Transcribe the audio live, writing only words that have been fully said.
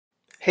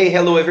Hey,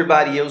 hello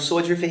everybody! Eu sou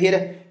Adir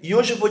Ferreira e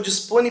hoje eu vou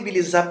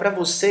disponibilizar para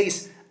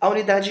vocês a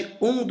unidade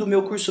 1 do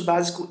meu curso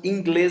básico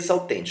Inglês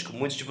Autêntico.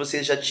 Muitos de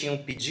vocês já tinham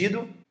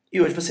pedido e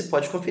hoje você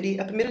pode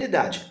conferir a primeira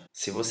unidade.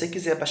 Se você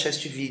quiser baixar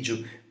este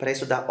vídeo para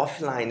estudar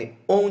offline,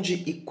 onde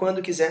e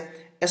quando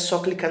quiser, é só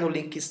clicar no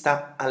link que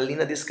está ali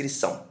na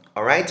descrição.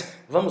 Alright?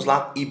 Vamos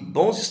lá e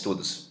bons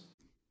estudos!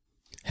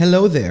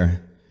 Hello there!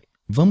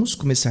 Vamos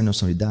começar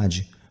nossa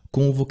unidade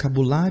com o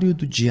vocabulário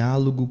do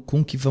diálogo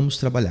com que vamos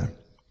trabalhar.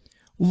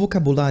 O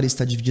vocabulário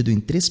está dividido em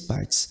 3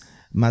 partes,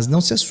 mas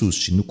não se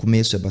assuste, no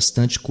começo é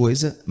bastante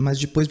coisa, mas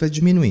depois vai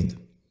diminuindo.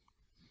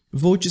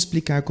 Vou te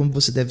explicar como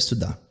você deve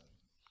estudar.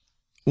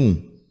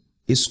 1.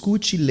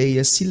 Escute e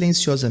leia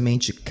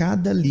silenciosamente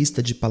cada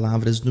lista de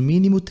palavras no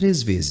mínimo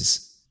 3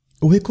 vezes.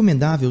 O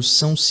recomendável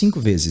são 5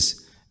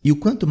 vezes, e o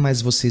quanto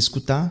mais você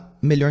escutar,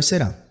 melhor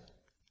será.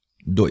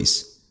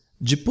 2.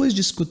 Depois de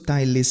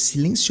escutar e ler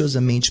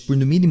silenciosamente por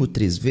no mínimo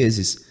 3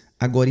 vezes,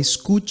 agora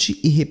escute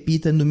e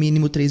repita no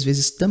mínimo 3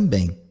 vezes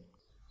também.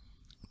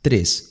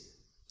 3.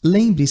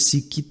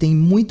 Lembre-se que tem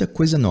muita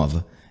coisa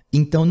nova,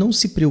 então não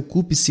se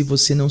preocupe se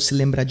você não se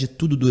lembrar de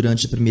tudo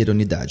durante a primeira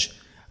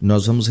unidade.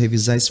 Nós vamos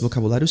revisar esse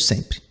vocabulário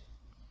sempre.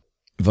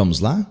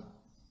 Vamos lá?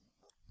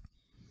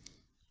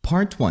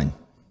 Part 1.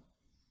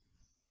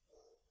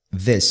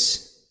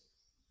 This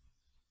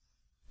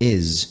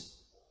is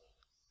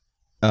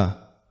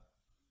a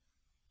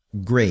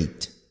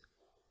great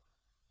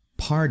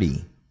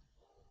party.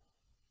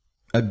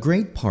 A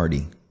great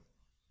party.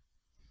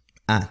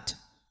 At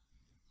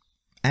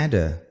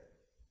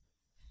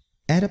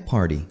a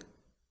party.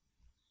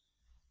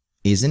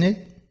 Isn't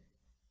it?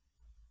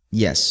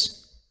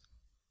 Yes.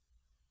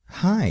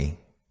 Hi.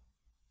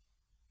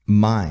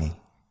 My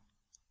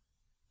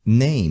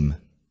name.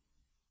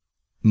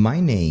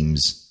 My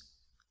name's.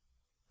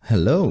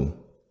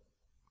 Hello.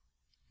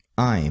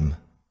 I'm.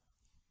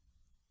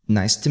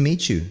 Nice to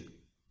meet you.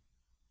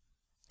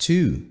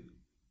 2.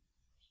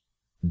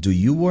 Do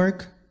you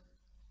work?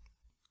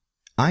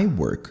 I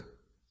work.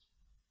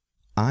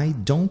 I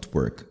don't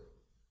work.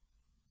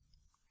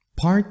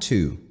 Part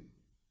 2.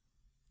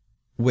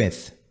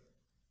 With.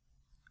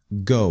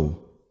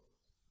 Go.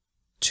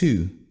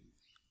 To.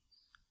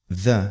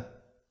 The.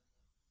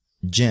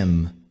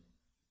 Gym.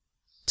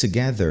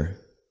 Together.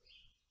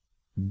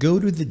 Go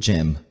to the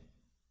gym.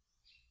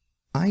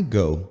 I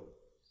go.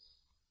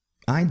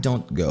 I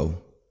don't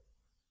go.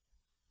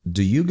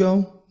 Do you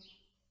go?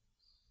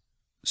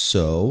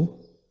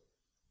 So.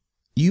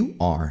 You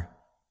are.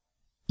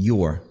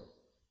 You're.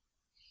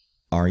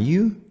 Are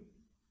you?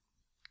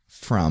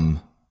 From.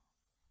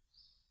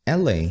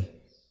 LA.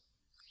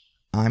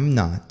 I'm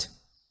not.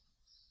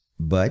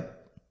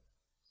 But.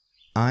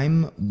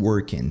 I'm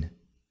working.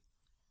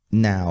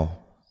 Now.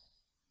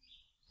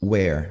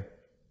 Where?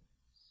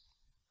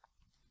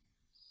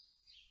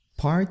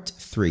 Part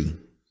 3.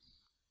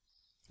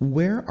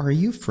 Where are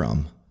you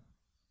from?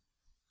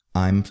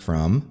 I'm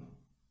from.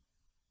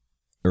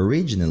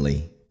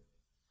 Originally.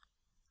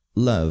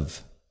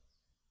 Love.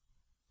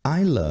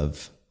 I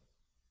love.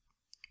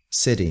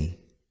 City.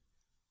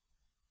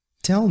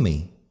 Tell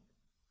me.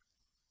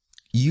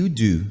 You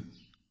do.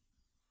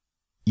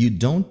 You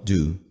don't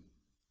do.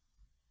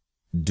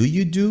 Do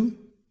you do?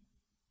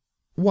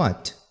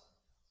 What?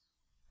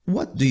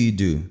 What do you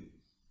do?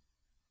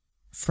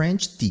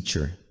 French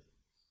teacher.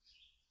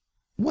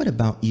 What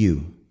about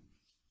you?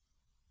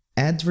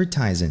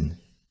 Advertising.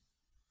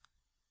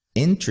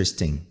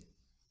 Interesting.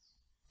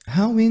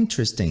 How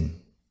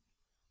interesting.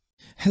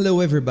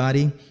 Hello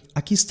everybody!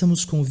 Aqui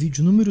estamos com o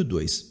vídeo número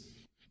 2.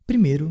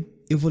 Primeiro,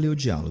 eu vou ler o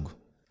diálogo.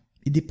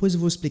 E depois eu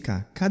vou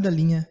explicar cada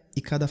linha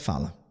e cada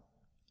fala.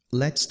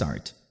 Let's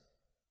start.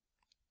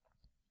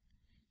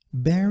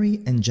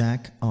 Barry and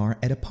Jack are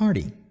at a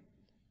party.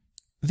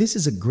 This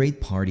is a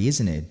great party,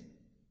 isn't it?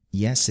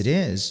 Yes, it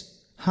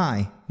is.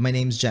 Hi, my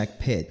name's Jack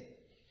Pitt.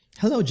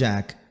 Hello,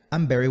 Jack.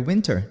 I'm Barry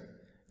Winter.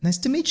 Nice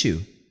to meet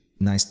you.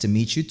 Nice to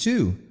meet you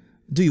too.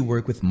 Do you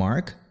work with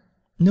Mark?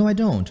 No, I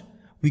don't.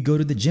 We go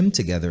to the gym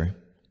together.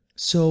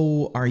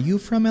 So, are you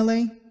from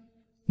LA?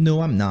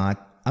 No, I'm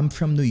not. I'm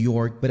from New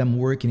York, but I'm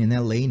working in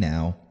LA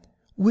now.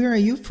 Where are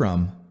you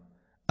from?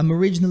 I'm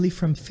originally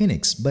from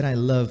Phoenix, but I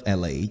love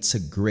LA. It's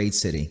a great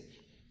city.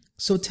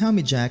 So tell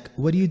me, Jack,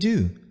 what do you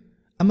do?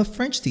 I'm a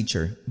French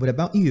teacher. What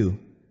about you?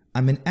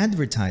 I'm in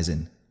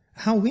advertising.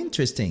 How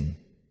interesting.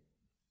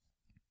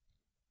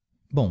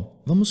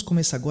 Bom, vamos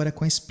começar agora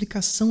com a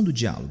explicação do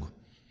diálogo.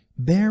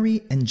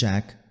 Barry and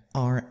Jack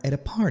are at a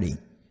party.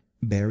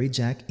 Barry e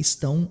Jack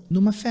estão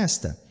numa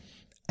festa.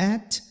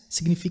 At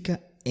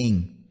significa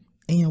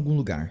em algum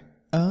lugar.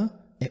 A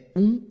é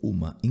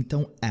uma.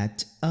 Então,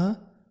 at a,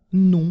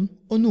 num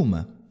ou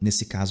numa.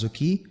 Nesse caso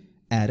aqui,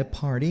 at a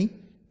party,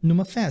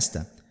 numa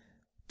festa.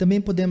 Também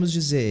podemos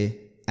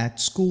dizer at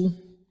school,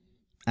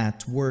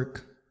 at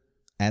work,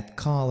 at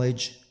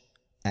college,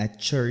 at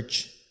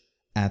church,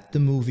 at the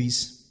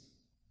movies.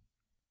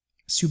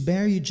 Se o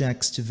Barry e o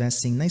Jack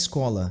estivessem na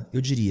escola,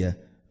 eu diria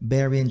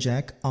Barry and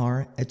Jack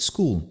are at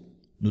school.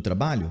 No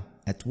trabalho,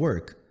 at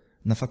work.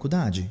 Na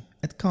faculdade,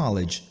 at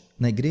college.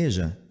 na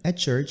igreja, at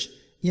church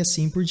e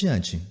assim por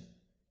diante.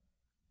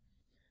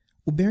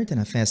 O Barry está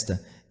na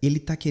festa, ele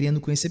está querendo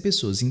conhecer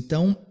pessoas,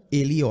 então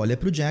ele olha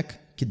para o Jack,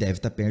 que deve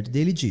estar perto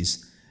dele, e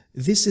diz: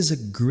 This is a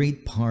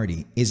great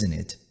party, isn't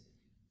it?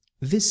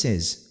 This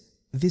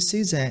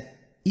is é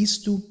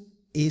isto,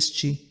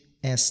 este,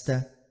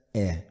 esta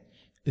é.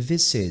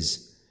 This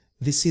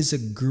is a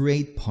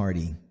great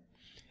party.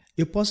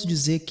 Eu posso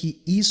dizer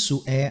que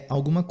isso é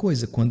alguma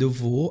coisa quando eu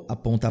vou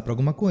apontar para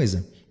alguma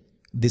coisa.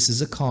 This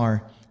is a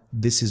car,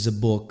 this is a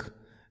book,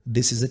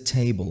 this is a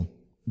table,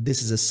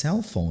 this is a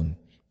cell phone,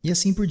 e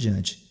assim por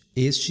diante.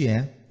 Este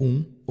é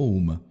um ou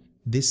uma.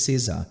 This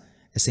is a.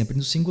 É sempre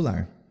no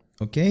singular,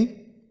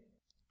 ok?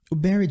 O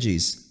Barry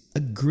diz, a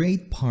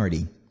great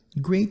party.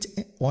 Great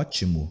é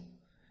ótimo.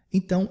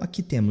 Então,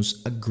 aqui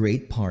temos a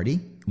great party,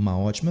 uma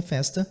ótima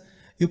festa.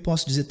 Eu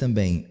posso dizer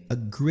também a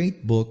great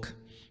book,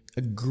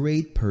 a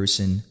great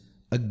person,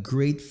 a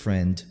great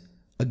friend,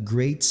 a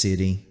great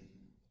city.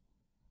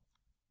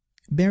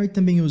 Barry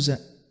também usa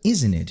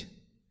isn't it.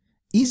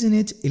 Isn't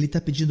it, ele está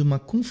pedindo uma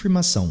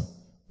confirmação.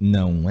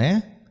 Não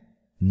é?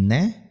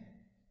 Né?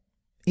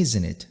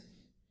 Isn't it?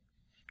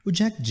 O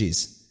Jack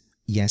diz,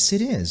 yes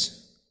it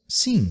is.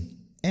 Sim,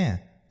 é.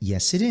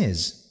 Yes it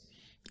is.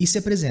 E se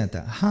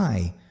apresenta,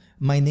 hi,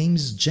 my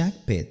name's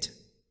Jack Pitt.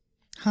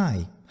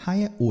 Hi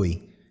é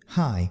oi.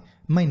 Hi,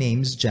 my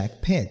name's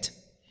Jack Pitt.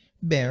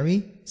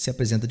 Barry se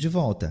apresenta de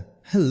volta.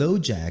 Hello,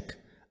 Jack.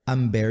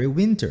 I'm Barry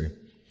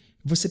Winter.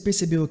 Você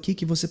percebeu aqui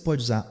que você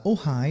pode usar ou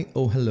hi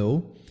ou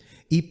hello.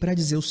 E para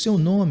dizer o seu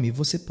nome,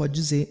 você pode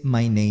dizer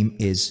my name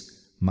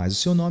is, mais o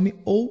seu nome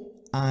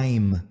ou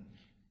I'm.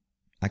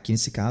 Aqui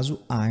nesse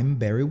caso, I'm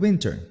Barry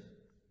Winter.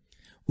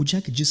 O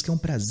Jack diz que é um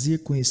prazer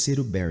conhecer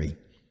o Barry.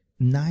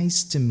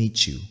 Nice to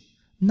meet you.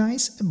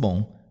 Nice é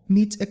bom,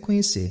 meet é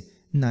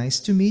conhecer.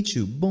 Nice to meet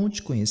you, bom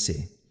te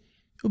conhecer.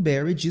 O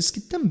Barry diz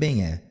que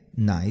também é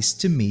nice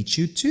to meet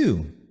you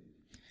too.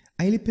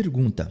 Aí ele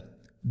pergunta,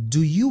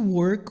 do you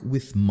work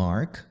with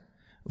Mark?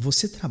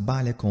 Você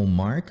trabalha com o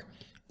Mark?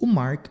 O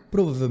Mark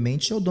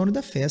provavelmente é o dono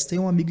da festa e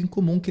é um amigo em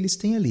comum que eles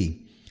têm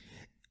ali.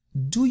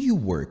 Do you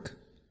work?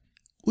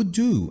 O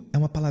do é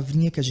uma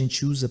palavrinha que a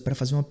gente usa para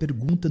fazer uma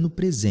pergunta no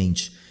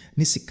presente.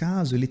 Nesse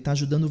caso, ele está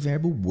ajudando o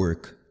verbo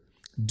work.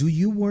 Do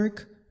you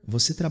work?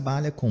 Você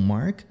trabalha com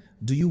Mark?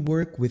 Do you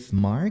work with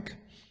Mark?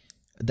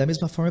 Da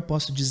mesma forma, eu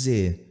posso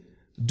dizer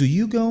do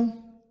you go?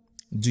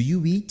 Do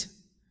you eat?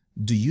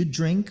 Do you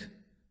drink?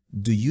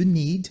 Do you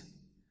need?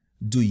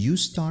 Do you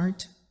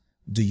start?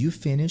 Do you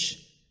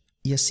finish?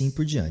 E assim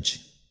por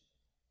diante.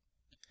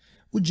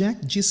 O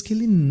Jack diz que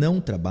ele não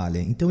trabalha,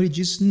 então ele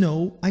diz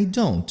no, I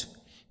don't,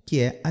 que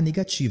é a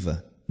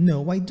negativa.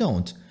 No, I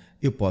don't.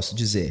 Eu posso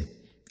dizer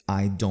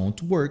I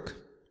don't work,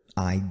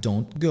 I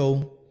don't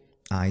go,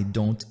 I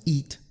don't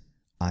eat,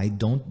 I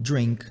don't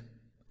drink,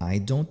 I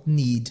don't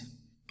need,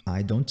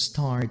 I don't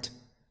start,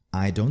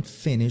 I don't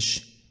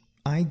finish,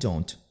 I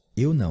don't.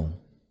 Eu não.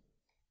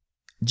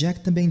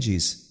 Jack também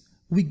diz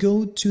we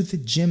go to the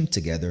gym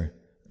together.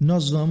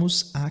 Nós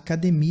vamos à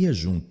academia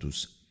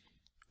juntos.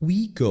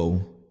 We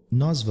go.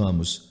 Nós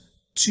vamos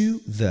to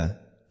the.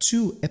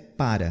 To é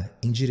para,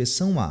 em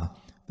direção a.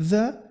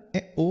 The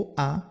é o,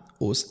 a,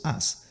 os,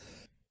 as.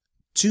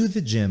 To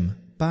the gym,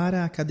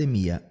 para a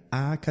academia,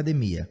 a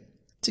academia.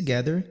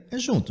 Together é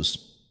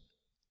juntos.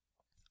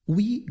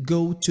 We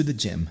go to the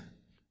gym.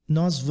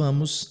 Nós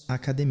vamos à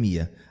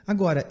academia.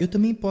 Agora, eu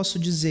também posso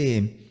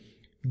dizer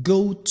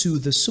go to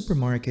the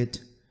supermarket,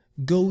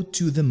 go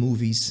to the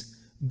movies,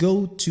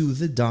 go to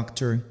the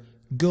doctor,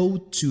 go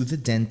to the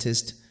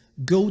dentist,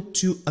 go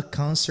to a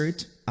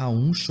concert, a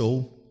um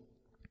show.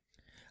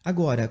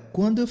 Agora,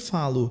 quando eu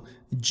falo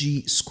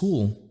de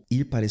school,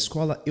 ir para a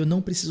escola, eu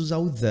não preciso usar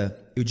o the,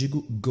 eu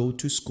digo go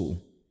to school.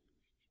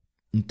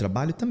 No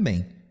trabalho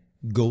também,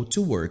 go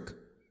to work.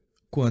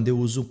 Quando eu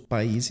uso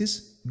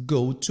países,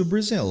 go to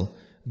Brazil,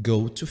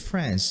 go to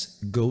France,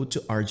 go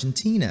to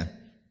Argentina.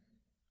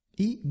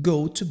 E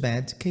go to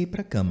bed, que é ir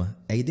para a cama,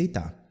 é ir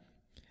deitar.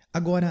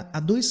 Agora, há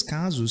dois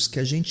casos que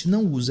a gente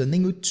não usa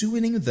nem o to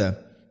e nem o the,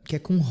 que é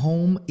com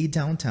home e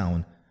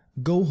downtown.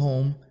 Go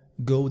home,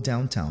 go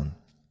downtown.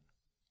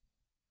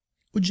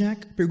 O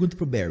Jack pergunta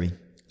para o Barry,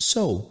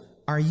 so,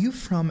 are you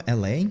from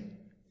LA?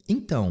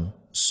 Então,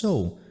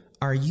 so,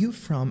 are you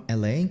from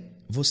LA?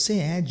 Você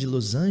é de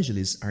Los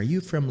Angeles? Are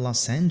you from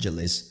Los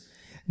Angeles?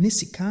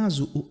 Nesse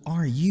caso, o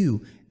are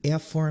you é a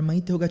forma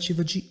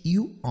interrogativa de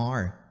you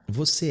are.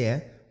 Você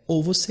é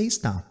ou você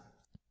está.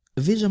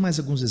 Veja mais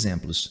alguns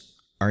exemplos.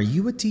 Are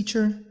you a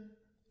teacher?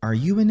 Are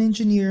you an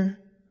engineer?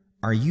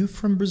 Are you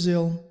from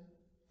Brazil?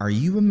 Are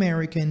you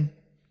American?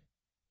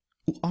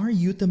 O are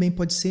you também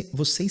pode ser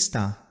você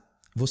está.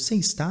 Você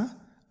está?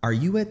 Are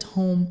you at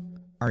home?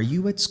 Are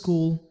you at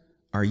school?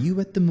 Are you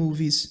at the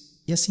movies?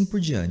 E assim por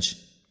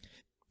diante.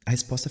 A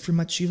resposta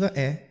afirmativa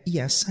é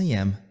yes, I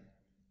am.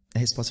 A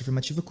resposta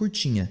afirmativa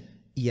curtinha.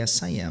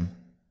 Yes, I am.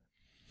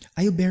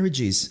 Aí o Barry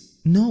diz,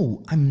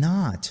 no, I'm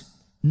not.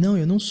 Não,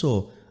 eu não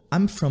sou.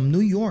 I'm from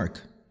New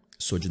York.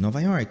 Sou de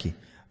Nova York.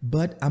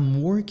 But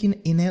I'm working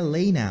in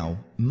LA now.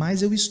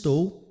 Mas eu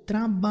estou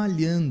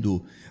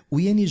trabalhando. O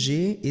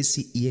ing,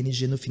 esse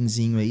ing no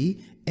finzinho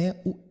aí,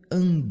 é o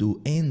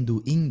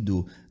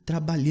indo,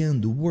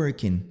 trabalhando,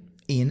 working.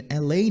 In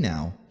LA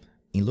now.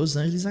 Em Los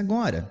Angeles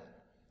agora.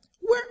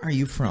 Where are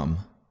you from?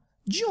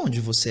 De onde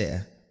você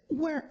é?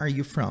 Where are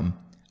you from?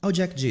 O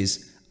Jack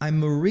diz,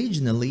 I'm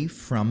originally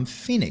from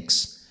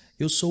Phoenix.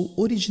 Eu sou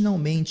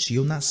originalmente,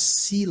 eu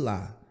nasci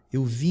lá,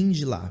 eu vim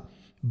de lá.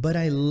 But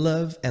I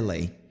love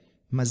LA.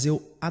 Mas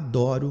eu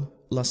adoro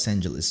Los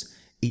Angeles.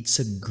 It's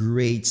a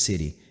great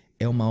city.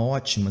 É uma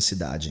ótima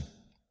cidade.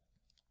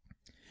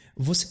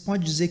 Você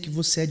pode dizer que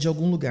você é de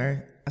algum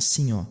lugar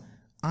assim, ó.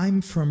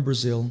 I'm from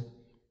Brazil.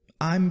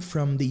 I'm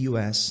from the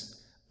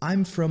US.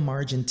 I'm from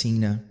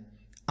Argentina.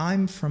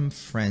 I'm from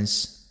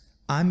France.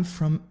 I'm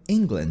from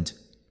England.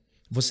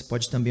 Você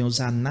pode também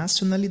usar a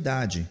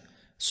nacionalidade.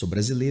 Sou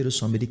brasileiro,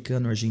 sou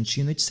americano,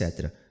 argentino,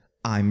 etc.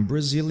 I'm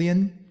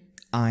Brazilian.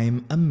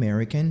 I'm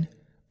American.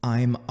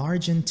 I'm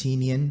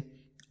Argentinian.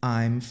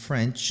 I'm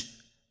French.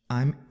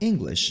 I'm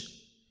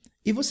English.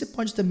 E você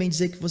pode também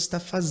dizer que você está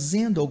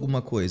fazendo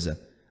alguma coisa.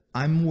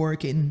 I'm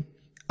working.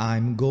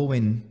 I'm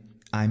going.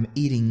 I'm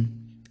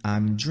eating.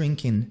 I'm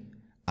drinking.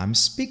 I'm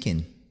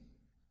speaking.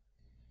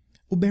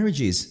 O Barry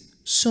diz,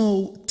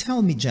 So,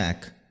 tell me,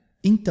 Jack.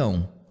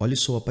 Então, olha o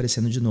som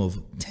aparecendo de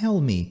novo. Tell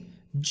me.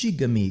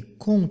 Diga-me.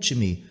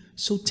 Conte-me.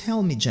 So,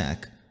 tell me,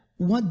 Jack.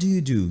 What do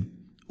you do?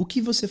 O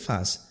que você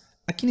faz?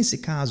 Aqui nesse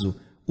caso,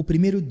 o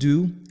primeiro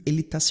do,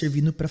 ele está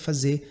servindo para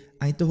fazer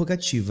a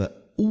interrogativa.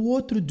 O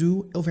outro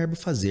do é o verbo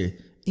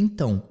fazer.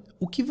 Então,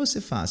 o que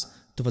você faz?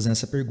 Estou fazendo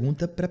essa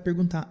pergunta para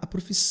perguntar a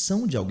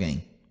profissão de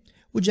alguém.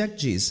 O Jack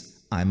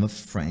diz, I'm a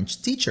French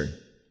teacher.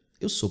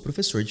 Eu sou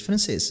professor de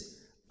francês.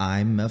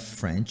 I'm a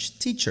French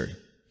teacher.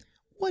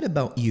 What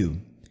about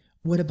you?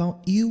 What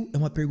about you é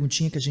uma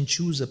perguntinha que a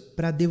gente usa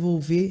para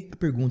devolver a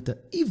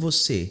pergunta. E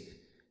você?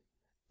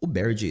 O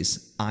Barry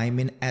diz,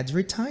 I'm in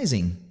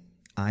advertising.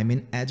 I'm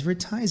in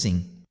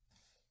advertising.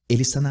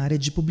 Ele está na área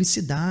de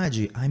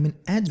publicidade. I'm in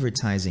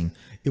advertising.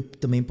 Eu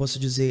também posso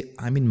dizer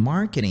I'm in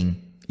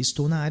marketing.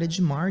 Estou na área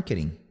de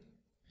marketing.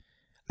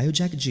 Aí o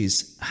Jack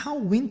diz,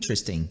 how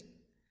interesting.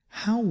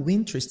 How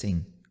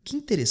interesting. Que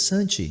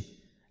interessante.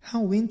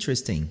 How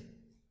interesting.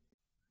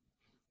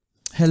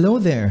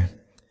 Hello there.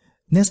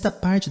 Nesta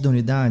parte da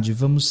unidade,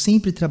 vamos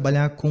sempre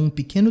trabalhar com um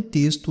pequeno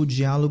texto ou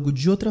diálogo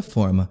de outra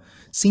forma,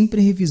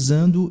 sempre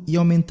revisando e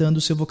aumentando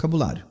o seu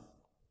vocabulário.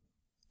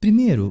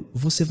 Primeiro,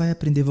 você vai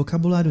aprender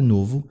vocabulário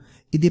novo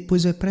e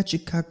depois vai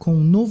praticar com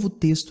um novo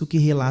texto que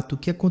relata o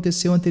que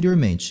aconteceu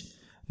anteriormente,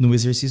 no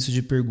exercício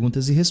de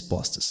perguntas e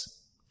respostas.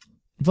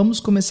 Vamos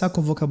começar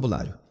com o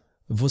vocabulário.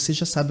 Você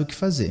já sabe o que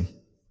fazer.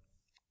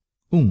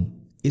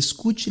 1.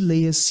 Escute e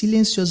leia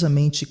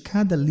silenciosamente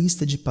cada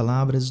lista de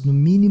palavras no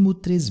mínimo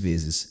 3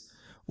 vezes.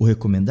 O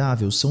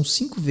recomendável são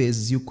 5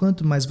 vezes e o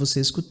quanto mais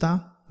você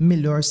escutar,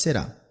 melhor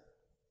será.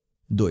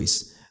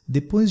 2.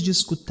 Depois de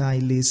escutar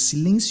e ler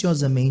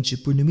silenciosamente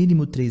por no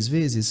mínimo 3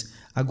 vezes,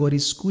 agora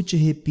escute e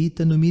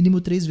repita no mínimo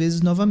 3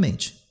 vezes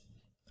novamente.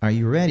 Are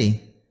you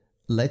ready?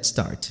 Let's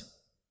start.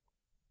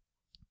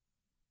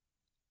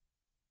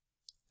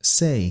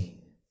 Say.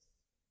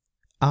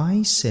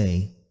 I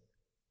say.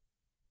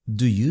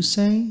 Do you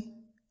say?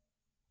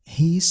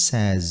 He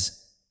says.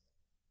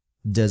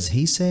 Does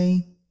he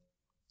say?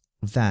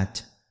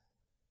 That.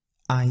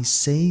 I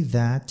say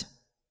that.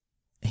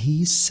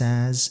 He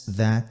says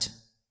that.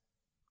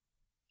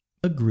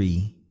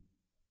 Agree.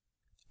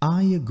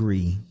 I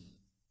agree.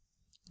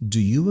 Do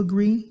you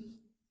agree?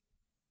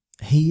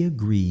 He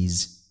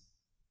agrees.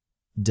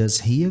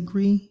 Does he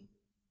agree?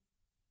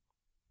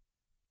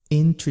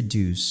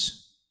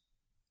 Introduce.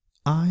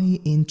 I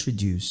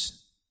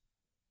introduce.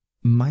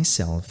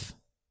 Myself.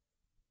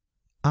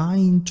 I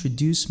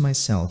introduce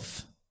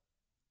myself.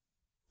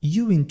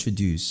 You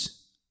introduce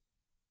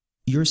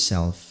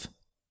yourself.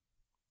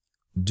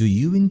 Do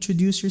you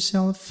introduce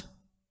yourself?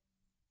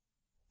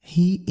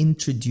 He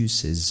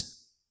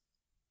introduces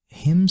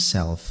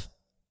himself.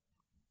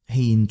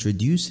 He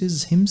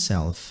introduces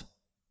himself.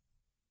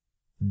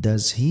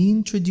 Does he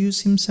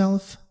introduce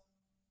himself?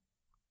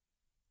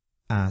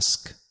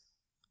 Ask.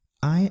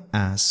 I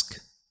ask.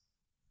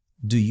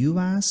 Do you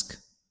ask?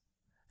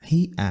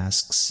 He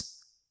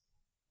asks.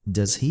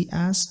 Does he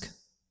ask?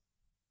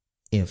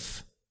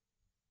 If.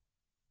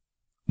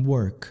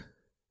 Work.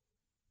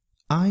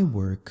 I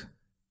work.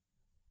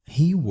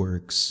 He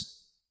works.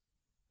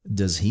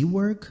 Does he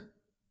work?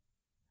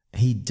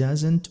 He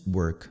doesn't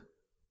work.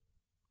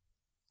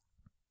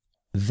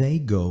 They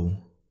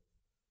go.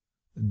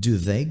 Do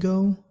they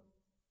go?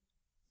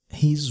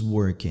 He's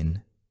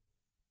working.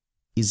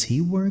 Is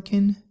he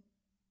working?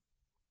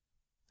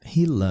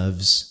 He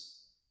loves.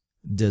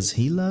 Does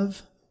he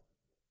love?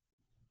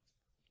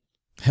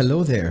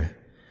 Hello there.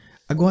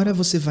 Agora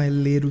você vai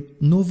ler o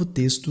novo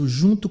texto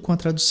junto com a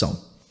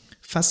tradução.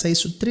 Faça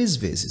isso 3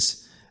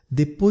 vezes.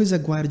 Depois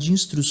aguarde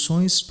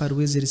instruções para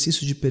o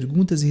exercício de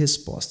perguntas e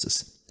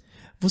respostas.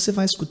 Você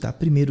vai escutar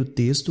primeiro o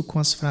texto com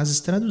as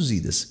frases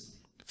traduzidas.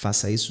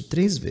 Faça isso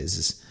 3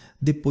 vezes.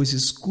 Depois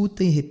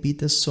escuta e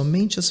repita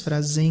somente as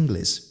frases em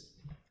inglês.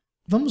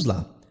 Vamos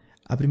lá.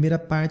 A primeira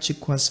parte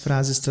com as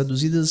frases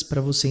traduzidas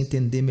para você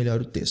entender melhor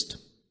o texto.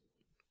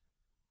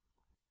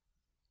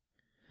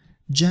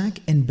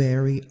 Jack and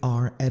Barry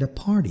are at a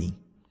party.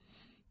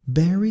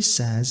 Barry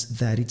says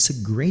that it's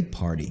a great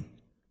party.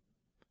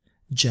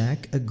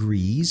 Jack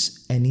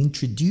agrees and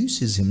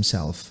introduces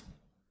himself.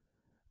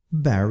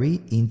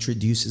 Barry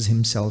introduces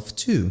himself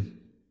too.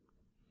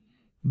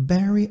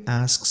 Barry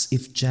asks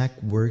if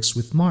Jack works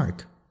with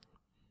Mark.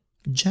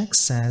 Jack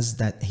says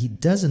that he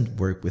doesn't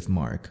work with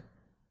Mark.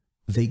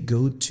 They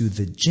go to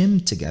the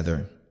gym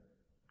together.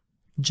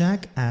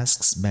 Jack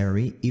asks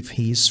Barry if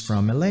he is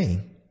from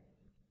LA.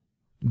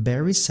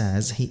 Barry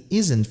says he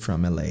isn't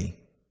from LA.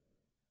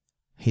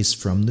 He's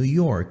from New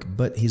York,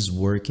 but he's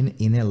working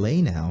in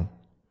LA now.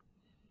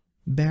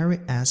 Barry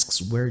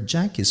asks where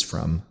Jack is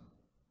from.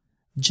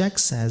 Jack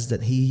says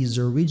that he is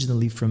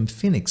originally from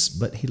Phoenix,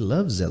 but he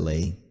loves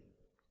LA.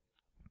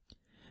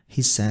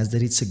 He says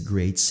that it's a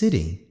great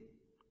city.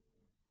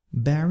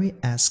 Barry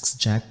asks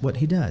Jack what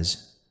he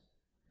does.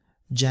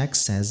 Jack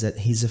says that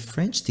he's a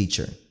French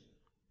teacher.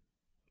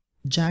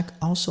 Jack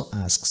also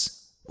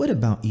asks, "What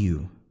about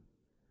you?"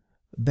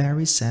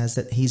 Barry says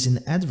that he's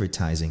in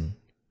advertising.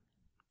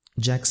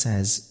 Jack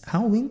says,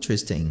 "How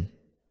interesting."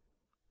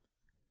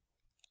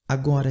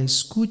 Agora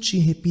escute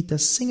e repita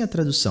sem a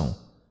tradução.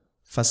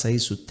 Faça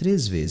isso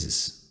 3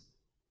 vezes.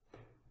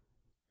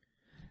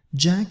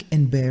 Jack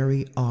and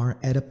Barry are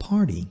at a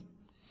party.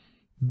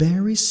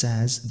 Barry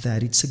says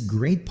that it's a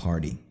great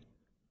party.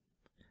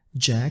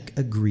 Jack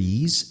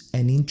agrees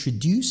and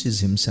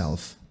introduces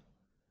himself.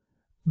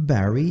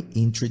 Barry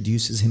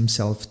introduces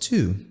himself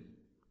too.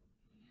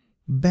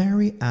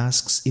 Barry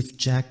asks if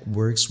Jack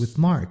works with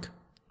Mark.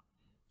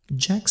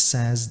 Jack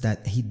says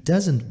that he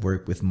doesn't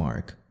work with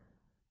Mark.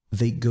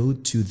 They go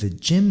to the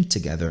gym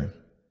together.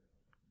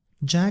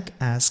 Jack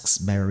asks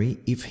Barry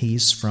if he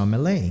is from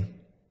LA.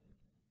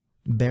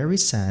 Barry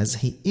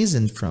says he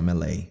isn't from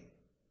LA.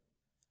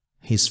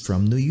 He's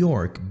from New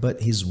York,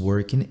 but he's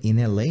working in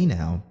LA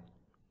now.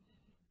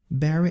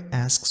 Barry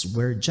asks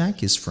where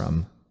Jack is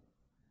from.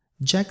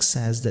 Jack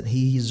says that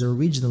he is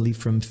originally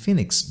from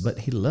Phoenix, but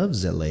he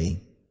loves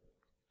LA.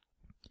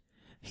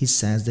 He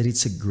says that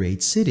it's a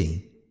great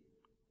city.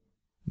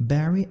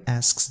 Barry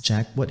asks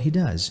Jack what he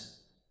does.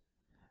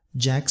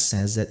 Jack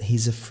says that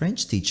he's a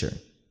French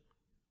teacher.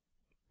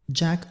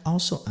 Jack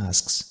also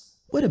asks,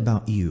 "What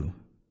about you?"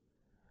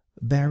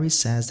 Barry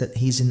says that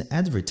he's in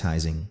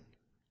advertising.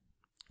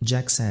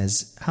 Jack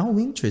says, "How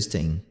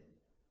interesting."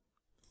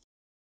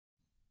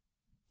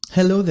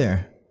 Hello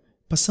there!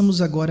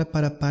 Passamos agora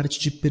para a parte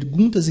de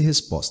perguntas e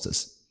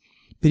respostas.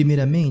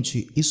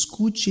 Primeiramente,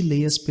 escute e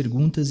leia as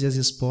perguntas e as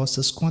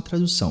respostas com a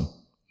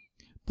tradução.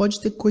 Pode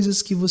ter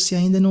coisas que você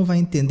ainda não vai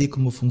entender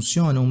como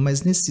funcionam,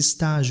 mas nesse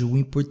estágio o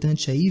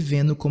importante é ir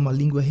vendo como a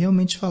língua é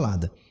realmente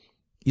falada.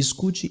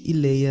 Escute e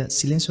leia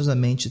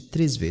silenciosamente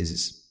 3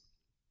 vezes.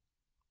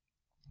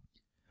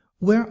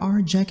 Where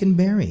are Jack and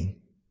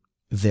Barry?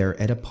 They're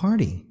at a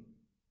party.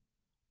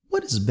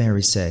 What does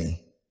Barry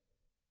say?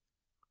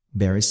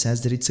 Barry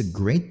says that it's a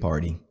great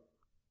party.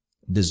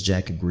 Does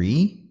Jack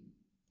agree?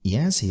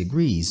 Yes, he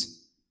agrees.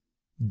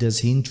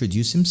 Does he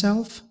introduce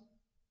himself?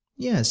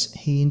 Yes,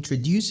 he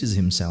introduces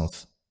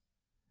himself.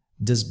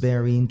 Does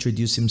Barry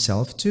introduce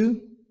himself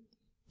too?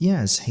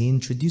 Yes, he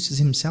introduces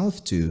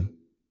himself too.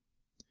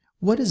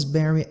 What does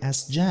Barry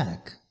ask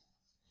Jack?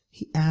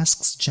 He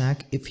asks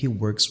Jack if he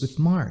works with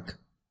Mark.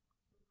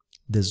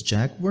 Does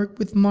Jack work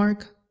with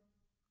Mark?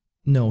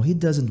 No, he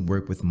doesn't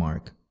work with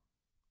Mark.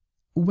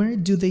 Where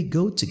do they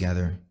go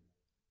together?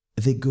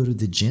 They go to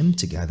the gym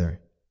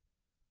together.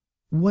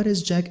 What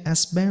does Jack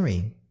ask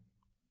Barry?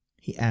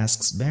 He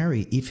asks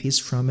Barry if he's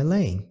from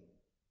LA.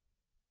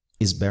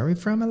 Is Barry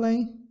from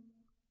LA?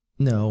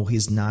 No,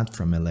 he's not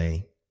from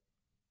LA.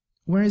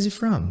 Where is he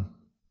from?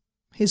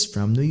 He's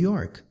from New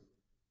York.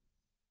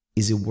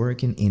 Is he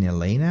working in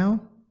LA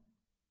now?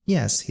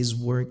 Yes, he's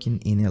working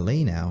in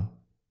LA now.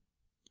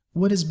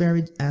 What does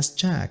Barry ask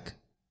Jack?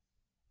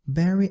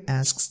 Barry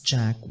asks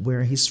Jack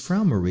where he's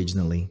from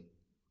originally.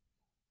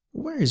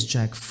 Where is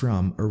Jack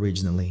from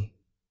originally?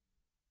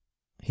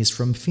 He's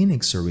from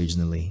Phoenix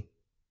originally.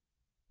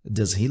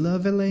 Does he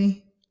love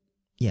LA?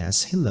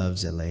 Yes, he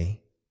loves LA.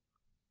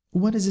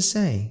 What does he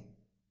say?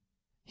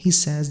 He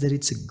says that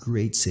it's a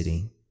great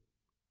city.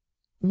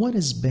 What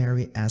does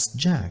Barry ask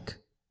Jack?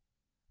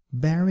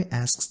 Barry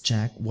asks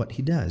Jack what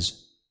he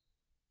does.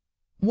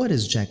 What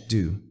does Jack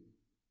do?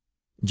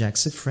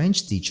 Jack's a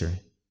French teacher.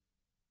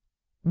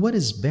 What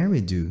does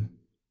Barry do?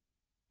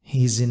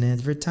 He's in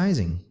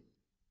advertising.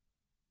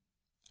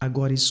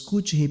 Agora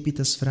escute e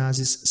repita as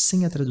frases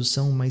sem a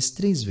tradução mais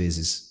 3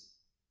 vezes.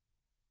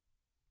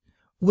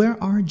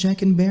 Where are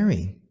Jack and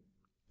Barry?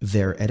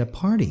 They're at a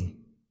party.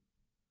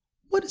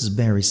 What does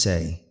Barry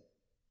say?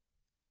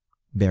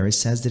 Barry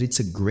says that it's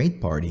a great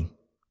party.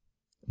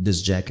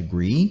 Does Jack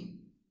agree?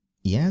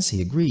 Yes,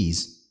 he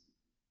agrees.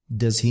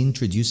 Does he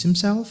introduce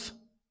himself?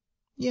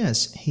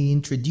 Yes, he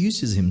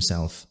introduces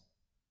himself.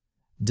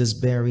 Does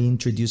Barry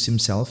introduce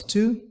himself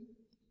too?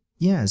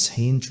 Yes,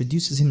 he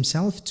introduces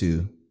himself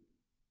too.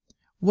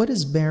 What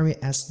does Barry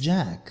ask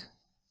Jack?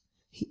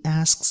 He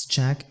asks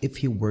Jack if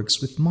he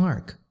works with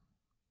Mark.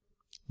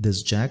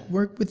 Does Jack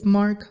work with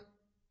Mark?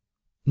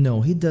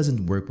 No, he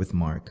doesn't work with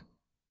Mark.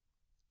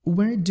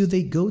 Where do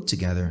they go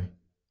together?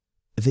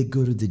 They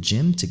go to the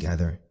gym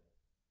together.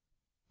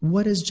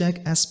 What does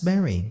Jack ask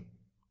Barry?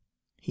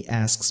 He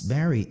asks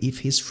Barry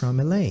if he's from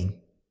LA.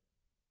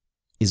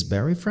 Is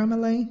Barry from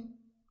LA?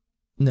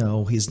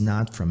 No, he's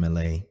not from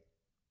LA.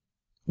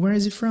 Where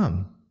is he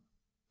from?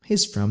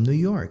 He's from New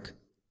York.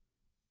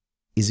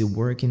 Is he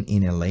working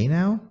in LA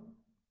now?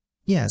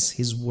 Yes,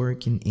 he's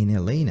working in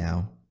LA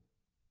now.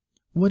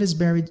 What does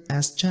Barry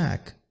ask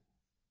Jack?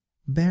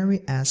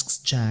 Barry asks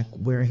Jack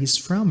where he's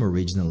from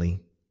originally.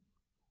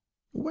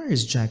 Where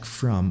is Jack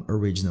from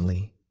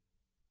originally?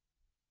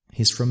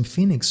 He's from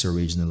Phoenix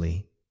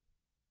originally.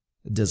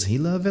 Does he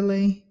love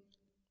LA?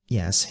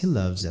 Yes, he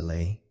loves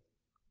LA.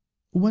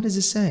 What does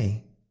he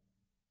say?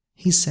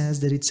 He says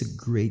that it's a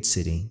great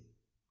city.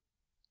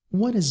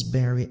 What does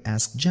Barry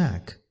ask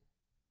Jack?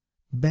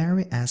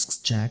 Barry asks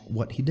Jack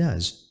what he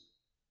does.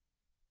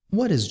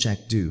 What does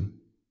Jack do?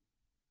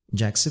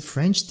 Jack's a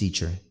French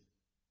teacher.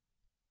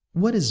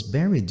 What does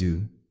Barry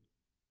do?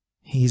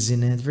 He's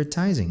in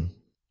advertising.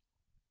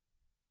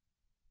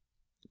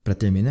 Para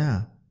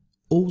terminar,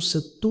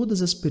 ouça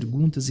todas as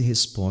perguntas e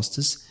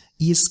respostas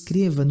e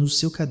escreva no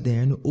seu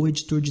caderno ou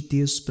editor de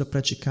texto para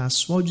praticar a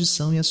sua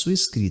audição e a sua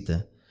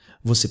escrita.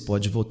 Você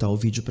pode voltar ao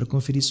vídeo para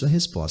conferir sua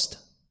resposta.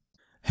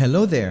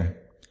 Hello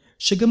there!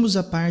 Chegamos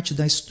à parte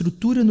da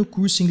estrutura no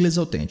curso Inglês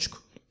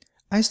Autêntico.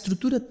 A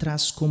estrutura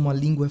traz como a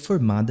língua é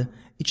formada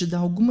e te dá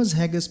algumas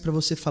regras para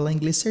você falar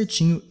inglês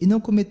certinho e não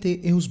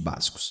cometer erros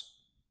básicos.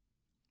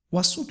 O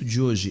assunto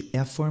de hoje é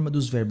a forma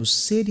dos verbos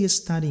ser e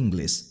estar em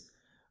inglês.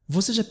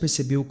 Você já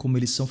percebeu como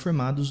eles são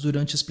formados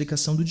durante a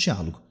explicação do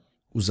diálogo.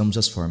 Usamos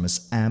as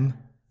formas am,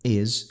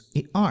 is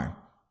e are.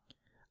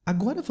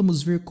 Agora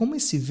vamos ver como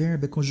esse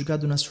verbo é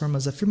conjugado nas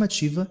formas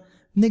afirmativa,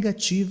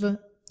 negativa,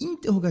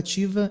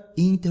 interrogativa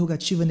e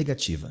interrogativa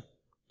negativa.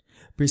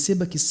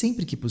 Perceba que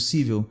sempre que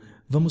possível,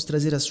 vamos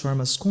trazer as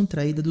formas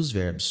contraídas dos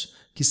verbos,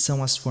 que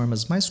são as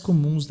formas mais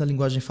comuns na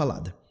linguagem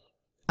falada.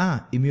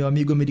 Ah, e meu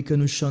amigo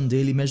americano Sean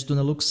Daly me ajudou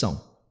na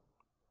locução.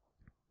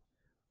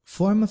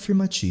 Forma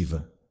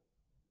afirmativa.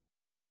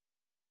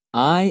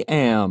 I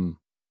am.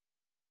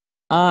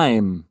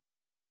 I'm.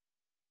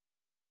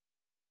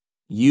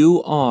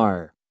 You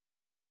are.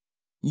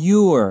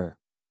 You're.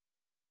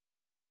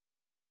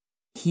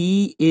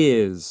 He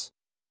is.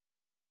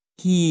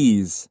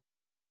 He's.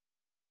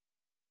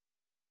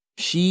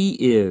 She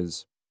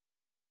is.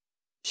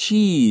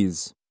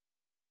 She's.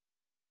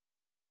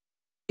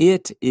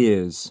 It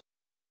is.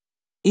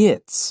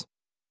 It's.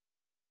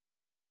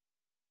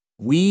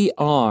 We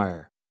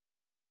are.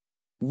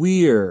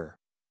 We're.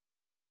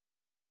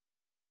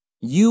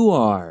 You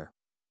are.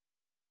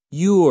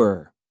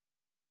 You're.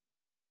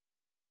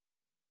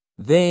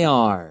 They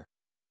are.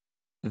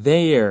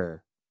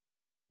 They're.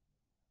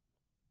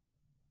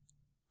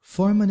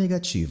 Forma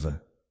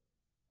negativa.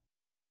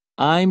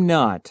 I'm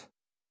not.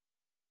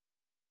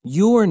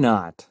 You're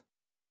not.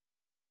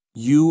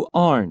 You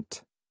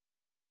aren't.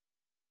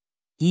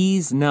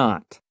 He's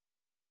not.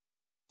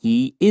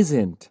 He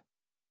isn't.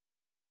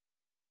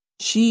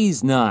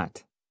 She's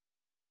not.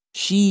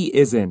 She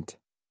isn't.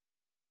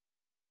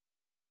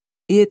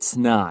 It's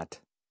not.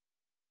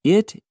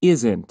 It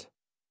isn't.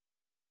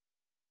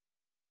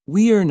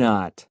 We're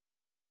not.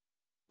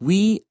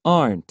 We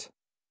aren't.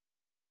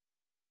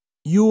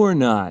 You're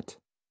not.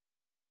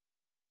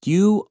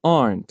 You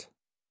aren't.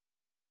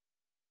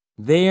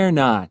 They're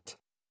not.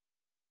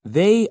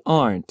 They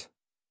aren't.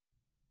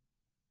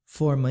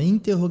 Forma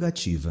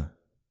interrogativa.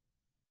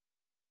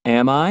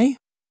 Am I?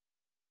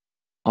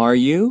 Are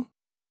you?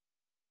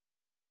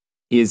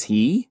 Is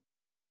he?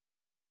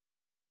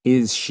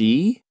 Is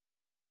she?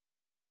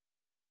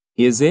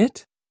 Is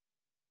it?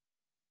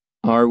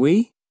 Are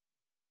we?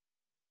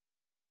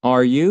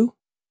 Are you?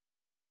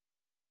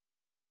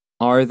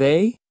 Are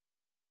they?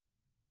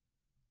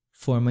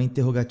 Forma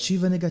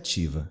interrogativa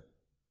negativa.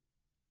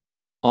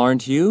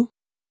 Aren't you?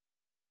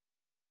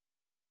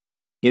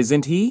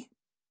 Isn't he?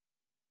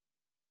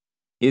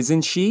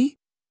 Isn't she?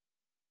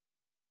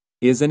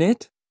 Isn't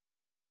it?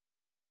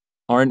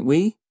 Aren't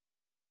we?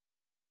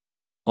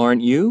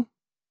 Aren't you?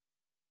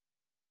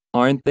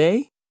 Aren't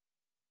they?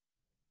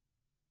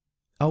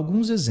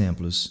 Alguns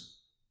exemplos.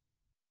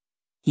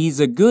 He's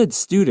a good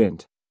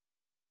student.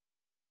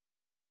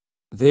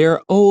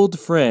 They're old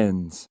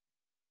friends.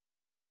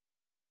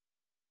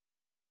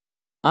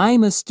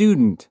 I'm a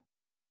student.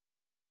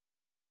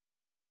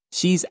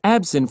 She's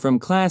absent from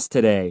class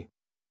today.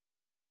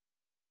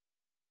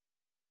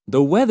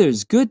 The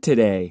weather's good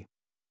today.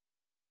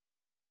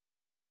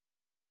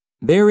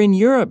 They're in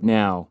Europe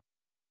now.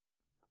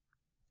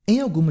 Em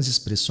algumas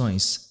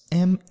expressões,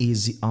 am,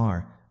 is e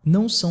are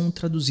não são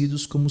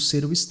traduzidos como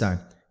ser ou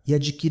estar e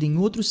adquirem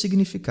outro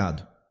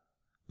significado.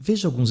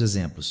 Veja alguns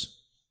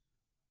exemplos.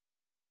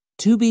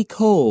 To be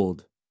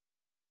cold.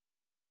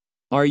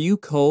 Are you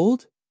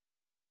cold?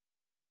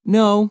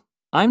 No,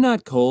 I'm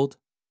not cold.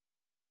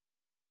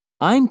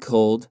 I'm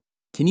cold.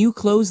 Can you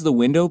close the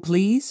window,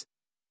 please?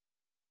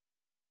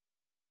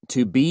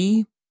 To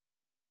be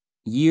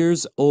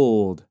years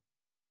old.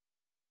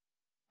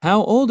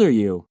 How old are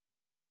you?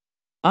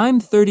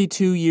 I'm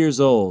 32 years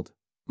old.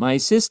 My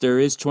sister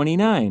is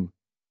 29.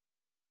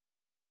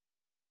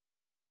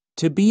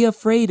 To be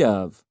afraid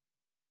of.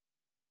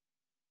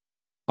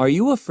 Are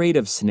you afraid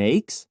of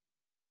snakes?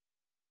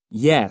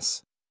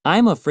 Yes,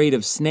 I'm afraid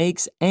of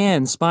snakes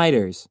and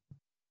spiders.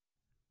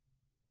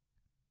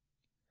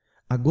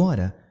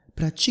 Agora,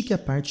 pratique a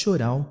parte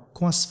oral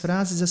com as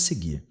frases a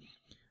seguir.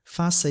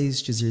 Faça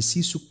este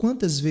exercício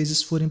quantas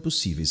vezes forem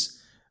possíveis.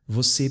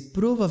 Você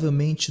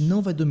provavelmente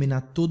não vai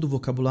dominar todo o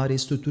vocabulário e a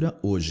estrutura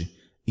hoje,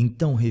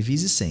 então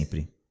revise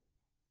sempre.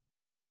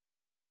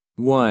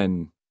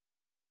 1.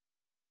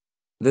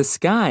 The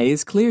sky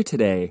is clear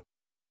today.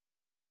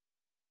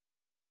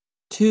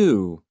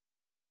 2.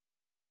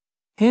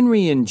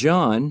 Henry and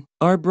John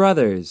are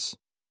brothers.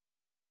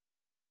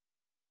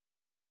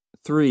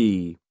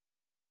 3.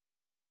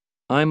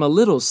 I'm a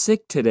little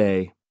sick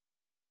today.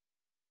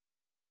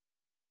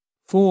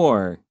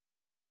 4.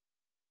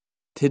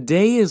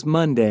 Today is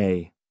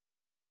Monday.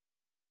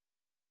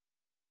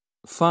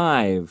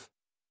 5.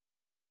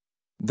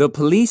 The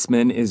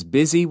policeman is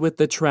busy with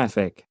the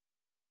traffic.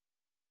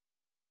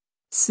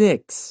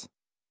 6.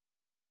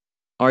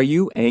 Are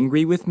you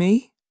angry with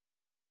me?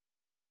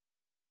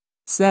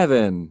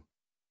 7.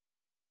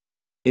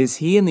 Is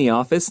he in the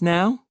office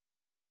now?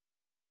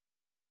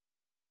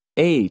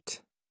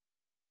 8.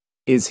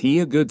 Is he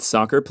a good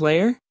soccer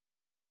player?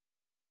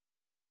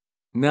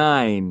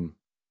 9.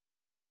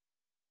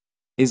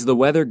 Is the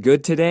weather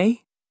good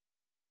today?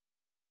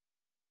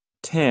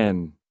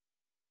 10.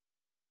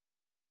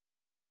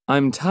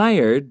 I'm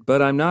tired,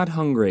 but I'm not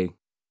hungry.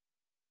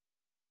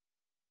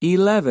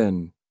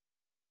 11.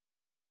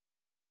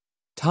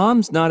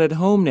 Tom's not at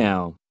home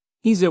now.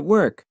 He's at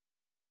work.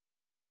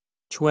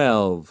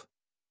 12.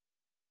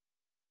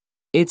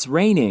 It's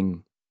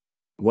raining.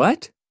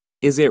 What?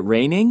 Is it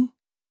raining?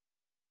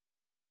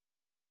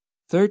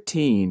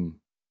 13.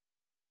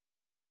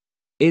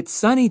 It's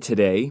sunny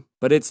today,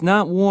 but it's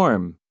not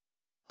warm.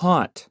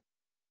 Hot.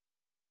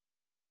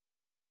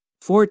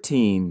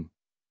 14.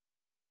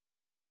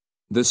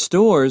 The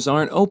stores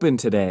aren't open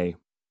today.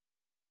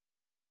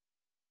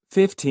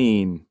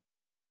 15.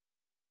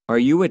 Are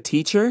you a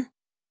teacher?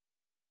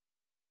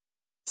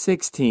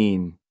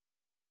 16.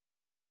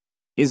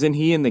 Isn't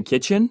he in the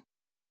kitchen?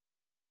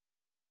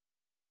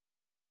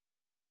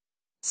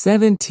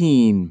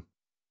 17.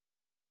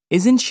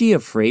 Isn't she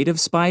afraid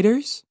of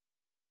spiders?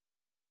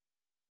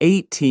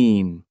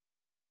 18.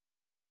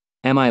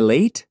 Am I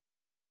late?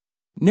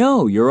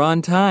 No, you're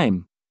on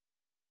time.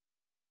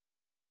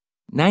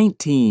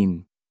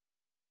 19.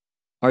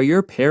 Are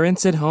your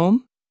parents at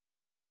home?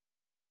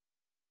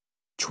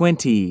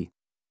 20.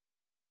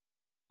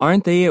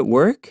 Aren't they at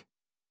work?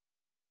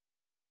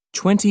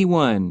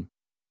 21.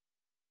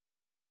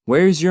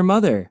 Where's your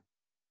mother?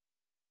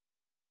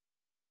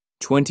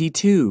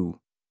 22.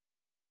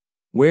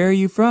 Where are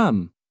you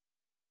from?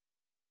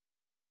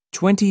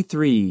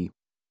 23.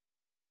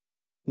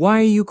 Why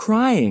are you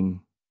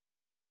crying?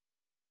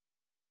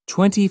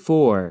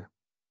 24.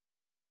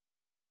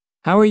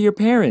 How are your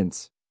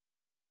parents?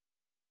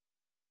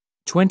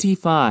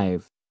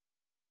 25.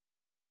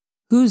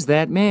 Who's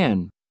that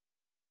man?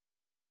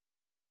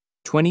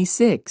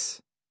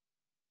 26.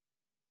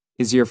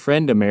 Is your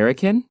friend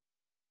American?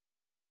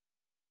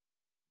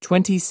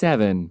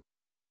 27.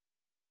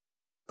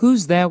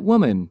 Who's that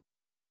woman?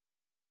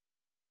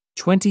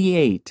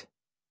 28.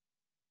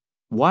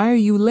 Why are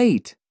you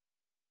late?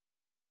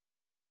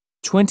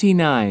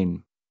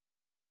 29.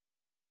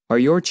 Are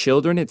your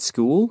children at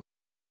school?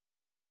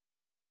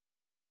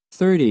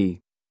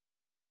 30.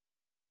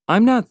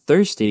 I'm not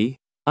thirsty,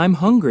 I'm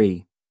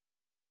hungry.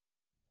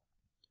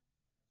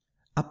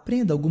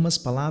 Aprenda algumas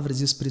palavras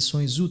e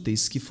expressões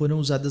úteis que foram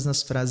usadas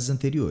nas frases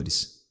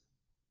anteriores.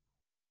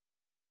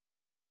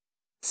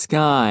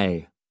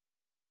 Sky.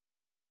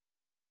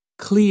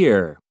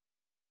 Clear.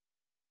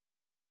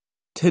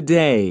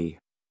 Today.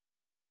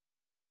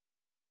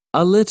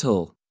 A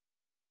little.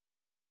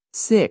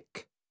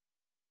 Sick.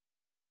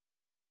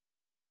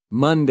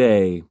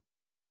 Monday.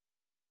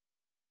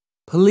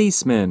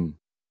 Policeman.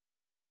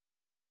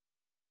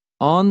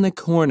 On the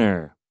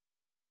corner.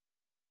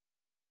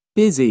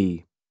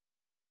 Busy.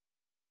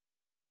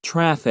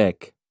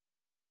 Traffic.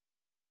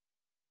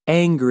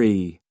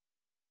 Angry.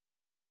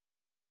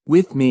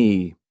 With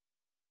me.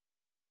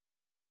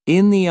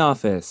 In the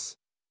office.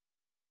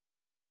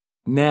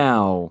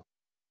 Now.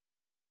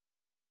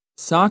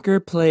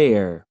 Soccer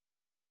player.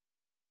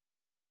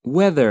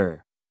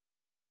 Weather.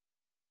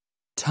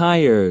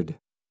 Tired.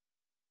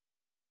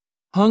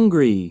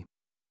 Hungry.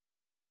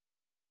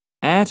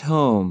 At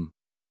home.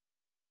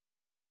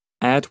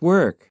 At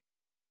work.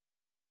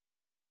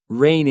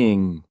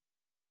 Raining.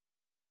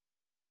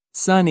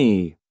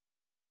 Sunny.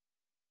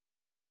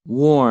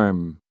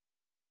 Warm.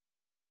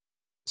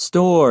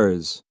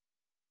 Stores.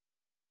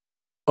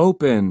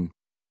 Open.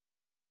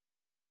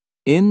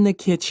 In the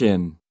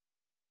kitchen.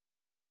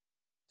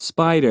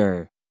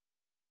 spider.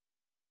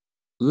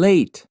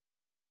 Late.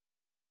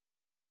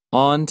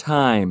 On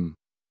time.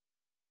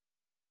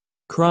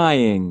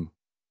 Crying.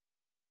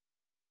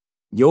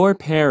 Your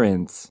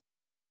parents.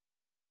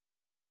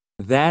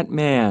 That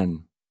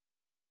man.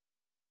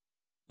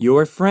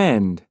 Your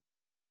friend.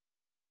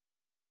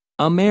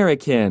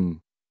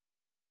 American.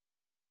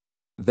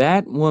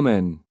 That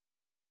woman.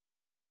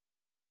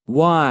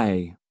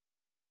 Why?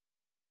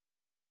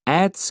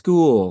 At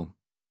school.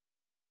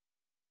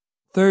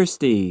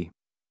 Thirsty.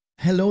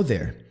 Hello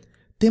there!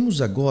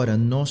 Temos agora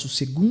nosso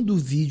segundo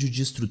vídeo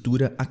de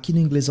estrutura aqui no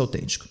Inglês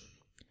Autêntico.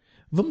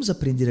 Vamos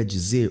aprender a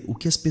dizer o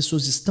que as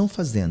pessoas estão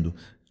fazendo,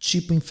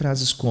 tipo em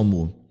frases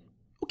como: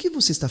 o que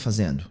você está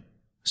fazendo?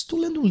 Estou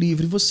lendo um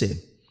livro e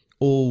você?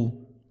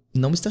 Ou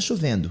não está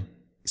chovendo,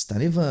 está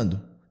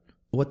nevando.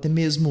 Ou até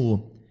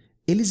mesmo,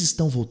 eles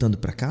estão voltando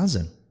para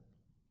casa?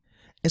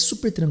 É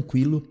super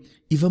tranquilo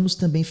e vamos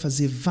também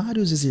fazer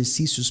vários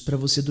exercícios para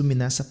você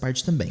dominar essa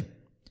parte também.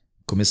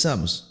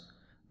 Começamos?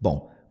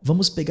 Bom,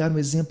 vamos pegar um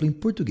exemplo em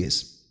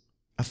português.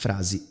 A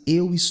frase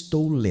eu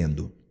estou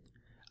lendo.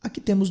 Aqui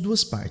temos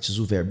duas partes,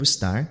 o verbo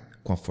estar,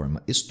 com a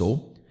forma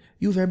estou,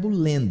 e o verbo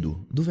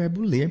lendo, do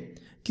verbo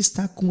ler, que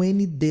está com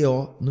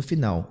NDO no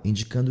final,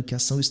 indicando que a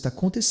ação está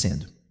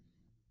acontecendo.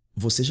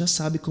 Você já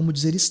sabe como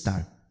dizer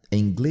estar. Em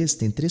inglês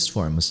tem 3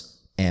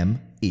 formas, am,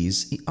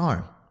 is e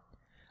are.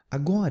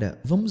 Agora,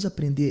 vamos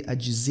aprender a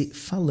dizer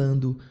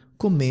falando,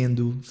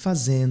 comendo,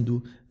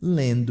 fazendo,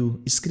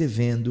 lendo,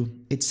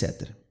 escrevendo,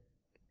 etc.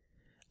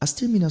 As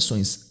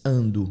terminações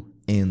ando,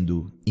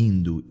 endo,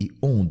 indo e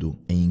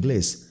ondo em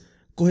inglês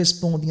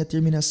correspondem à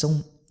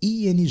terminação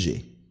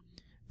ing.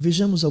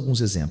 Vejamos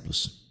alguns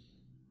exemplos.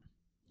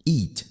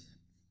 Eat,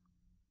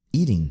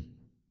 eating.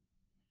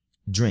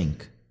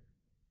 Drink,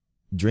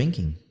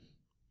 drinking.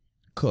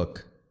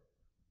 Cook,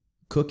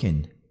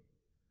 cooking.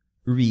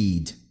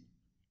 Read,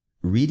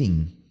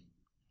 reading.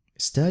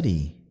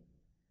 Study,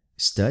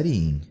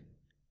 studying.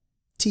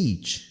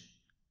 Teach,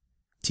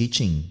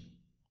 teaching.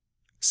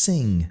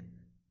 Sing,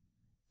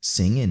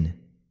 singing.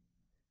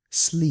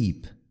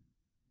 Sleep,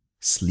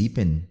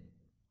 sleeping.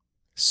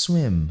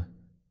 Swim,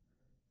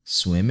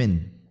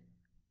 swimming.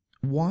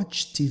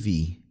 Watch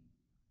TV,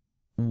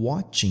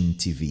 watching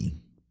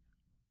TV.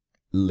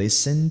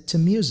 Listen to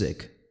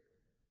music,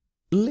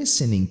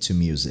 listening to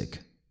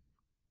music.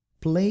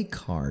 Play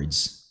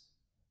cards,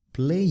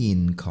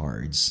 playing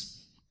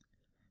cards.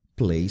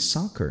 Play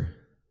soccer,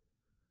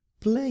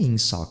 playing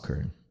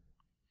soccer.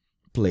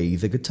 Play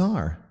the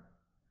guitar,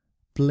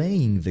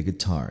 playing the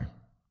guitar.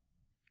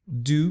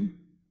 Do,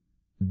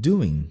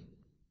 doing.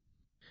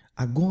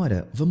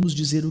 Agora vamos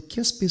dizer o que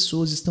as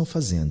pessoas estão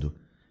fazendo.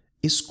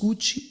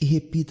 Escute e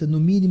repita no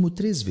mínimo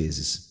 3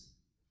 vezes.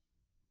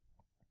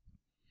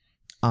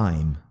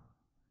 I'm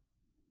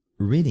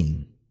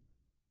reading.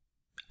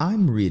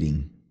 I'm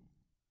reading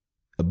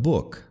a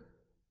book.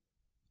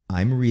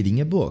 I'm reading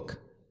a book.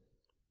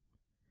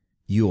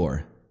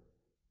 You're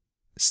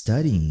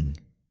studying.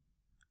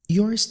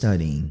 You're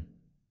studying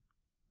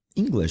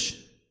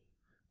English.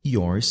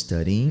 You're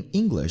studying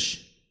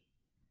English.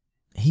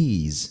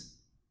 He's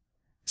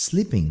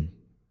sleeping.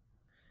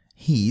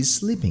 He's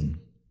sleeping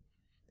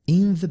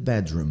in the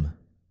bedroom.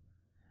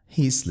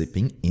 He's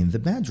sleeping in the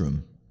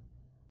bedroom.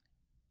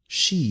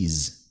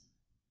 She's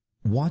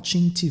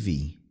watching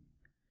TV.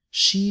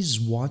 She's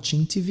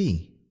watching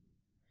TV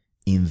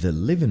in the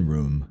living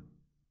room.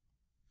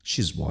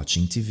 She's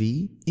watching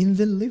TV in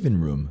the living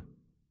room.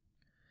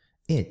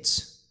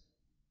 It's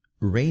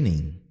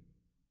raining.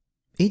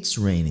 It's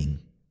raining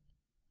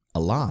a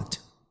lot.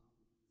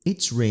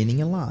 It's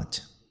raining a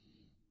lot.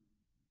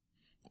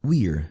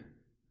 We're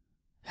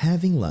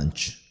having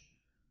lunch.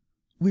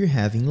 We're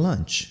having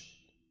lunch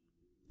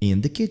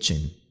in the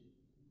kitchen.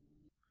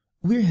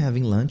 We're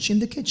having lunch in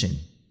the kitchen.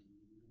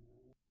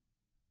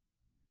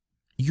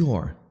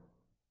 You're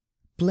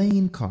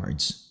playing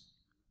cards.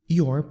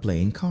 You're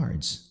playing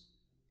cards.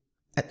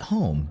 At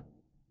home.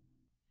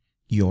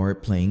 You're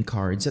playing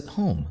cards at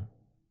home.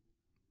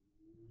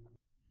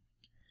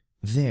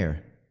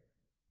 They're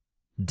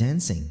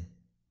dancing.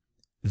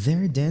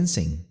 They're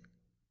dancing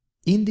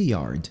in the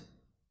yard.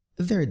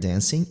 They're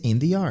dancing in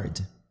the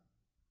yard.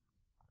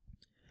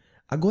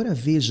 Agora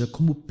veja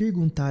como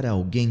perguntar a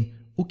alguém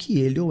o que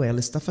ele ou ela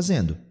está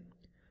fazendo.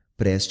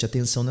 Preste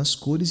atenção nas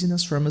cores e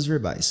nas formas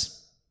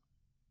verbais.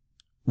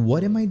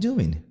 What am I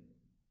doing?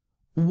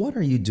 What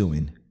are you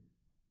doing?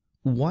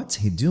 What's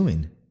he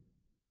doing?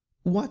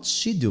 What's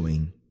she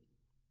doing?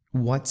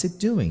 What's it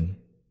doing?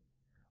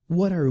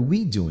 What are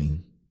we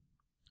doing?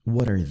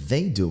 What are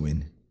they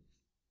doing?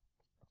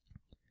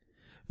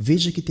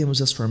 Veja que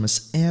temos as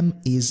formas am,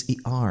 is e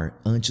are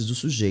antes do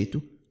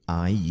sujeito,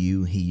 I,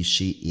 you, he,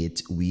 she,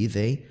 it, we,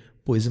 they,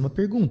 pois é uma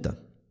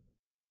pergunta.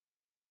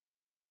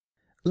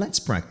 Let's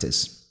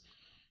practice.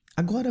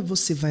 Agora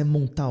você vai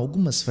montar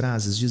algumas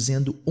frases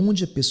dizendo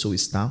onde a pessoa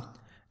está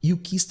e o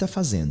que está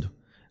fazendo.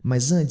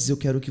 Mas antes eu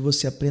quero que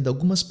você aprenda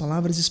algumas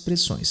palavras e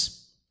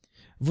expressões.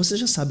 Você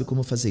já sabe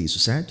como fazer isso,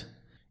 certo?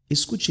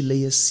 Escute e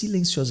leia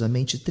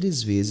silenciosamente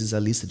 3 vezes a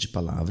lista de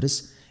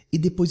palavras e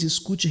depois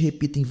escute e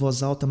repita em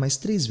voz alta mais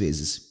 3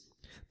 vezes.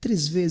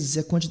 3 vezes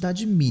é a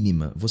quantidade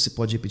mínima, você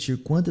pode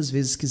repetir quantas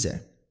vezes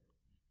quiser.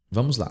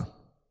 Vamos lá.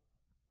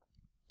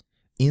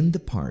 In the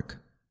park.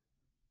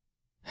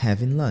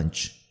 Having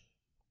lunch.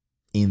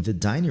 In the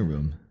dining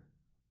room.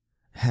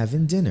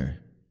 Having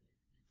dinner.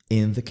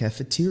 In the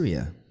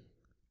cafeteria.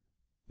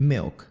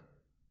 Milk.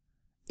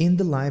 In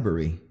the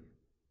library.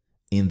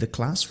 In the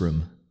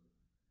classroom.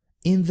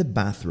 In the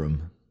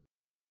bathroom.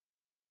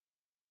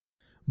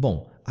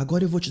 Bom,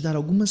 agora eu vou te dar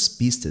algumas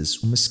pistas,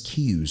 umas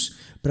cues,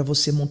 para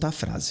você montar a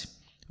frase.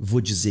 Vou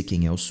dizer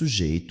quem é o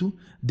sujeito,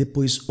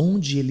 depois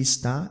onde ele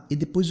está e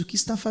depois o que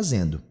está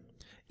fazendo.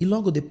 E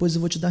logo depois eu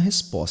vou te dar a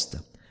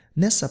resposta.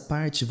 Nessa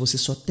parte, você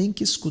só tem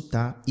que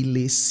escutar e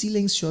ler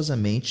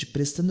silenciosamente,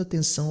 prestando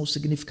atenção ao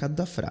significado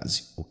da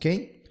frase,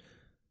 ok?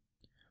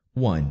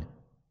 1.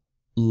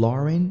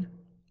 Lauren,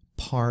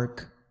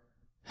 park,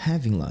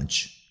 having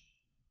lunch.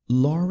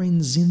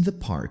 Lauren's in the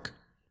park.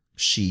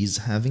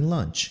 She's having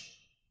lunch.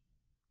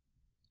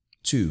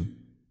 2.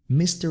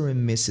 Mr.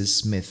 and Mrs.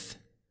 Smith,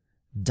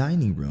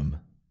 dining room,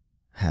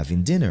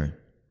 having dinner.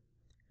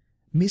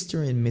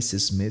 Mr. and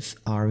Mrs. Smith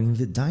are in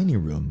the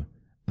dining room.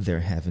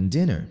 They're having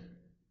dinner.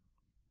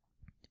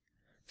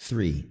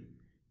 3.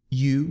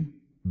 You,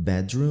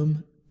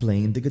 bedroom,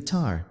 playing the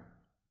guitar.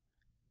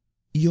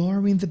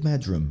 You're in the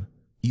bedroom.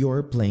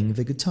 You're playing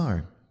the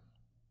guitar.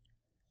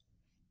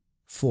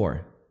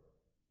 4.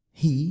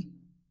 He,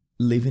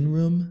 living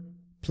room,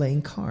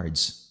 playing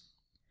cards.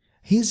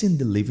 He's in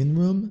the living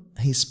room.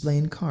 He's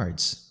playing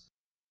cards.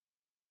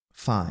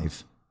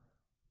 5.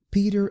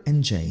 Peter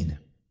and Jane,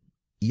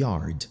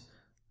 yard,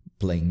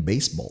 playing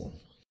baseball.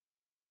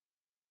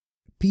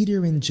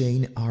 Peter and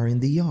Jane are in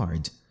the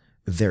yard.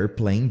 They're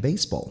playing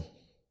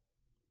baseball.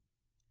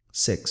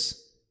 6.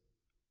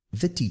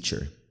 The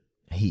teacher,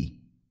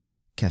 he,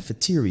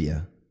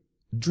 cafeteria,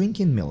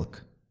 drinking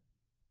milk.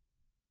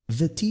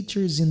 The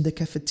teacher's in the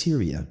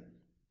cafeteria.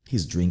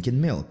 He's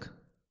drinking milk.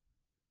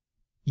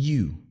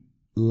 You,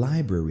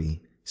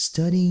 library,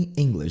 studying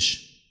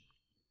English.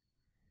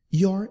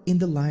 You're in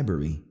the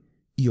library.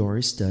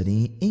 You're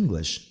studying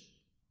English.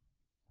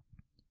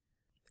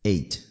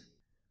 8.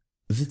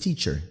 The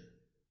teacher,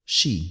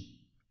 she,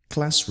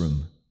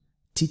 classroom,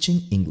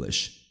 teaching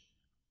English.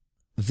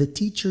 The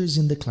teacher's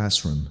in the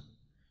classroom.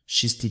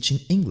 She's teaching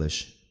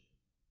English.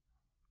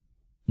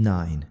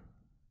 9.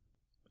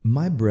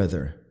 My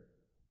brother,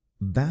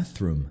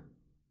 bathroom,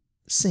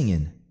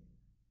 singing.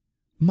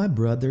 My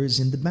brother's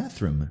in the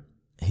bathroom.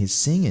 He's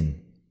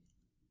singing.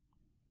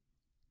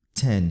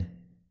 10.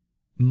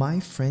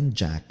 My friend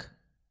Jack,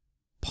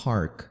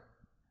 park,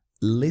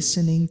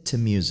 listening to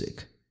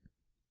music.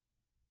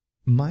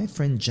 My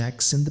friend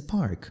Jack's in the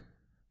park.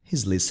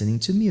 He's listening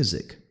to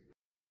music.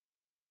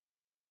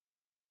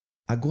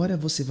 Agora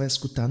você vai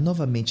escutar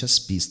novamente as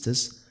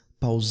pistas,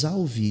 pausar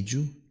o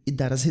vídeo e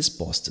dar as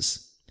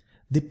respostas.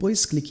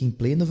 Depois clique em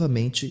play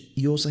novamente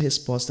e ouça a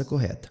resposta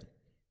correta.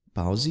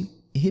 Pause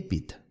e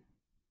repita.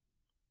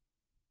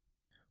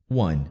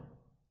 1.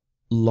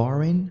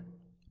 Lauren,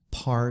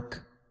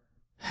 park,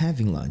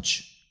 having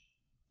lunch.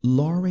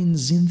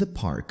 Lauren's in the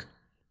park.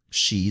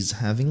 She's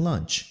having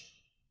lunch.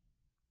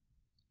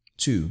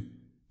 2.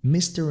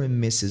 Mr.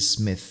 and Mrs.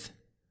 Smith,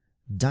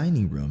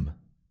 dining room,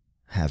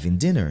 having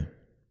dinner.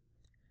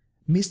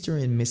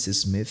 Mr. and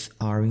Mrs. Smith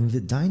are in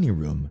the dining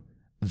room.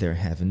 They're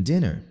having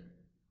dinner.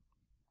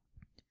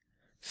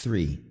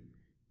 3.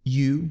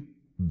 You,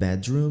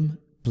 bedroom,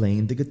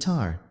 playing the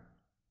guitar.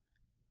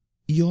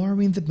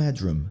 You're in the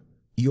bedroom.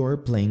 You're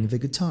playing the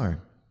guitar.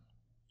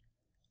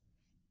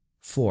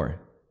 4.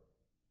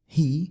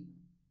 He,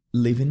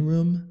 living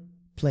room,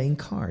 playing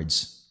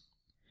cards.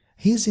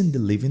 He's in the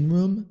living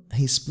room.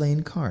 He's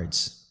playing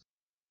cards.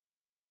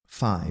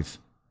 5.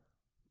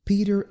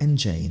 Peter and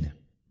Jane,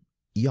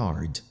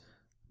 yard,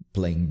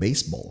 playing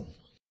baseball.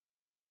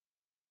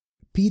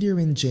 Peter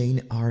and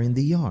Jane are in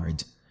the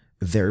yard.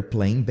 They're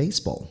playing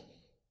baseball.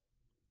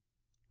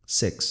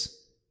 6.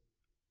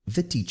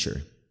 The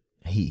teacher,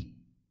 he,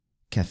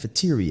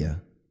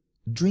 cafeteria,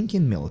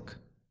 drinking milk.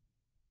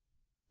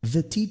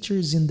 The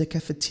teacher's in the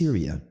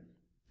cafeteria.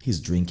 He's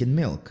drinking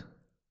milk.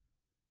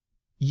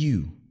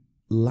 You,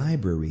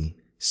 library,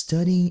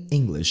 studying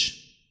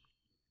English.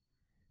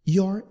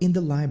 You're in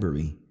the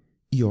library.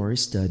 You're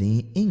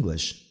studying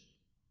English.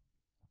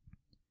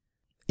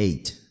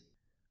 8.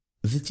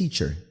 The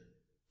teacher,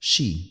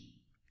 she,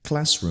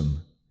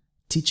 classroom,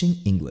 teaching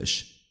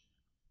English.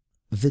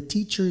 The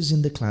teacher's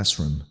in the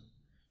classroom.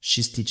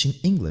 She's teaching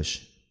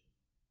English.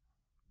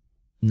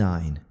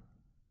 9.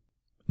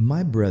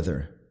 My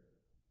brother,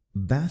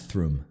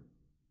 bathroom,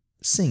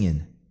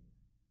 singing.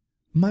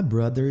 My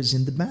brother's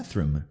in the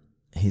bathroom.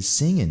 He's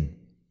singing.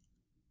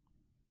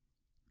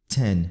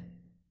 10.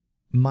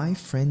 My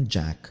friend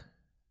Jack,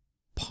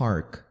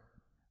 park,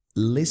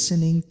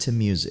 listening to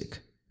music.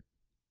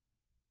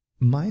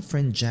 My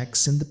friend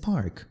Jack's in the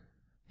park.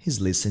 He's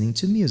listening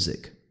to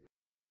music.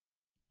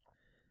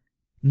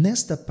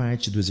 Nesta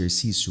parte do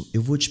exercício,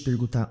 eu vou te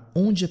perguntar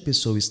onde a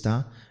pessoa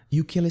está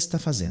e o que ela está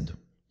fazendo.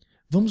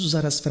 Vamos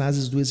usar as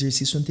frases do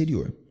exercício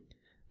anterior.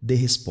 Dê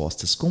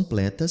respostas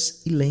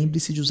completas e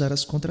lembre-se de usar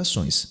as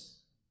contrações.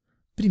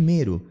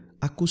 Primeiro,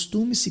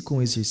 acostume-se com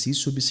o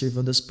exercício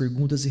observando as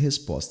perguntas e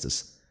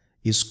respostas.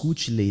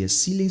 Escute e leia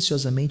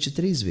silenciosamente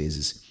 3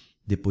 vezes.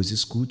 Depois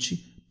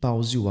escute,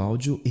 pause o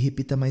áudio e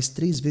repita mais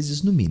 3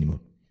 vezes no mínimo.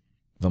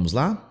 Vamos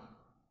lá?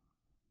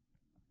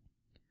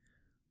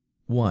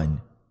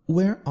 1.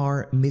 Where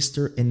are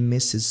Mr. and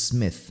Mrs.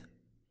 Smith?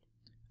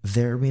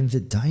 They're in the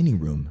dining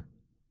room.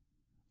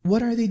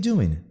 What are they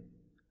doing?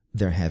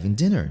 They're having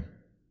dinner.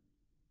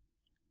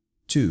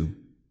 2.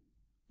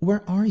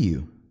 Where are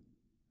you?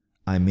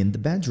 I'm in the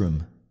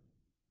bedroom.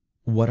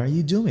 What are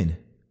you doing?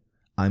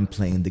 I'm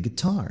playing the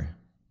guitar.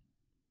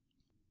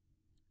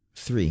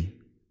 3.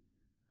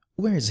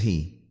 Where's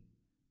he?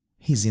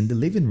 He's in the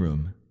living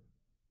room.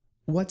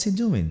 What's he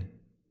doing?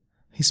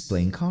 He's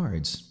playing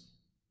cards.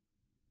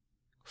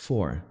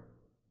 4.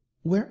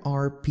 Where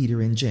are Peter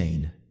and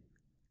Jane?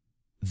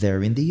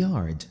 They're in the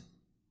yard.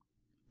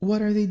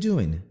 What are they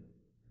doing?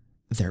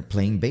 They're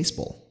playing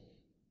baseball.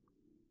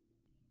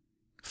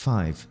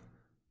 5.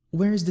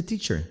 Where's the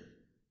teacher?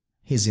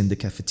 He's in the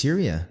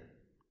cafeteria.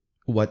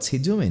 What's he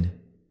doing?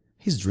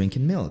 He's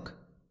drinking milk.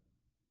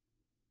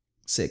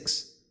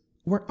 6.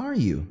 Where are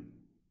you?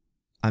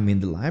 I'm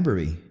in the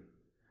library.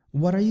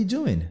 What are you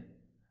doing?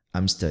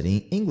 I'm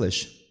studying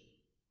English.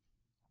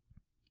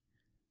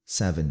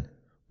 7.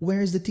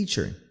 Where's the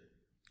teacher?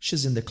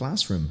 She's in the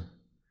classroom.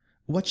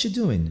 What's she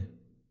doing?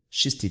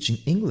 She's teaching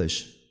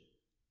English.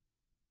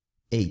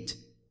 8.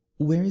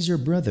 Where is your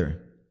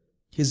brother?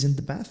 He's in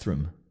the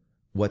bathroom.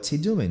 What's he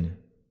doing?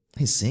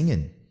 He's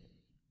singing.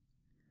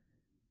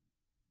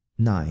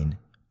 9.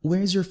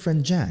 Where's your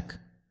friend Jack?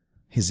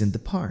 He's in the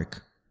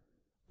park.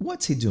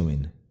 What's he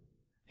doing?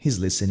 He's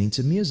listening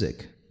to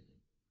music.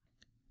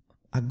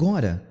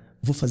 Agora,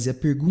 vou fazer a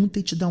pergunta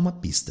e te dar uma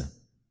pista.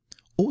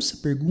 Ouça a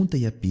pergunta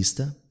e a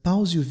pista,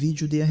 pause o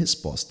vídeo e dê a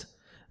resposta.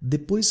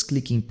 Depois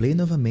clique em play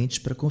novamente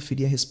para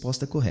conferir a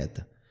resposta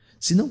correta.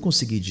 Se não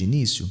conseguir de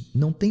início,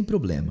 não tem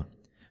problema.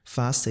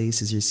 Faça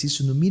esse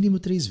exercício no mínimo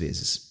 3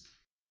 vezes.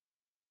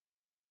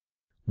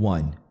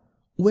 1.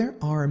 Where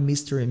are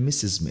Mr. and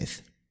Mrs.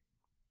 Smith?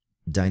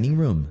 Dining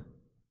room.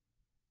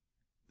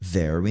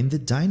 They're in the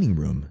dining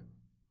room.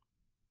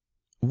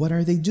 What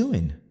are they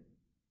doing?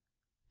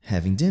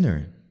 Having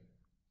dinner.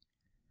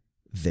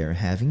 They're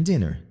having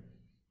dinner.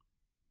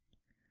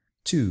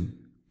 2.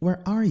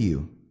 Where are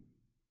you?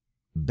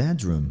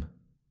 Bedroom.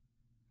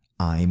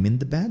 I'm in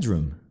the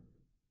bedroom.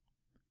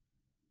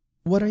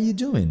 What are you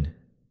doing?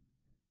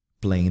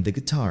 Playing the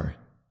guitar.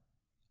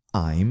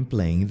 I'm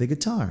playing the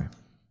guitar.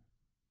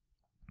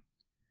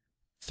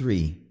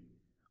 3.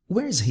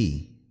 Where's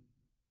he?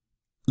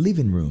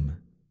 Living room.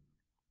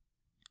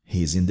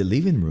 He's in the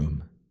living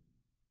room.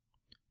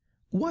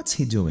 What's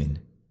he doing?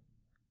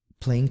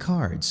 Playing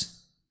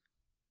cards.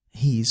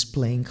 He's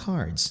playing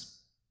cards.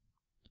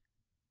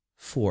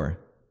 4.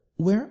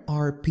 Where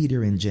are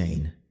Peter and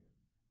Jane?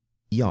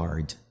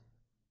 Yard.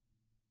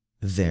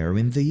 They're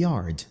in the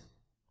yard.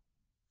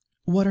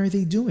 What are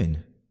they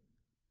doing?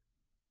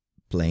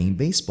 Playing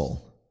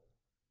baseball.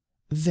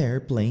 They're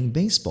playing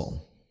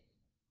baseball.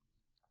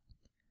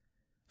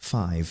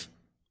 5.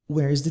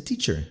 Where's the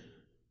teacher?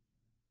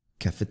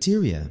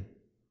 Cafeteria.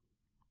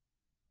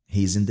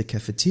 He's in the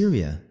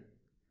cafeteria.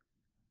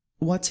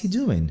 What's he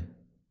doing?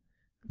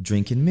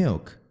 Drinking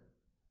milk.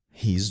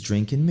 He's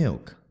drinking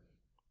milk.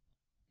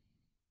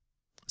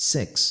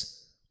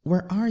 6.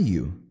 Where are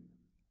you?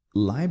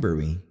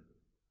 Library.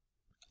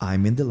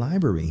 I'm in the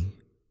library.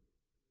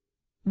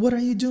 What are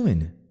you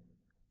doing?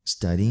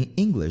 Studying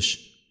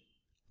English.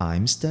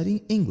 I'm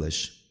studying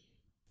English.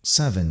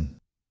 7.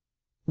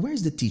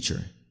 Where's the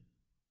teacher?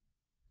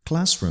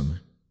 Classroom.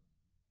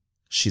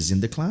 She's in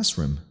the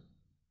classroom.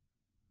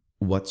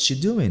 What's she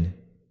doing?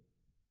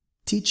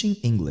 Teaching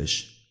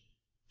English.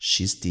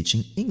 She's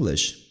teaching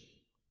English.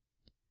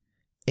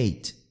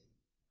 8.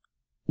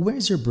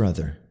 Where's your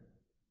brother?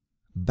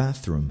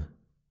 Bathroom.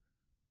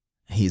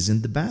 He's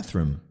in the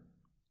bathroom.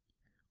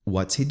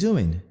 What's he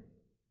doing?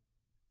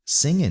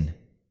 Singing.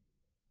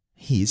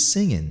 He's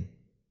singing.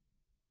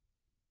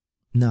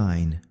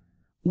 9.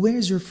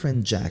 Where's your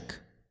friend Jack?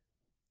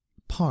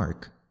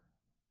 Park.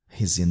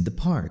 He's in the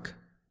park.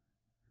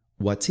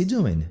 What's he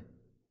doing?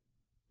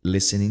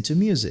 Listening to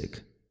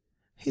music.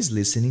 He's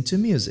listening to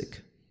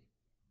music.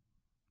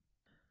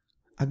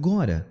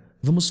 Agora,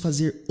 vamos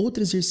fazer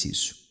outro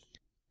exercício.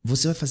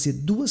 Você vai fazer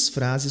 2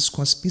 frases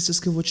com as pistas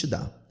que eu vou te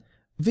dar.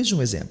 Veja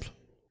um exemplo.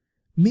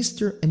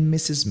 Mr. and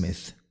Mrs.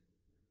 Smith.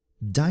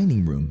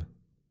 Dining room.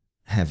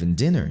 Having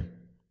dinner.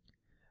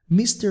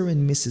 Mr.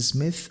 and Mrs.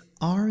 Smith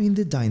are in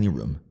the dining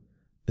room.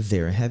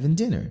 They're having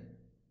dinner.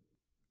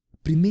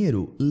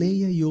 Primeiro,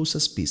 leia e ouça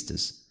as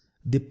pistas.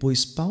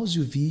 Depois, pause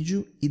o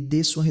vídeo e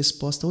dê sua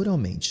resposta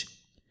oralmente.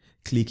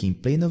 Clique em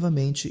play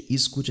novamente e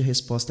escute a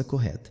resposta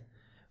correta.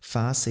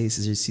 Faça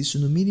esse exercício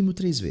no mínimo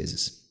 3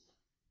 vezes.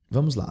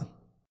 Vamos lá.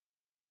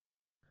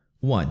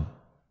 1.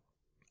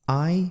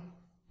 I,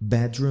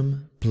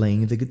 bedroom,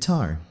 playing the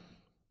guitar.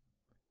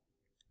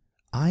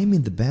 I'm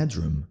in the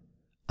bedroom.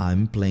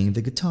 I'm playing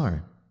the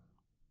guitar.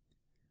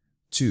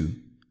 2.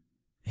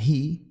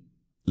 He,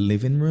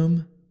 living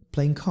room,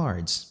 playing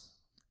cards.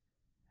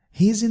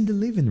 He's in the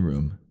living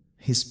room.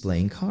 He's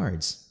playing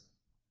cards.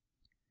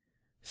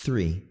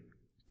 3.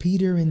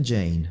 Peter and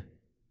Jane,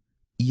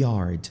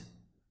 yard,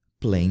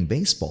 playing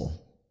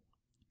baseball.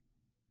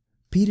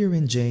 Peter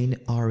and Jane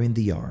are in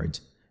the yard.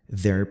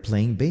 They're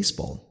playing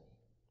baseball.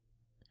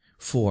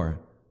 4.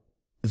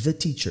 The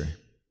teacher,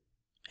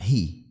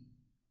 he,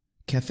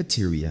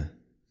 cafeteria,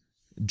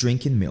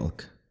 drinking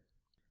milk.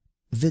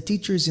 The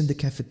teacher's in the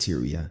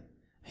cafeteria.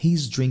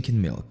 He's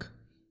drinking milk.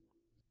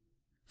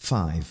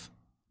 5.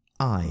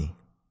 I,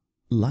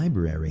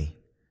 library,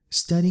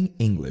 studying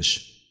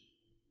English.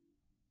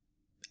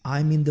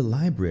 I'm in the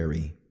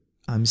library.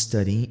 I'm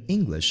studying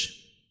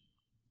English.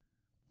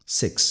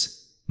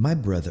 6. My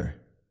brother,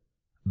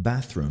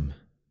 bathroom,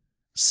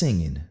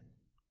 singing.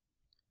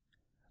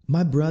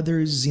 My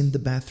brother's in the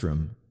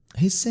bathroom.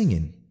 He's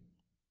singing.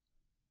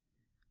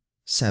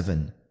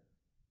 7.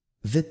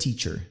 The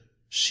teacher,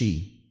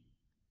 she,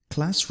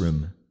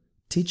 classroom,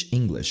 teach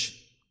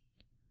English.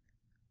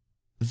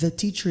 The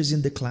teacher's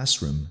in the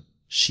classroom.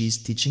 She's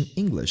teaching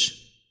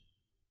English.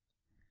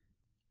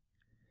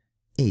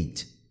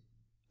 8.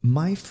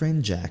 My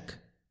friend Jack,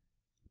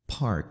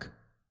 park,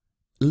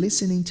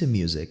 listening to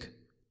music.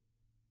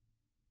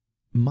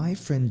 My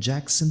friend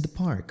Jack's in the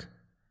park.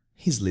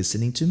 He's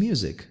listening to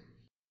music.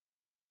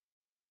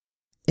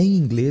 Em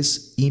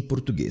inglês e em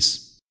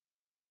português.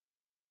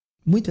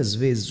 Muitas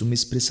vezes uma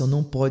expressão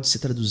não pode ser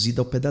traduzida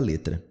ao pé da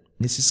letra.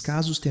 Nesses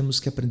casos, temos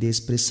que aprender a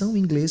expressão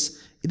em inglês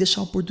e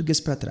deixar o português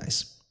para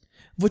trás.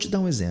 Vou te dar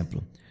um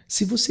exemplo.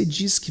 Se você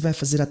diz que vai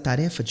fazer a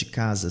tarefa de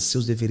casa,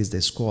 seus deveres da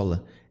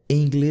escola,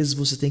 em inglês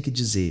você tem que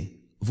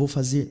dizer: vou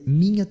fazer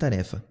minha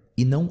tarefa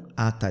e não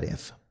a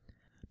tarefa.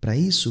 Para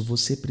isso,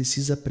 você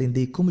precisa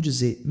aprender como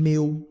dizer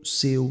meu,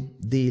 seu,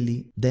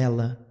 dele,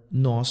 dela,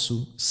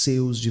 nosso,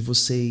 seus, de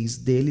vocês,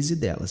 deles e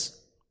delas.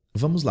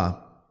 Vamos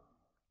lá.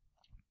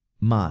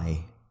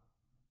 My,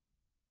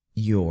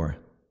 your,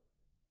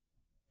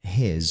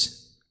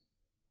 his,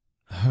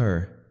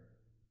 her,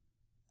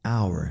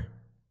 our,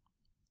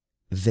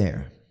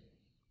 their.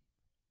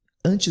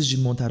 Antes de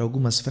montar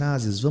algumas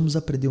frases, vamos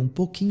aprender um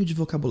pouquinho de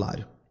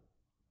vocabulário.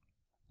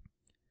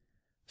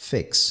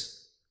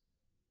 Fix,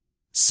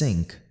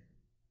 sink,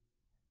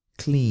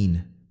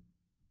 clean,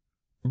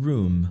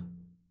 room,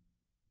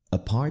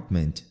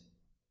 apartment,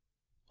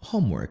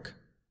 homework,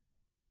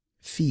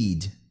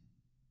 feed,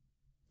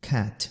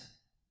 cat,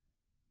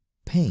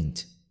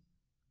 paint,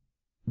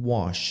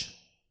 wash,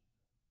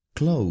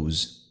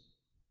 clothes,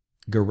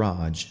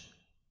 garage,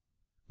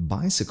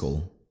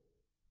 bicycle,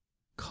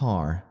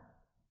 car,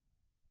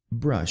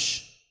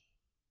 brush,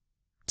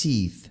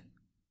 teeth,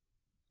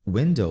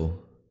 window,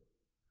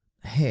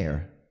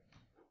 hair.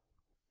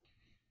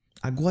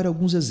 Agora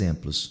alguns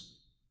exemplos.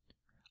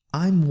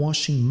 I'm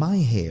washing my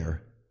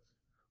hair.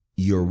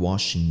 You're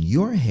washing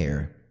your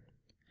hair.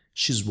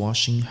 She's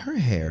washing her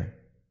hair.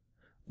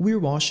 We're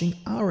washing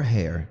our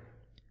hair.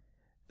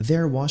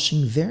 They're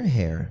washing their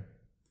hair.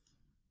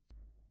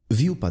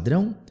 Viu o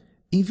padrão?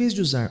 Em vez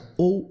de usar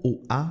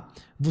ou a,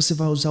 você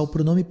vai usar o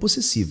pronome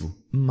possessivo.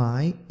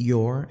 My,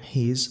 your,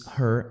 his,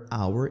 her,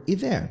 our e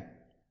their.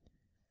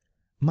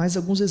 Mais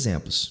alguns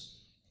exemplos.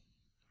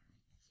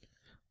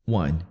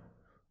 1.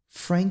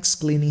 Frank's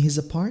cleaning his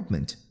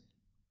apartment.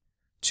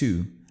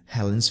 2.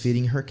 Helen's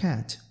feeding her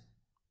cat.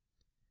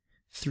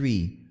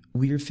 3.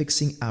 We're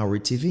fixing our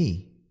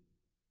TV.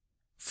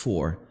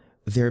 4.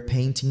 They're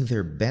painting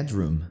their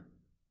bedroom.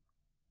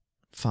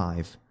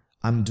 5.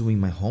 I'm doing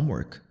my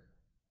homework.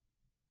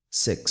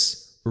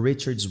 6.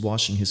 Richard's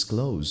washing his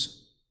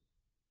clothes.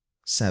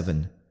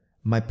 7.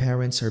 My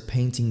parents are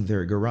painting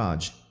their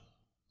garage.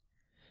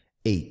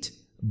 8.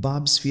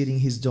 Bob's feeding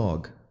his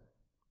dog.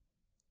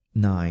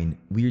 9.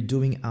 We're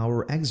doing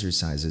our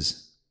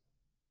exercises.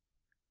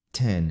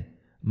 10.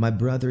 My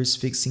brother's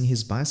fixing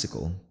his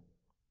bicycle.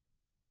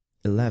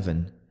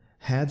 11.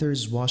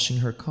 Heather's washing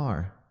her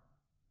car.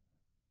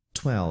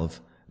 12.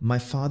 My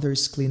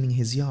father's cleaning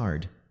his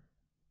yard.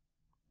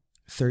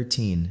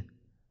 13.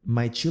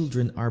 My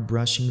children are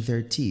brushing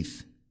their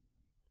teeth.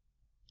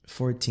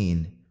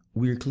 14.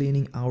 We're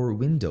cleaning our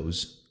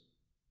windows.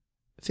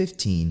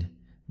 15.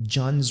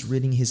 John's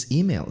reading his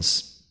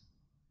emails.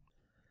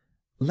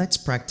 Let's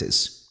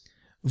practice.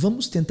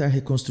 Vamos tentar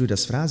reconstruir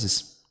as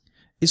frases?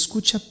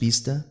 Escute a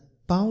pista,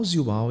 pause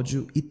o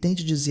áudio e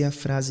tente dizer a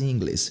frase em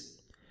inglês.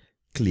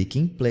 Clique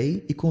em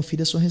play e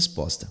confira sua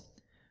resposta.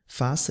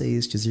 Faça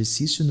este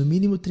exercício no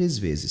mínimo 3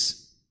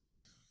 vezes.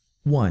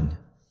 1.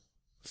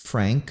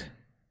 Frank,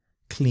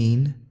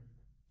 clean,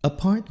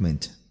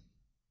 apartment.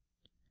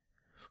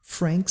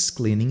 Frank's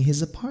cleaning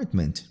his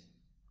apartment.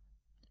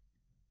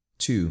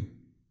 2.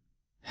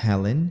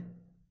 Helen,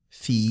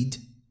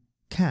 feed,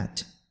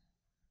 cat.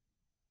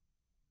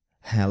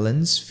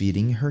 Helen's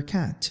feeding her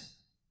cat.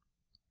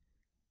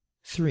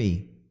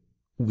 3.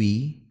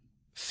 We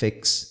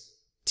fix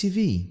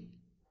TV.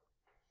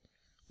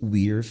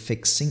 We're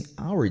fixing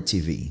our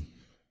TV.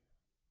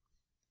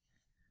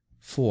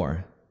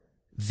 4.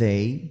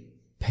 They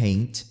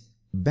paint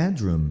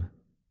bedroom.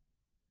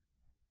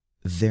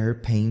 They're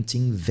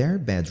painting their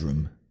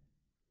bedroom.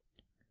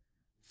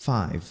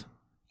 5.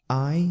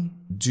 I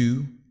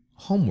do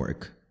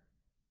homework.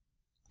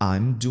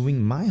 I'm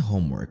doing my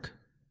homework.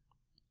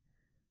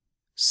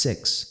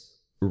 6.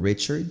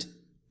 Richard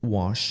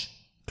wash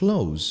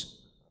clothes.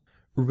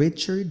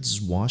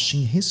 Richard's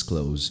washing his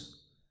clothes.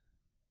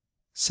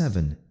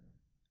 7.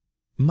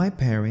 My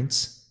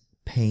parents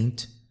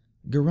paint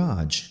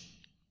garage.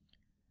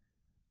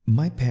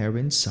 My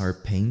parents are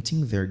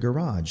painting their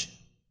garage.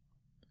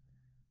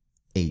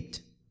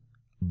 8.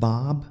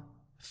 Bob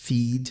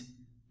feed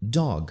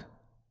dog.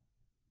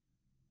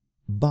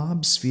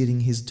 Bob's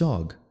feeding his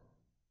dog.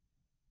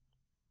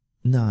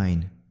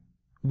 9.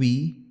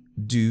 We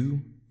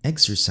do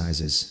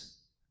exercises.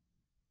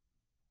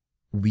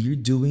 We're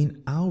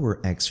doing our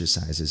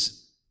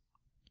exercises.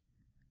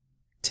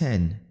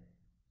 10.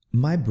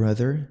 My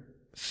brother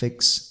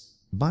fix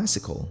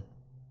bicycle.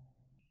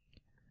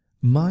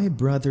 My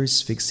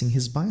brother's fixing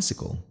his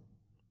bicycle.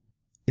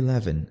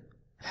 11.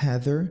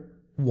 Heather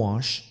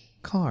wash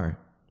car.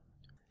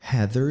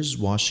 Heather's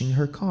washing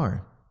her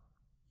car.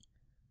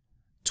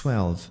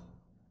 12.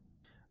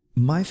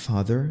 My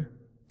father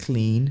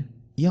clean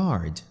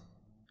yard.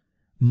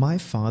 My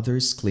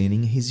father's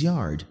cleaning his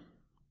yard.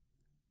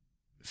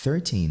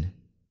 13.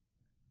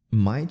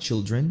 My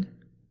children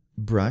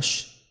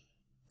brush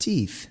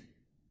teeth.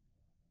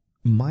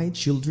 My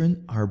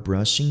children are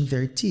brushing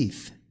their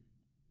teeth.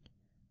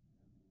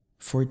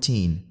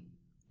 14.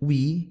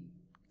 We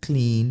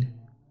clean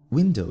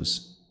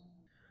windows.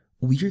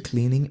 We're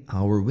cleaning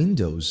our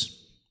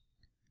windows.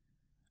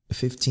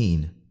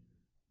 15.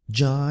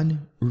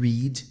 John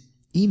read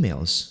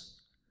emails.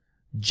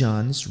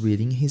 John's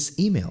reading his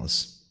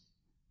emails.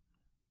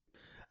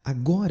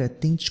 Agora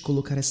tente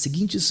colocar as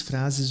seguintes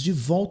frases de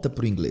volta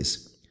para o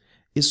inglês.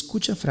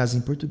 Escute a frase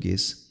em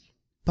português,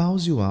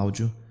 pause o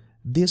áudio,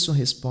 dê sua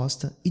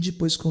resposta e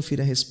depois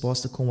confira a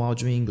resposta com o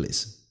áudio em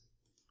inglês.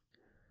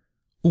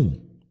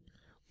 1.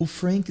 O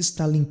Frank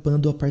está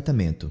limpando o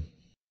apartamento.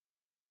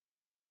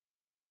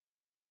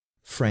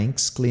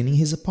 Frank's cleaning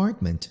his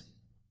apartment.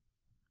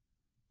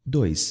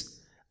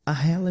 2. A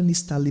Helen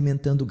está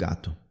alimentando o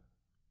gato.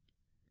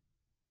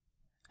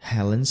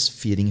 Helen's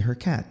feeding her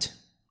cat.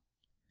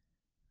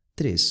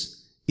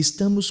 3.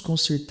 Estamos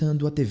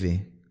consertando a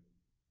TV.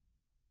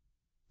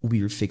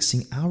 We're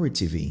fixing our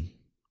TV.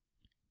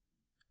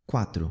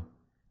 4.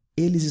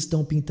 Eles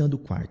estão pintando o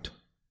quarto.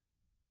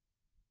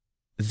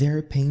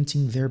 They're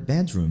painting their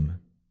bedroom.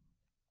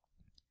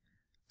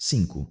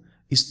 5.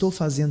 Estou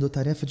fazendo a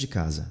tarefa de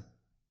casa.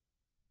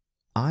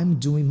 I'm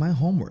doing my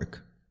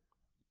homework.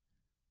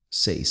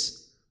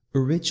 6.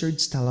 O Richard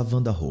está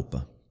lavando a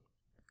roupa.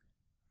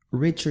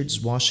 Richard's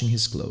washing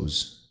his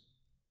clothes.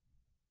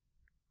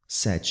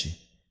 7.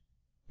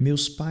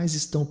 Meus pais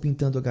estão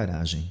pintando a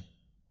garagem.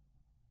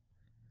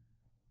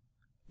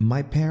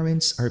 My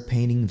parents are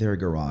painting their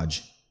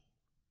garage.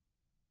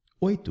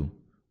 8.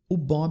 O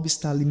Bob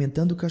está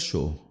alimentando o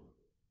cachorro.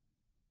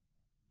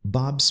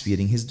 Bob's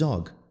feeding his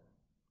dog.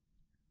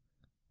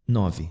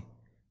 9.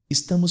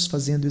 Estamos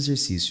fazendo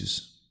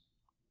exercícios.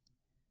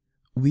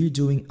 We're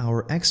doing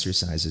our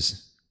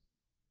exercises.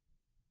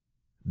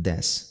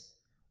 10.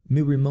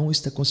 Meu irmão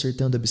está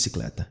consertando a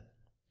bicicleta.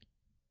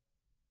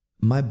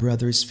 My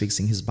brother's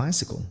fixing his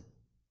bicycle.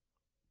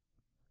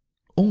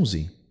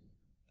 11.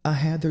 A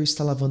Heather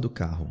está lavando o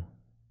carro.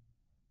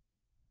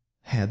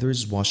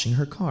 Heather's washing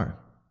her car.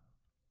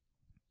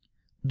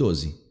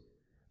 12.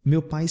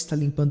 Meu pai está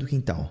limpando o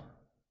quintal.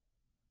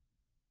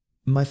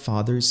 My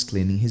father's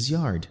cleaning his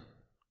yard.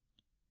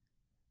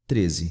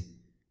 13.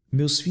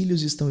 Meus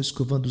filhos estão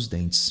escovando os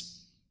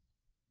dentes.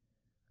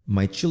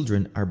 My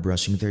children are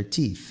brushing their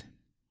teeth.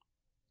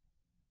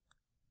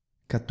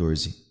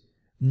 14.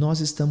 Nós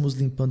estamos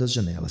limpando as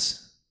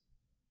janelas.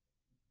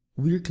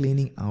 We're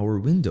cleaning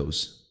our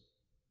windows.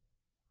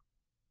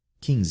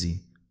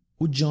 15.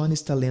 O John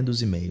está lendo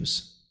os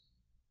e-mails.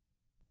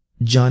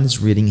 John's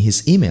reading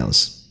his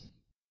emails.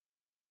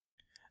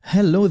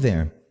 Hello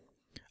there!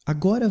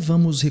 Agora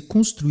vamos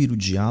reconstruir o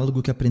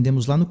diálogo que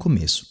aprendemos lá no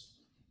começo.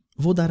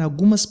 Vou dar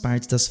algumas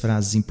partes das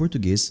frases em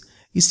português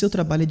e seu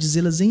trabalho é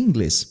dizê-las em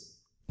inglês.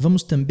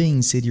 Vamos também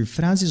inserir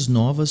frases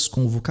novas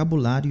com o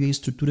vocabulário e a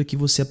estrutura que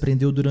você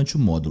aprendeu durante o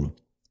módulo.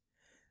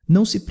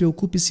 Não se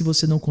preocupe se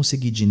você não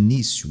conseguir de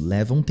início,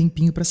 leva um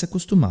tempinho para se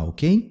acostumar,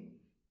 ok?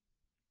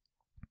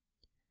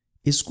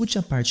 Escute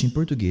a parte em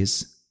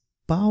português,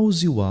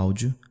 pause o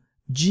áudio,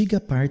 diga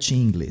a parte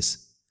em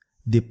inglês.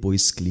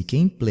 Depois clique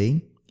em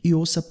play e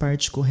ouça a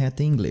parte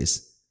correta em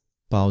inglês.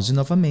 Pause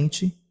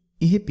novamente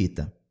e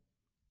repita.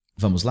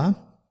 Vamos lá?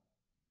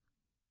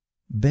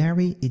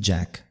 Barry e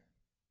Jack.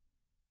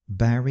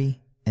 Barry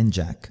and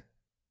Jack.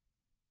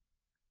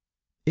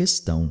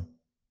 Estão.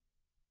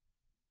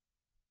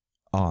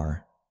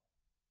 Are.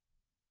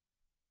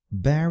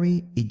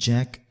 Barry e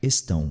Jack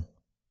estão.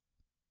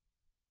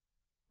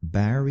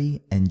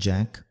 Barry and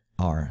Jack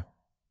are.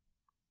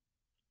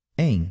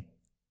 Em.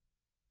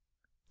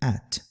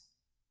 At.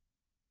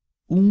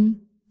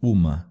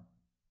 Uma.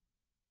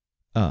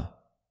 A.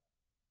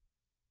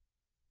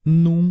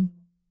 Num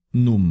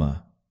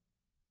numa,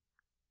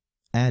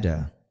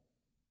 era,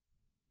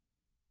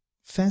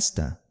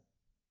 festa,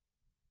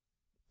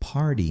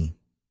 party,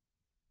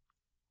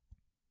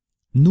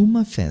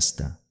 numa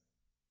festa,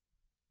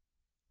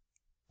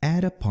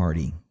 at a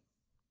party.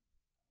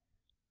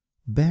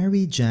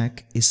 Barry e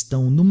Jack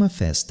estão numa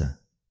festa.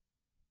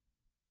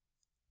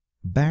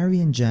 Barry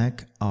and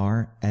Jack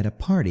are at a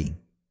party.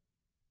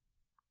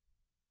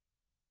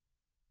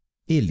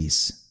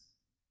 Eles.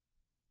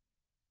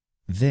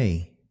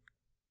 They.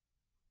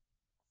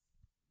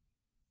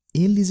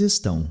 Eles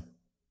estão.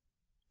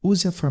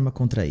 Use a forma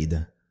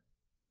contraída.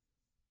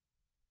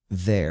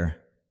 There.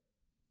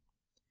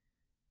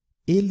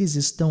 Eles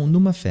estão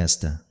numa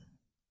festa.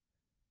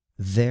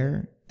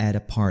 They're at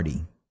a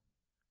party.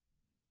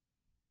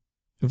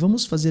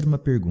 Vamos fazer uma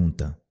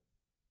pergunta.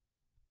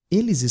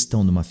 Eles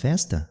estão numa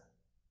festa?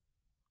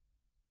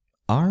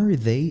 Are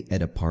they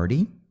at a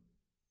party?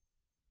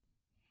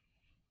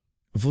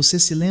 Você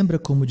se lembra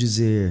como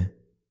dizer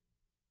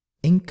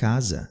em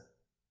casa?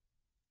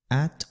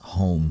 At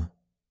home.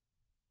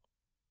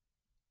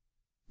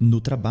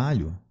 No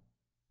trabalho?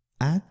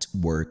 At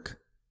work.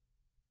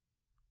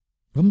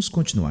 Vamos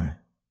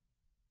continuar.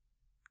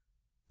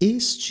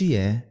 Este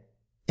é,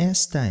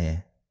 esta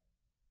é.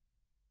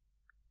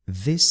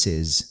 This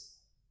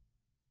is.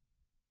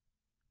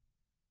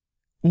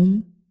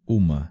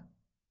 Uma.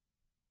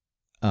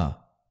 A.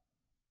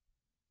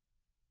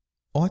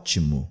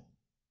 Ótimo.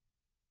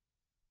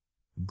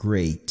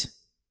 Great.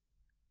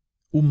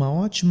 Uma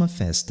ótima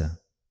festa.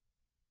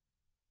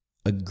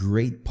 A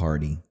great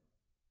party.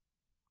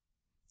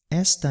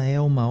 Esta é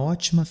uma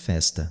ótima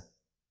festa.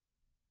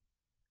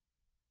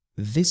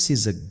 This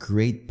is a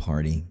great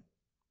party.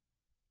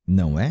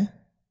 Não é?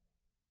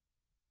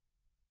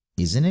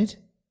 Isn't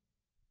it?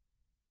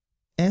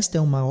 Esta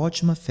é uma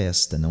ótima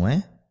festa, não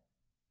é?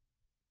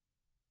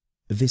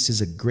 This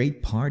is a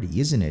great party,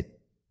 isn't it?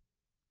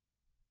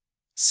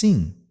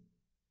 Sim.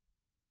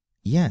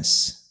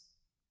 Yes.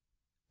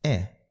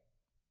 É.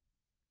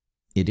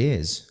 It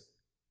is.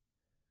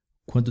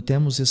 Quando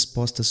temos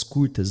respostas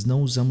curtas,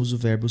 não usamos o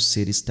verbo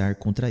ser estar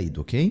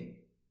contraído,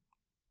 ok?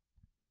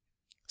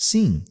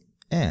 Sim,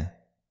 é.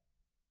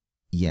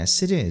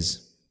 Yes, it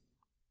is.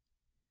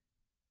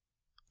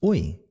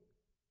 Oi.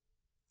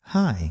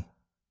 Hi.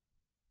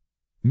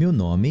 Meu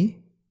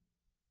nome.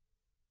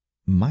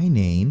 My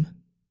name.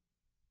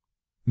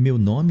 Meu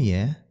nome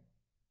é.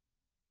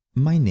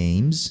 My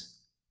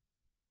name's.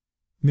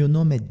 Meu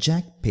nome é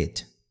Jack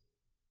Pitt.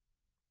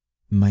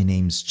 My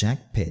name's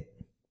Jack Pitt.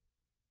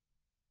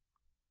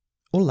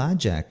 Olá,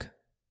 Jack.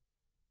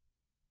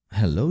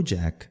 Hello,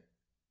 Jack.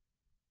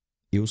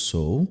 Eu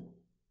sou.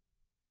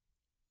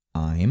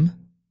 I'm.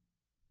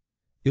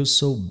 Eu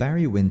sou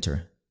Barry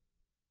Winter.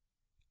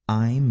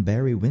 I'm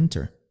Barry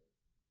Winter.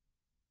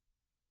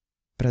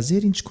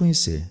 Prazer em te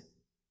conhecer.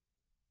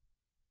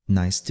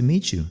 Nice to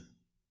meet you.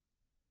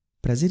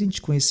 Prazer em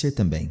te conhecer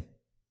também.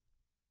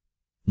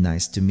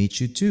 Nice to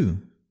meet you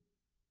too.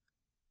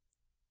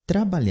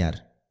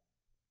 Trabalhar.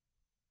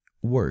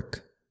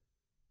 Work.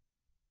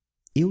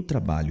 Eu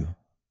trabalho.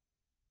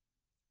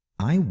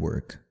 I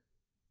work.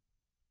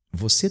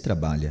 Você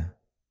trabalha.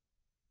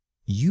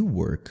 You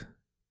work.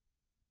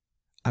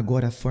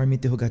 Agora a forma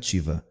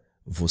interrogativa.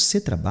 Você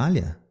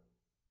trabalha?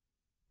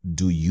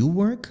 Do you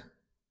work?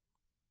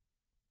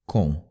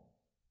 Com.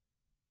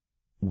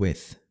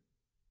 With.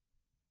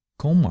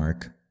 Com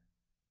Mark.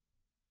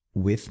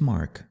 With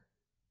Mark.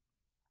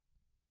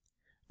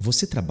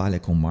 Você trabalha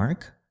com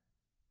Mark?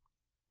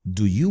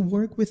 Do you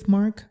work with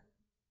Mark?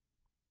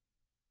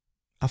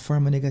 A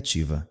forma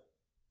negativa.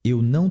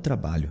 Eu não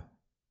trabalho.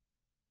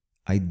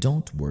 I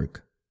don't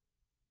work.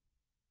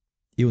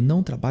 Eu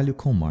não trabalho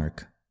com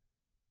Mark.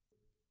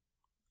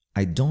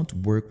 I don't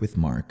work with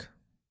Mark.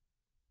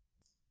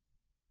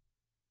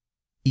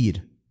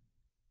 Ir.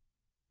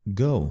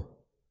 Go.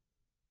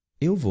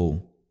 Eu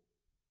vou.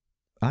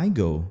 I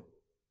go.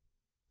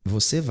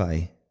 Você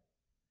vai.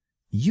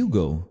 You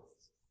go.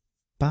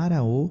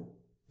 Para o,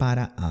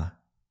 para a.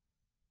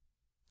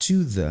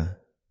 To the.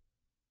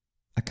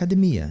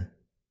 Academia.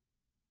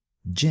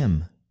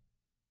 Gym.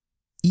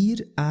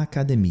 Ir à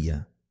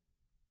academia.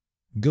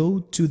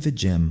 Go to the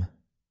gym.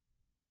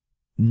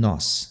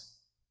 Nós.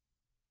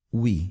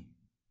 We.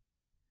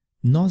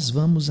 Nós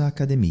vamos à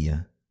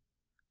academia.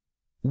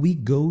 We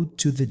go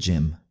to the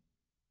gym.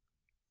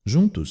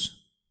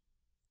 Juntos.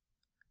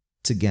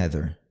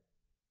 Together.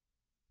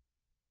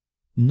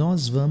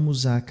 Nós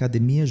vamos à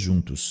academia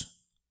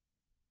juntos.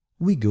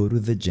 We go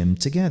to the gym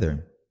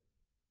together.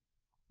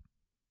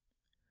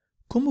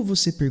 Como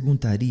você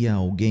perguntaria a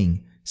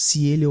alguém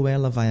se ele ou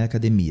ela vai à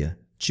academia?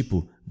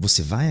 Tipo,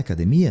 você vai à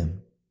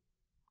academia?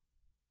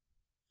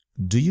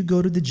 Do you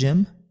go to the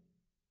gym?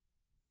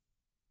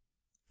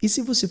 E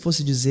se você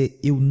fosse dizer,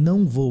 eu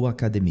não vou à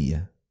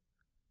academia?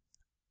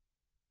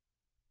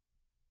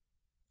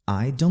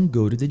 I don't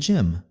go to the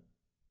gym.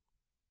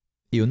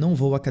 Eu não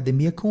vou à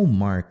academia com o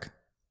Mark.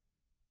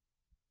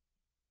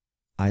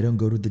 I don't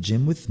go to the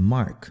gym with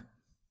Mark.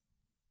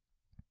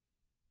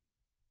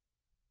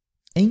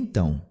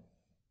 Então.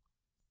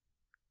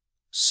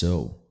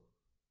 So.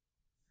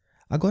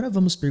 Agora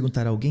vamos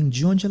perguntar a alguém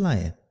de onde ela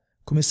é.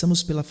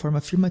 Começamos pela forma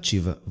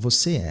afirmativa.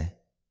 Você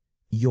é.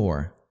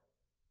 You're.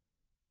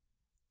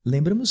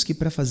 Lembramos que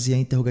para fazer a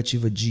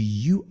interrogativa de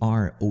you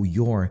are ou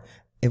your,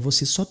 é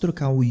você só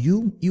trocar o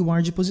you e o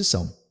are de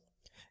posição.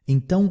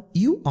 Então,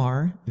 you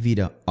are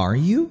vira are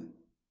you?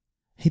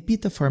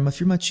 Repita a forma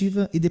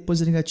afirmativa e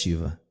depois a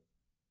negativa.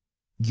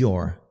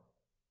 You're.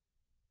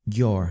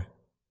 You're.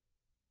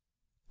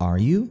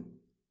 Are you?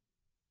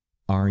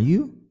 Are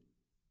you?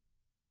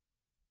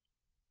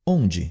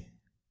 Onde?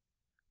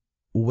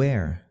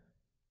 Where?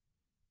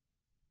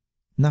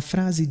 Na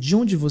frase de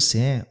onde você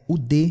é, o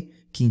de,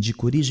 que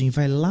indica origem,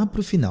 vai lá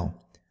para o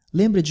final.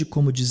 Lembra de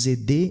como dizer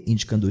de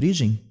indicando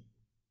origem?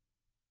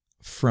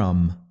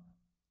 From.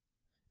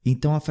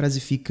 Então a frase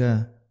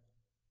fica: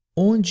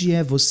 onde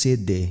é você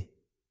de?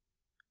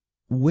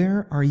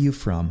 Where are you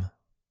from?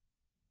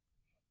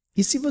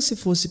 E se você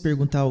fosse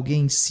perguntar a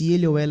alguém se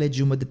ele ou ela é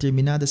de uma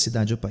determinada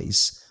cidade ou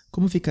país,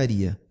 como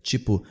ficaria?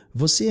 Tipo,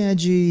 você é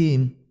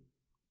de...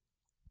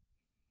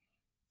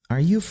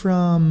 Are you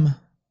from...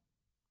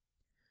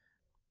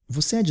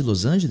 Você é de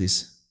Los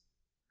Angeles?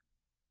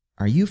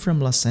 Are you from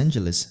Los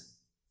Angeles?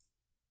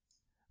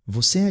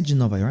 Você é de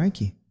Nova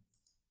York?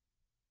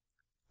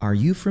 Are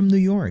you from New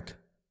York?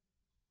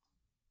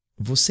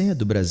 Você é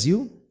do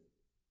Brasil?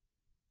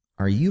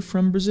 Are you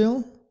from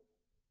Brazil?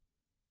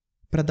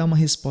 Para dar uma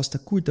resposta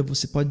curta,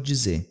 você pode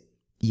dizer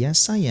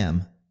Yes, I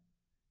am.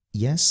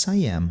 Yes,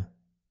 I am.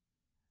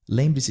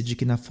 Lembre-se de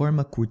que na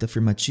forma curta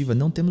afirmativa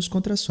não temos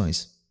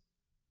contrações.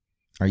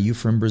 Are you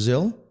from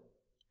Brazil?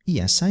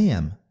 Yes, I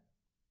am.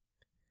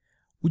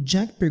 O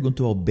Jack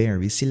perguntou ao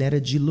Barry se ele era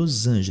de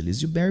Los Angeles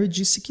e o Barry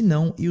disse que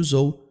não e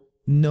usou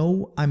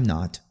No, I'm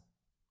not.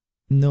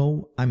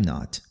 No, I'm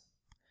not.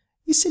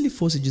 E se ele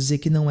fosse dizer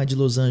que não é de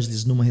Los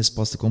Angeles numa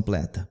resposta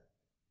completa?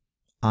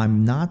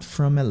 I'm not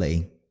from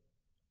LA.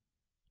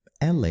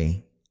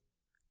 LA.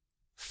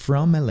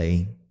 From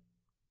LA.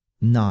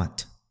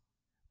 Not.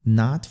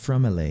 Not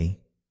from LA.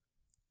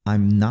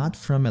 I'm not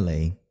from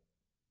LA.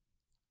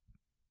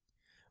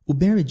 O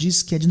Barry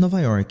diz que é de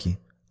Nova York.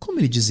 Como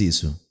ele diz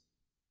isso?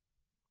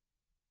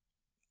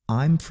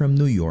 I'm from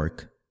New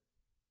York.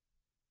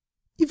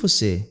 E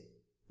você?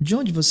 De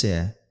onde você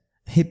é?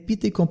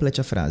 Repita e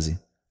complete a frase.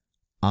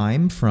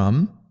 I'm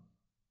from...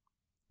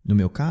 No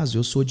meu caso,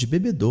 eu sou de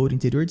Bebedouro,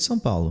 interior de São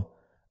Paulo.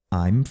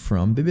 I'm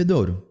from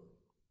Bebedouro.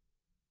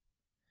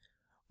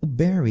 O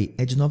Barry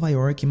é de Nova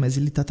York, mas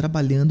ele está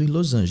trabalhando em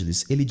Los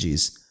Angeles. Ele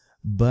diz,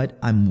 But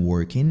I'm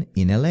working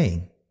in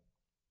LA.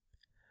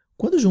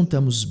 Quando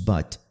juntamos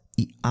but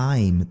e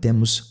I'm,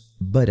 temos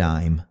but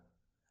I'm.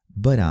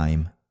 But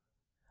I'm.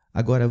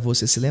 Agora,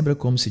 você se lembra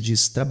como se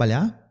diz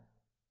trabalhar?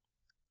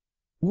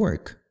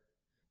 Work.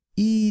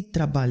 E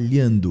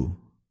trabalhando?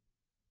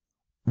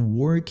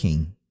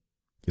 Working.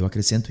 Eu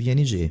acrescento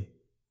ing.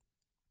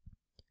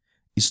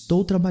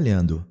 Estou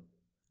trabalhando.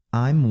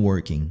 I'm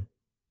working.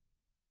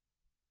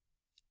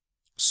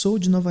 Sou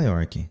de Nova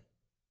York.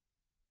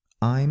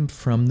 I'm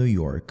from New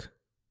York.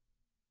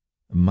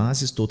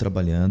 Mas estou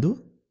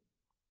trabalhando.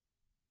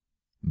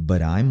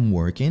 But I'm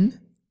working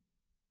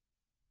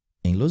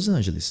em Los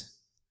Angeles.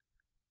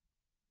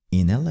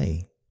 In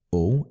LA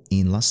ou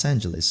in Los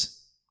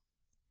Angeles.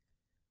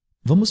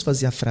 Vamos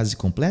fazer a frase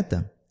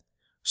completa?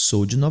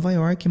 Sou de Nova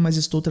York, mas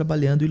estou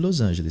trabalhando em Los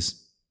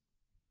Angeles.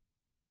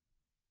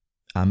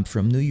 I'm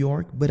from New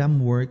York, but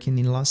I'm working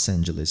in Los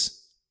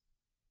Angeles.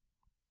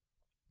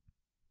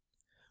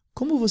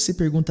 Como você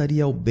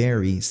perguntaria ao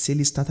Barry se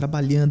ele está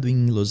trabalhando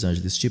em Los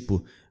Angeles?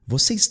 Tipo,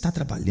 você está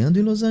trabalhando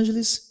em Los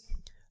Angeles?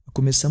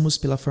 Começamos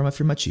pela forma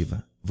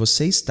afirmativa.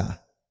 Você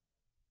está.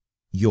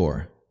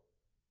 You're.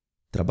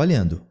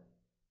 Trabalhando.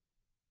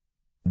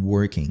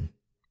 Working.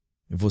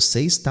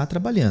 Você está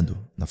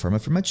trabalhando, na forma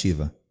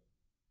afirmativa.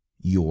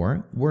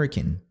 You're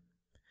working.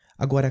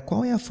 Agora,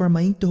 qual é a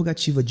forma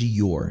interrogativa de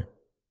you're?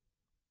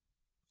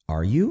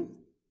 Are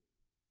you?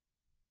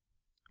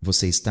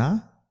 Você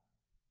está?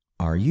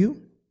 Are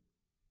you?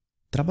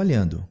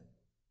 Trabalhando.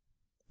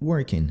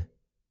 Working.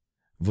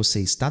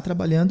 Você está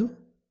trabalhando?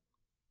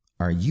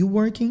 Are you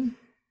working?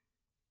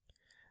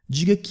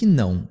 Diga que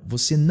não,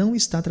 você não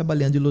está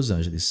trabalhando em Los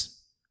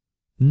Angeles.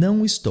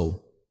 Não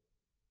estou.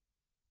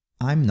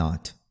 I'm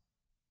not.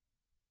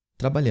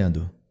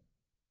 Trabalhando.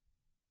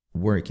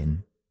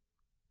 Working.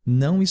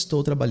 Não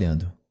estou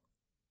trabalhando.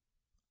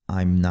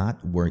 I'm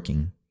not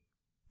working.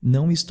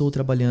 Não estou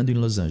trabalhando em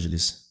Los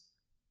Angeles.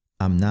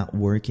 I'm not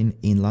working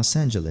in Los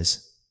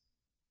Angeles.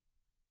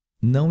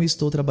 Não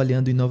estou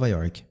trabalhando em Nova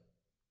York.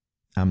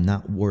 I'm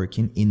not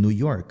working in New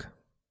York.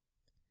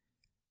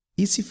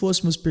 E se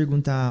fôssemos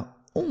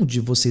perguntar onde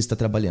você está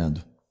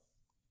trabalhando?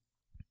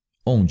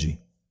 Onde?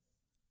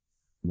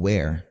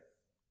 Where?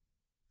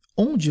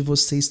 Onde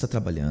você está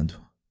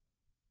trabalhando?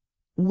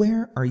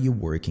 Where are you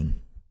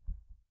working?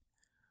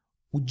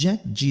 O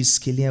Jack diz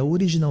que ele é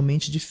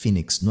originalmente de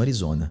Phoenix, no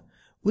Arizona.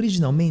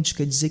 Originalmente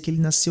quer dizer que ele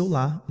nasceu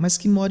lá, mas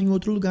que mora em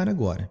outro lugar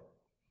agora.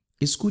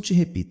 Escute e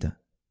repita.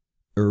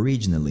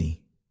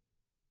 Originally.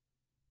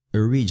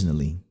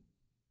 Originally.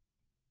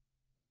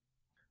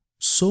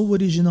 Sou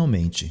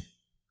originalmente.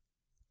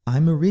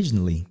 I'm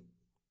originally.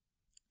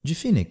 De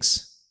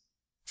Phoenix.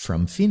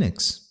 From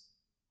Phoenix.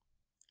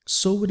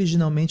 Sou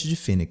originalmente de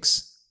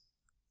Phoenix.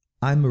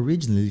 I'm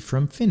originally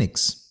from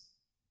Phoenix.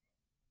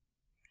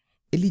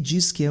 Ele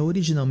diz que é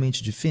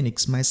originalmente de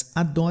Phoenix, mas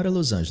adora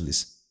Los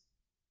Angeles.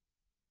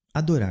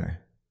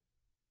 Adorar.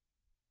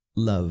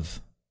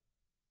 Love.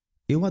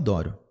 Eu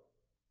adoro.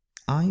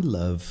 I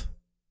love.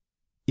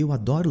 Eu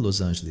adoro Los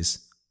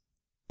Angeles.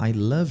 I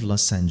love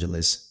Los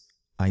Angeles.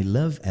 I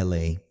love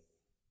LA.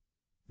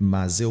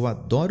 Mas eu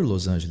adoro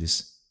Los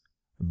Angeles.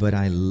 But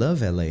I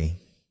love LA.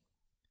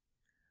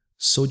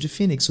 Sou de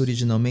Phoenix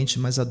originalmente,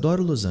 mas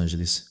adoro Los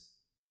Angeles.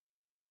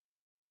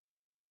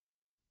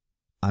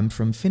 I'm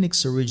from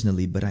Phoenix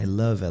originally, but I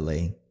love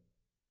LA.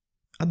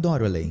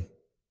 Adoro LA.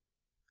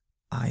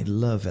 I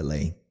love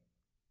LA.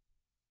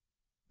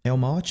 É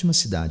uma ótima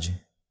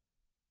cidade.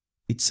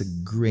 It's a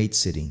great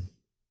city.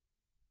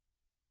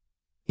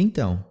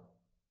 Então.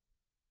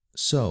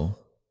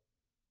 So.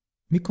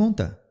 Me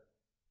conta.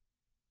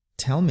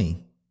 Tell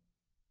me.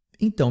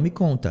 Então me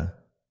conta.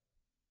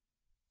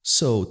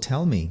 So,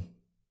 tell me.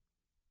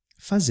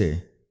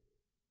 Fazer.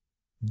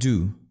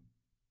 Do.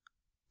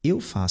 Eu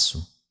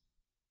faço.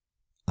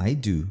 I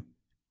do.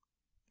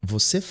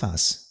 Você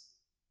faz.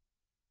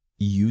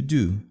 You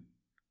do.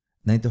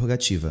 Na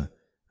interrogativa.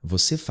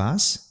 Você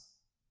faz?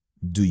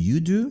 Do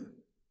you do?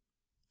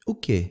 O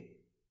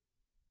quê?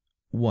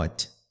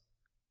 What?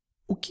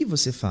 O que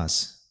você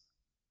faz?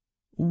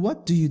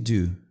 What do you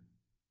do?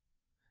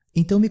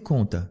 Então me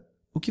conta.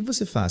 O que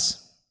você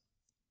faz?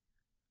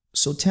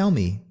 So tell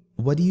me,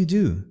 what do you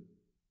do?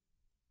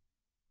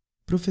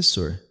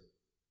 Professor.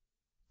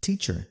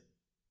 Teacher.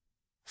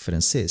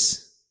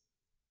 Francês.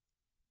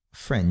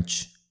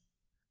 French.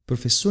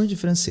 Professor de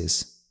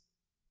francês.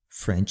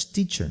 French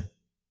teacher.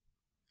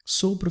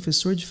 Sou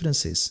professor de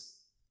francês.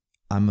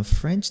 I'm a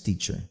French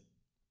teacher.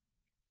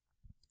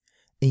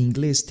 Em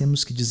inglês,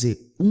 temos que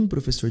dizer um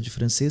professor de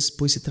francês,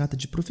 pois se trata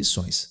de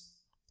profissões.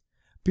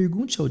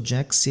 Pergunte ao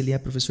Jack se ele é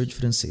professor de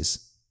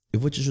francês. Eu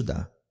vou te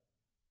ajudar.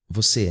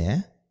 Você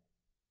é?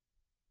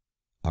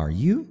 Are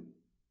you?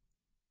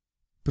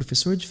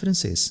 Professor de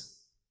francês.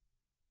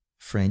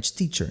 French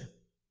teacher.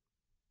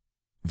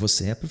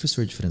 Você é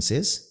professor de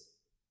francês?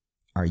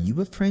 Are you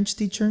a French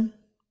teacher?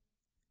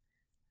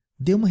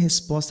 Dê uma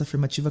resposta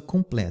afirmativa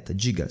completa.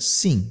 Diga,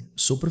 sim,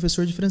 sou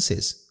professor de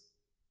francês.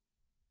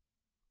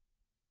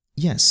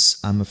 Yes,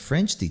 I'm a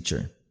French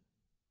teacher.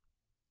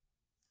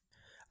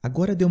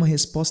 Agora dê uma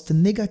resposta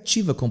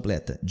negativa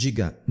completa.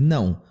 Diga,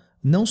 não,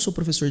 não sou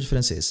professor de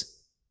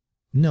francês.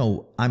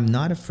 No, I'm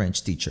not a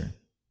French teacher.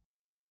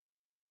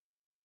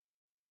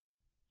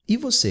 E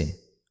você?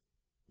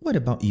 What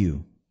about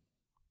you?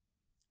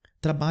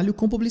 Trabalho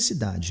com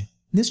publicidade.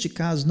 Neste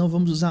caso, não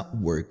vamos usar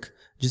work.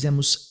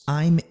 Dizemos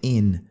I'm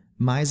in,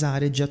 mais a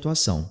área de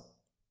atuação.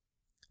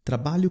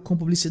 Trabalho com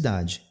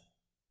publicidade.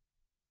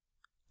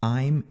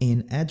 I'm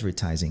in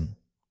advertising.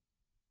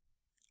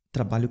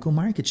 Trabalho com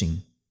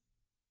marketing.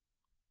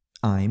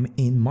 I'm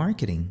in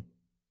marketing.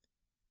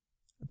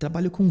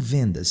 Trabalho com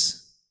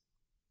vendas.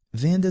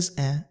 Vendas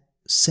é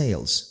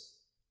sales.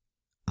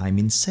 I'm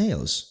in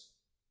sales.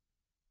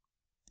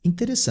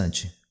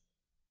 Interessante.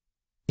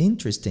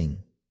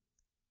 Interesting.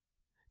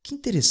 Que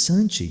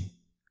interessante.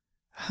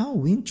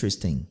 How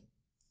interesting.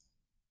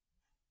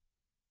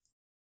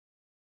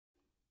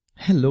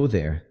 Hello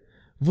there.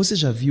 Você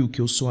já viu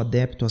que eu sou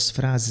adepto às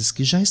frases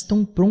que já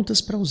estão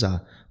prontas para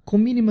usar, com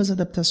mínimas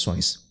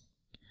adaptações.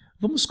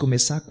 Vamos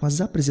começar com as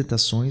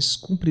apresentações,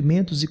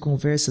 cumprimentos e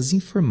conversas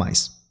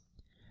informais.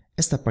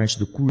 Esta parte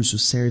do curso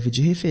serve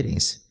de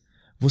referência.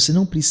 Você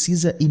não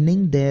precisa e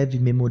nem deve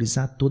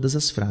memorizar todas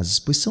as frases,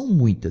 pois são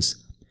muitas.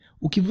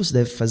 O que você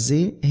deve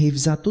fazer é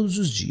revisar todos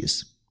os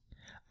dias.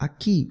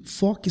 Aqui,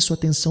 foque sua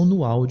atenção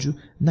no áudio,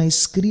 na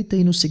escrita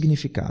e no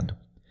significado.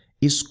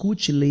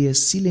 Escute e leia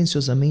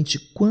silenciosamente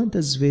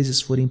quantas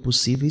vezes forem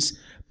possíveis,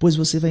 pois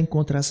você vai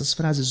encontrar essas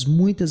frases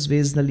muitas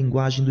vezes na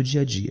linguagem do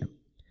dia a dia.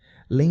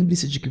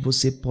 Lembre-se de que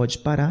você pode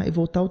parar e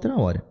voltar outra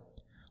hora.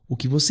 O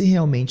que você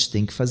realmente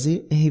tem que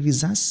fazer é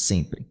revisar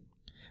sempre.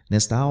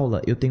 Nesta aula,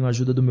 eu tenho a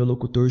ajuda do meu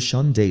locutor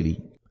Sean Daly,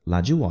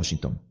 lá de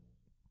Washington.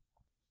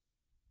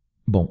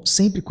 Bom,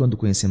 sempre quando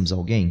conhecemos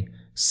alguém,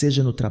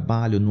 seja no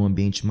trabalho ou no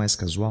ambiente mais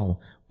casual,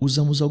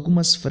 usamos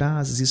algumas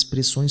frases e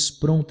expressões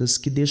prontas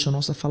que deixam a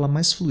nossa fala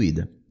mais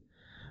fluida.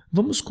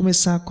 Vamos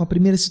começar com a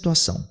primeira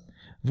situação.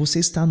 Você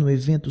está no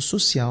evento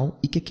social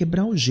e quer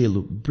quebrar o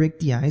gelo, break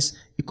the ice,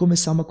 e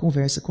começar uma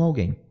conversa com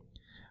alguém.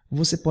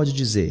 Você pode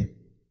dizer: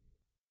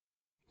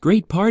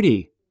 Great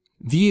party,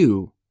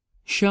 view,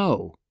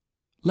 show,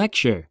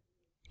 lecture,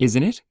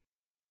 isn't it?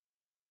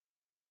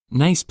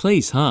 Nice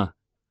place, huh?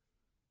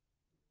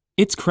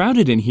 It's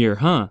crowded in here,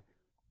 huh?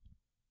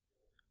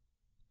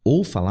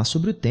 Ou falar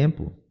sobre o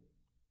tempo.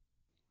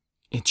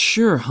 It's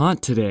sure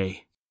hot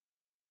today.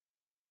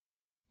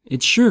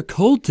 It's sure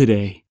cold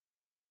today.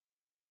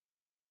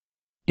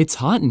 It's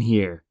hot in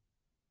here.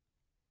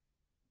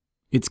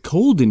 It's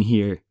cold in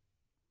here.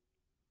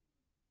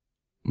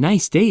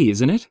 Nice day,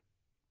 isn't it?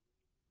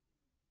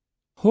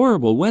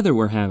 horrible weather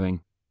we're having.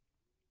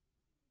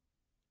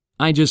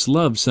 I just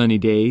love sunny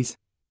days.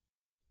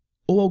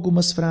 Ou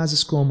algumas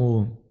frases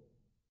como: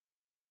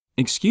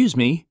 Excuse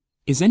me,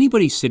 is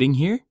anybody sitting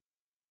here?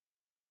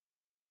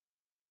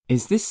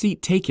 Is this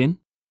seat taken?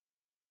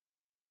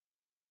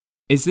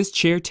 Is this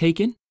chair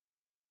taken?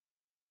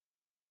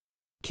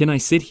 Can I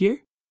sit here?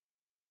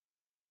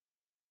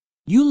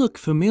 You look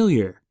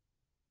familiar.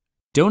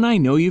 Don't I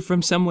know you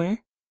from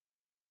somewhere?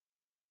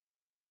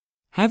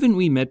 Haven't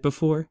we met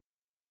before?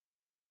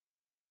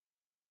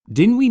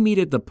 Didn't we meet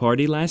at the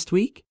party last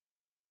week?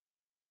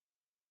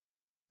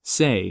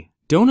 Say,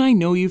 don't I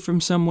know you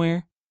from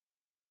somewhere?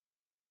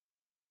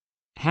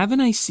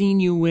 Haven't I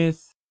seen you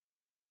with?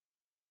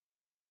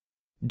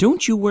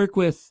 Don't you work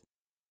with?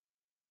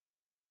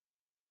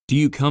 Do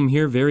you come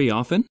here very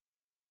often?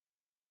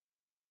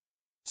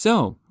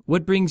 So,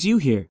 what brings you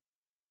here?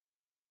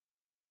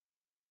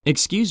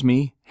 Excuse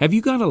me, have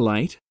you got a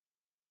light?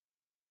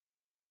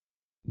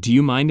 Do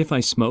you mind if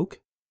I smoke?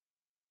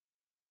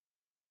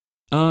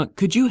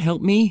 Could you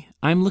help me?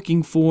 I'm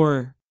looking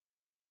for...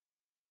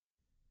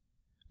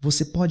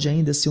 Você pode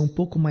ainda ser um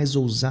pouco mais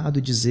ousado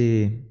e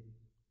dizer: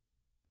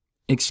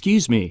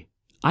 Excuse me,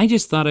 I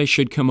just thought I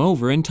should come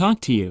over and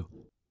talk to you.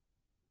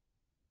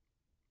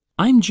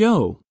 I'm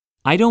Joe.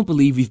 I don't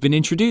believe we've been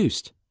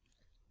introduced.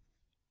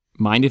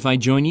 Mind if I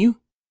join you?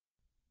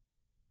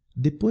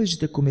 Depois de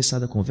ter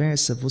começado a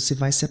conversa, você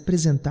vai se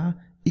apresentar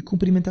e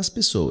cumprimentar as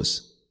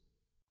pessoas.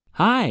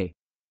 Hi.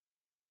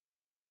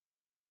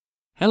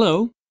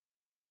 Hello.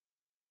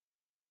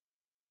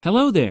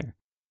 Hello there.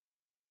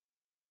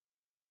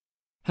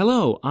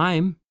 Hello,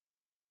 I'm...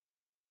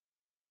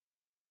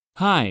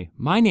 Hi,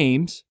 my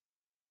name's...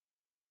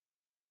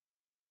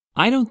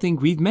 I don't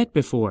think we've met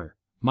before.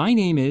 My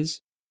name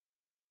is...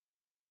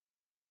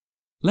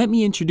 Let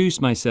me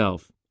introduce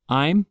myself.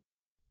 I'm...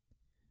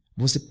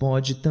 Você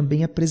pode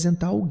também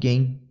apresentar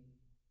alguém.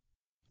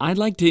 I'd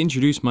like to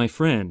introduce my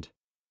friend.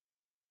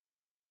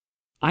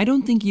 I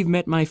don't think you've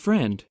met my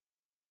friend.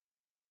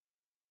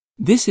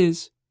 This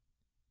is...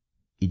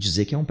 E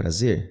dizer que é um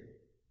prazer.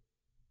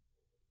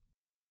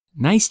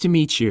 Nice to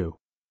meet you.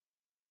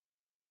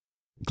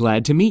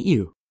 Glad to meet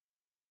you.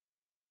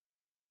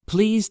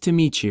 Pleased to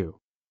meet you.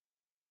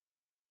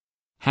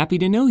 Happy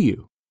to know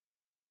you.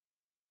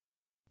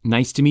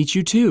 Nice to meet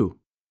you too.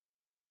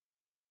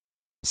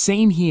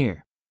 Same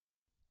here.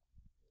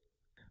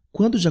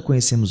 Quando já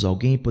conhecemos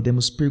alguém,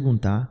 podemos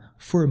perguntar,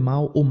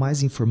 formal ou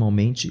mais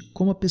informalmente,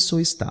 como a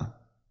pessoa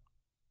está.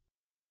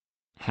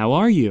 How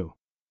are you?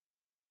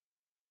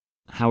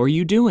 How are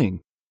you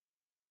doing?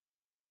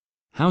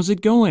 How's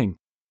it going?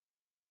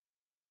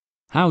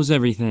 How's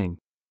everything?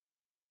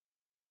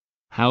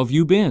 How have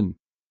you been?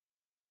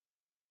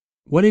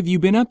 What have you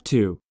been up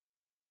to?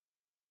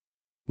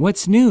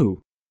 What's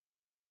new?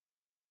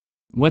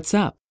 What's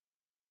up?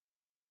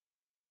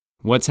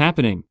 What's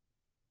happening?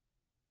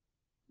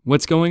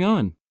 What's going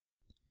on?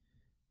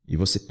 E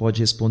você pode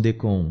responder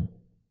com: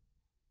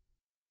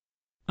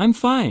 I'm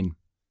fine.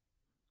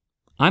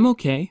 I'm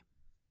okay.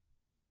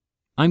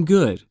 I'm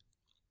good.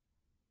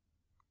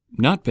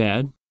 Not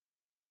bad.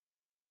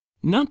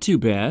 Not too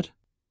bad.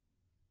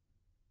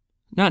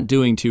 Not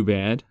doing too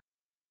bad.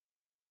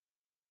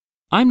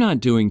 I'm not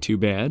doing too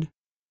bad.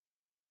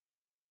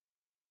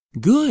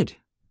 Good.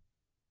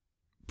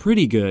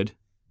 Pretty good.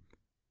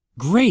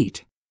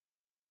 Great.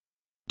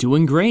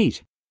 Doing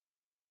great.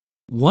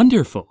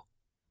 Wonderful.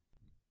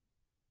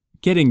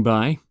 Getting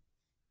by.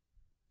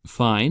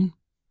 Fine.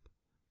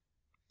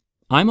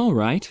 I'm all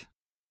right.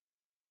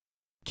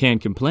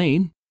 Can't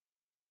complain.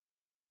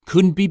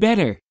 Couldn't be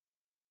better.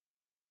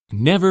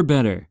 Never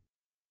better.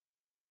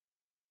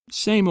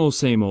 Same old,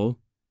 same old.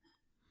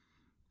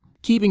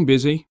 Keeping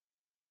busy.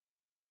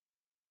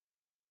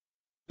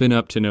 Been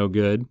up to no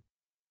good.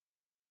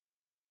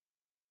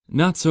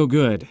 Not so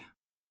good.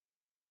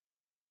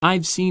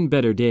 I've seen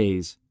better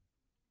days.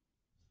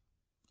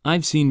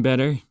 I've seen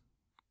better.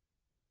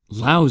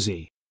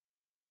 Lousy.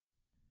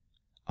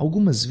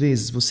 Algumas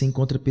vezes você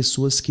encontra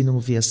pessoas que não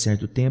vê há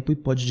certo tempo e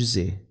pode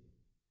dizer: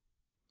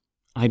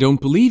 I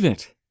don't believe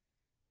it.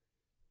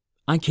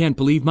 I can't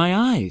believe my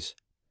eyes.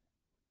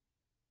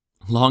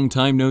 Long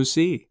time no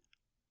see.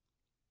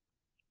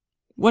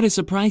 What a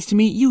surprise to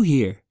meet you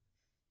here.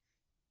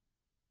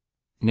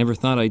 Never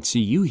thought I'd see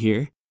you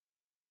here.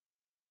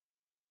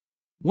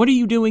 What are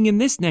you doing in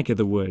this neck of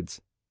the woods?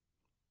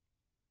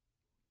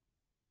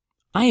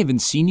 I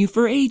haven't seen you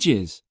for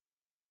ages.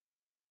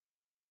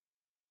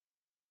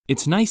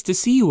 It's nice to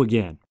see you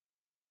again.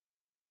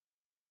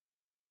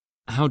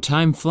 How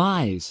time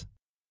flies.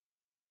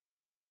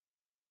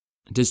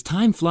 Does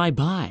time fly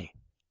by?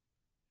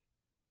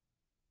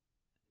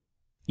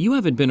 You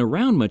haven't been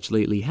around much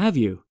lately, have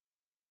you?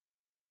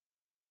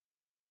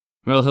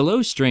 Well,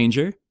 hello,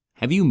 stranger.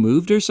 Have you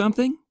moved or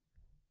something?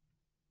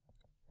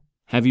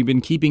 Have you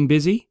been keeping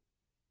busy?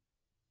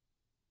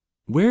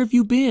 Where have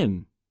you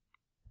been?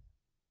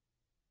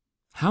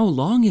 How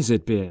long has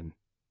it been?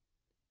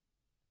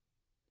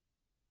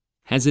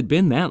 Has it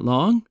been that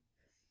long?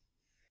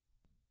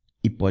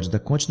 E pode dar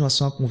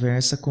continuação à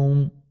conversa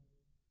com: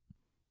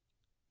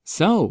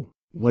 So,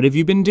 what have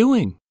you been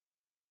doing?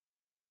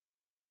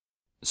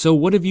 So,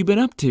 what have you been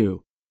up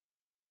to?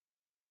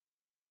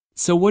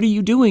 So, what are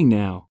you doing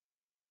now?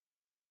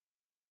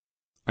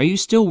 Are you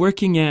still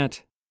working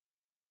at?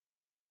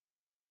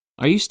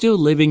 Are you still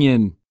living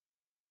in?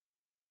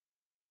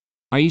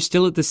 Are you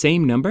still at the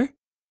same number?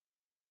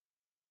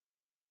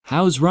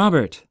 How's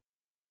Robert?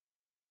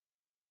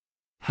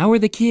 How are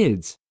the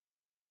kids?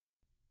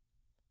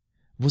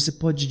 Você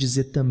pode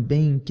dizer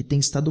também que tem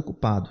estado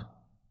ocupado.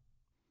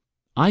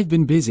 I've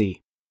been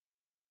busy.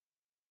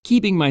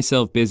 Keeping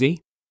myself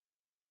busy.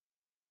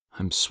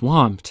 I'm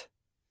swamped.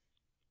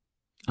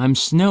 I'm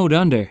snowed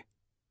under.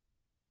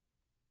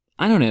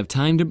 I don't have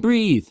time to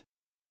breathe.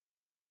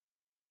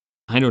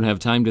 I don't have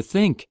time to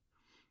think.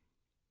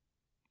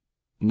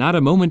 Not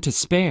a moment to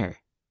spare.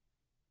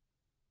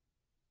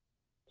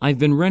 I've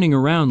been running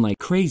around like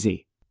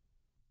crazy.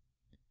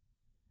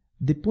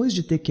 Depois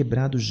de ter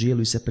quebrado o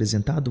gelo e se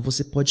apresentado,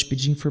 você pode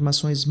pedir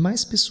informações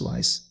mais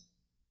pessoais.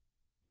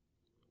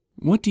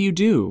 What do you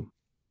do?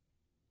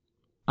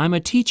 I'm a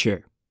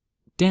teacher,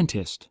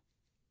 dentist.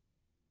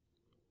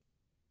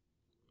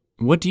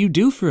 What do you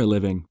do for a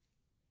living?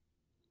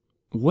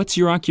 What's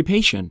your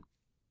occupation?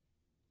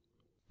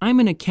 I'm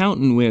an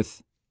accountant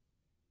with.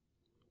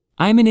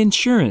 I'm in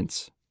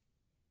insurance.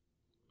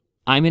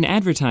 I'm in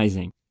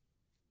advertising.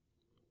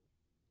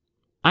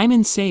 I'm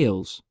in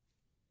sales.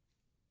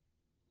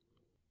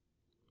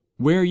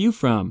 Where are you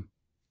from?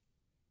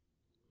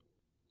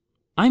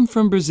 I'm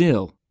from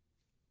Brazil.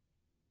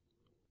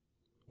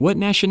 What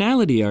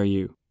nationality are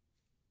you?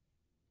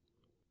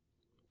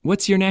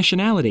 What's your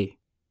nationality?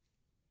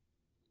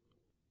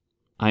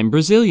 I'm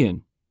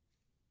Brazilian.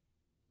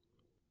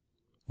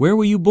 Where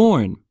were you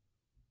born?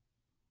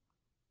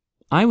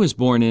 I was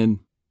born in.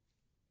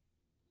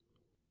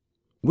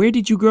 Where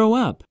did you grow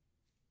up?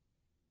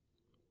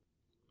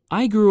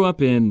 I grew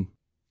up in.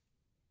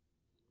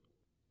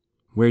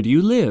 Where do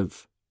you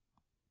live?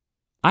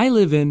 I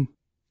live in.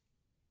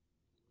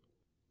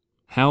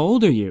 How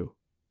old are you?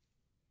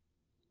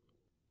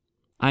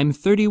 I'm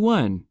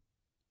 31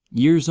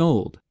 years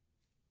old.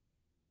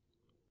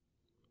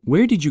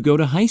 Where did you go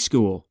to high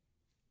school?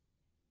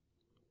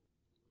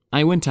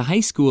 I went to high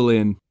school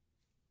in.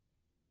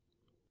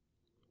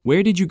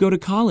 Where did you go to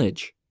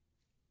college?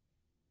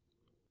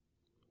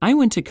 I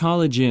went to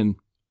college in.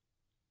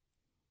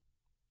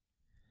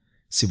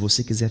 Se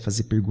você quiser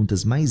fazer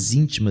perguntas mais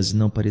íntimas e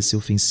não parecer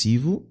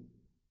ofensivo,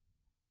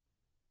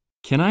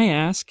 Can I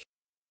ask?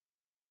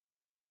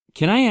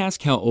 Can I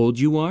ask how old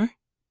you are?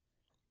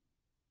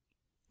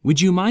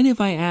 Would you mind if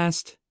I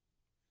asked?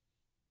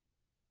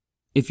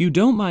 If you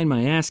don't mind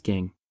my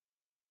asking.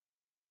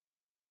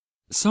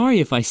 Sorry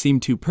if I seem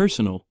too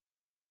personal.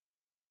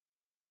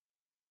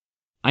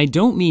 I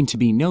don't mean to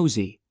be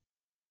nosy.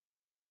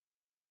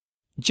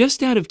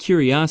 Just out of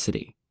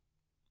curiosity.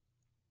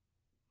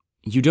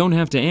 You don't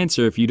have to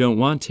answer if you don't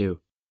want to.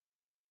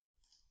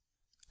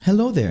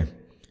 hello there.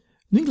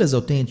 No inglês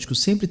autêntico,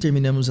 sempre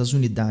terminamos as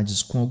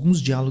unidades com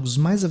alguns diálogos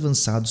mais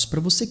avançados para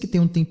você que tem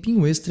um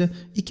tempinho extra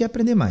e quer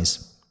aprender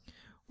mais.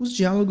 Os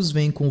diálogos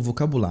vêm com o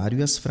vocabulário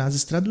e as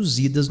frases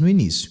traduzidas no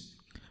início.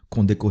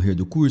 Com o decorrer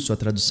do curso, a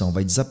tradução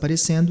vai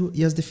desaparecendo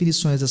e as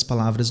definições das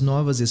palavras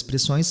novas e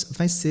expressões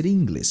vai ser em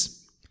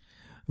inglês.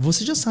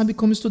 Você já sabe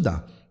como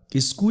estudar.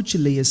 Escute e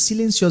leia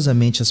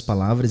silenciosamente as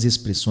palavras e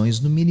expressões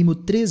no mínimo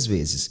 3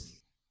 vezes.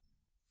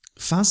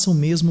 Faça o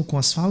mesmo com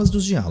as falas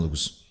dos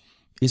diálogos.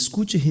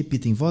 Escute e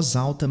repita em voz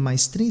alta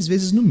mais 3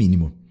 vezes no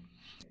mínimo.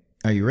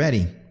 Are you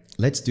ready?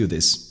 Let's do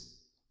this.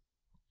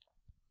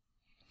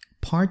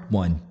 Part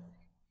 1.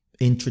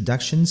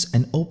 Introductions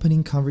and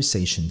Opening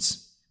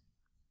Conversations.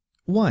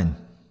 1.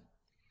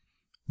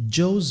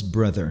 Joe's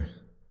brother.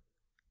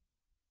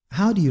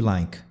 How do you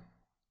like?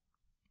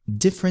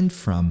 Different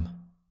from.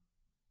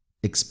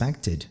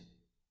 Expected.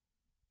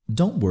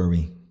 Don't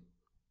worry.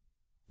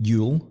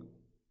 You'll.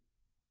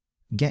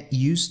 Get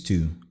used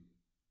to.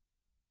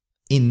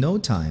 In no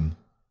time.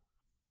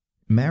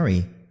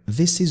 Mary,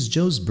 this is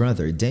Joe's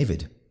brother,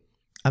 David.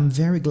 I'm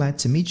very glad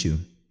to meet you.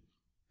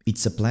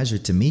 It's a pleasure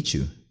to meet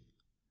you.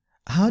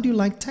 How do you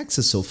like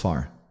Texas so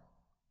far?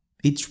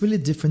 It's really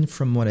different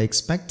from what I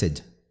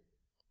expected.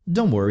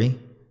 Don't worry,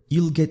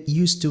 you'll get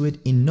used to it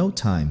in no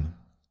time.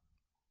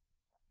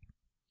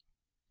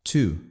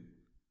 2.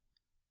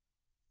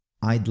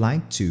 I'd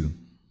like to.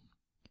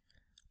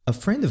 A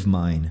friend of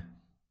mine.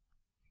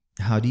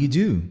 How do you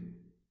do?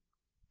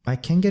 I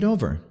can't get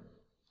over.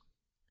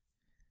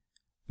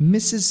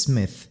 Mrs.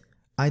 Smith,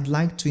 I'd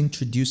like to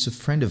introduce a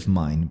friend of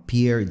mine,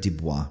 Pierre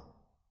Dubois.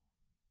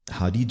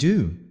 How do you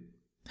do?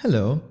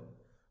 Hello.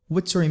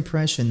 What's your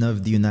impression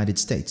of the United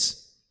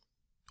States?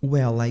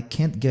 Well, I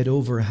can't get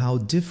over how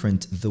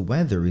different the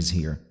weather is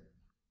here.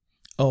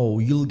 Oh,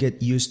 you'll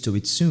get used to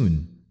it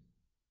soon.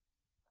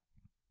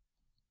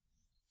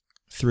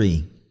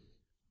 3.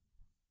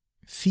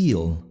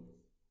 Feel.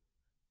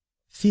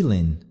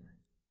 Feeling.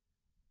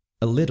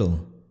 A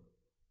little.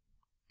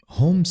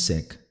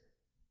 Homesick.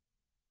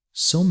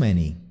 So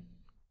many.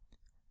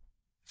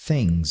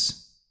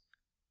 Things.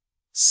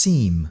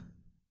 Seem.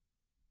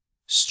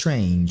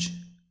 strange,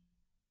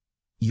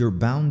 you're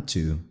bound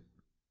to,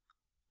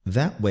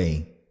 that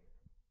way,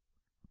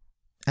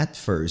 at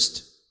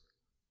first,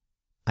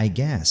 I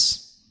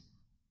guess.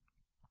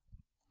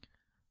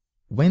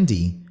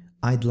 Wendy,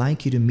 I'd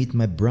like you to meet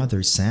my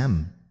brother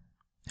Sam.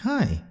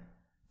 Hi,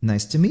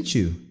 nice to meet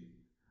you.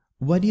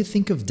 What do you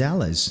think of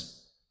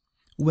Dallas?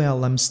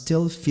 Well, I'm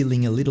still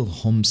feeling a little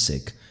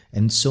homesick,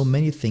 and so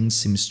many things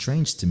seem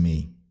strange to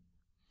me.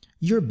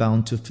 You're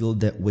bound to feel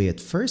that way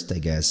at first, I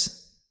guess.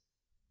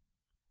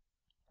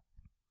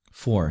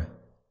 4.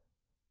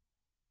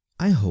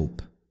 I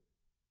hope.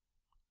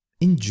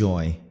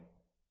 Enjoy.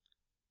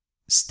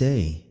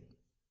 Stay.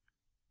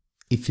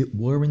 If it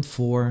weren't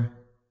for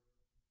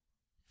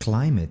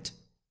climate,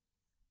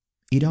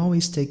 it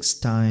always takes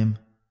time,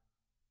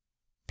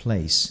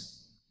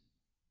 place.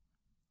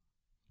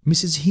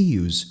 Mrs.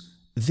 Hughes,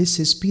 this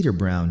is Peter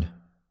Brown.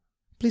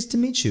 Pleased to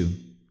meet you.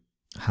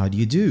 How do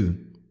you do?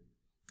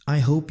 I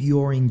hope you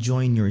are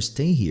enjoying your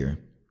stay here.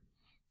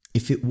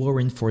 If it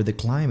weren't for the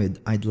climate,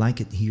 I'd like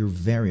it here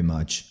very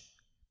much.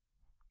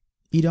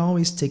 It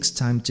always takes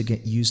time to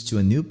get used to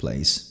a new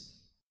place.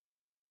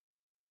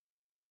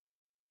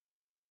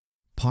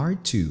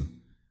 Part 2.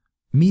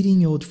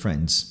 Meeting old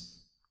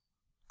friends.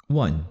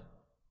 1.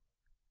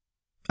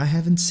 I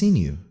haven't seen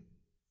you.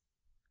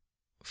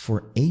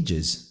 For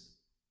ages.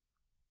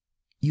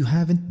 You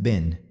haven't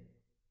been.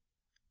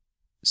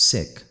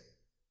 Sick.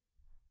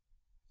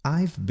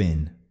 I've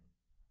been.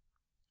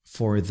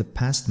 For the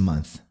past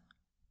month.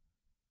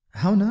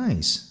 How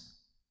nice.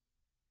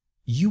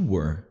 You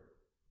were.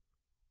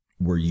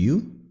 Were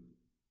you?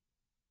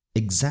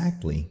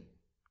 Exactly.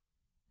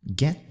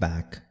 Get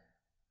back.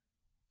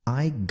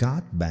 I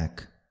got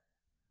back.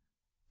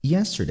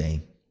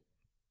 Yesterday.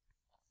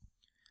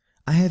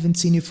 I haven't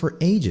seen you for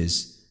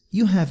ages.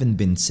 You haven't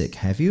been sick,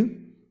 have you?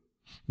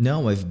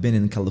 No, I've been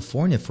in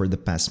California for the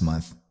past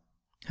month.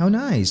 How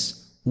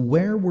nice.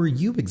 Where were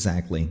you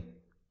exactly?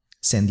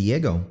 San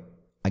Diego.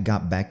 I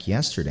got back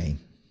yesterday.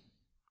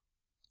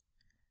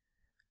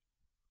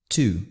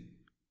 2.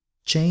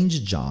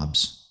 Change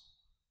jobs.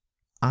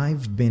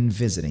 I've been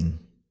visiting.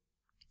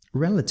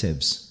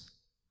 Relatives.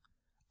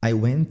 I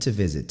went to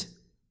visit.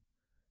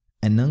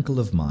 An uncle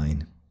of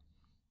mine.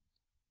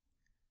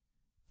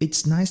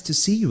 It's nice to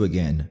see you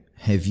again.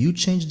 Have you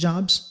changed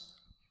jobs?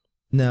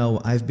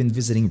 No, I've been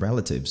visiting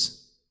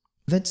relatives.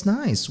 That's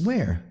nice.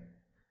 Where?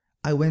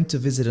 I went to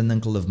visit an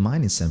uncle of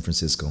mine in San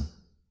Francisco.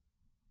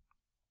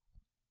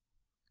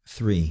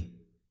 3.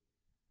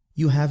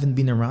 You haven't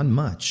been around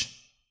much.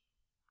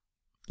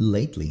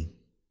 Lately.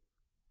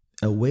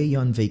 Away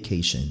on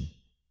vacation.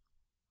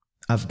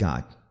 I've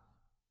got.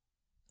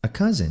 A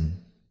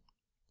cousin.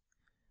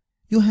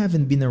 You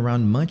haven't been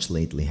around much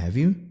lately, have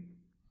you?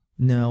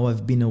 No,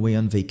 I've been away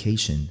on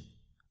vacation.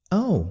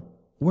 Oh,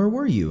 where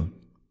were you?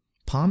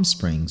 Palm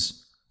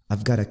Springs.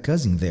 I've got a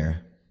cousin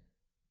there.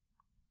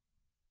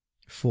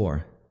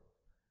 4.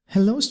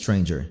 Hello,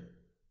 stranger.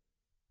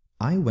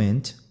 I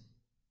went.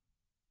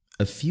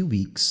 A few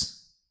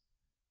weeks.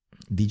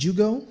 Did you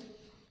go?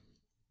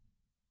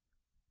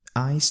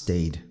 I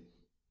stayed.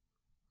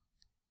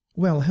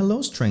 Well,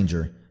 hello,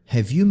 stranger.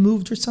 Have you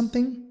moved or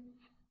something?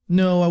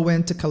 No, I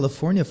went to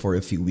California for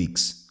a few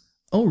weeks.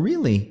 Oh,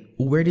 really?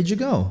 Where did you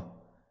go?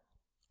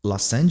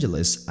 Los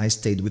Angeles. I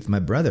stayed with my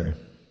brother.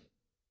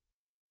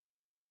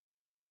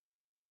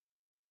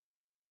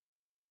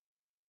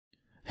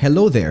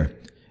 Hello there,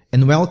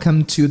 and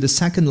welcome to the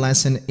second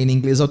lesson in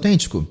Inglês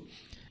Autêntico.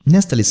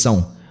 Nesta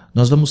lição,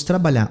 nós vamos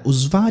trabalhar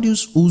os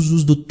vários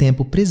usos do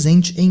tempo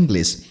presente em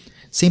inglês,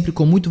 sempre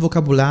com muito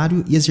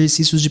vocabulário e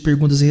exercícios de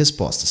perguntas e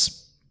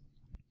respostas.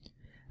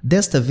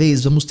 Desta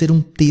vez, vamos ter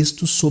um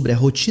texto sobre a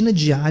rotina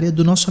diária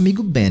do nosso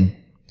amigo Ben.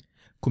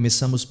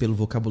 Começamos pelo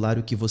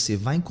vocabulário que você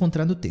vai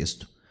encontrar no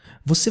texto.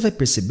 Você vai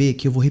perceber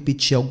que eu vou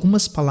repetir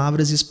algumas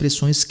palavras e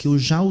expressões que eu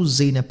já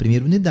usei na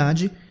primeira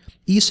unidade,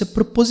 e isso é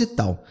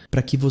proposital,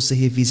 para que você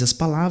revise as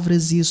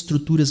palavras e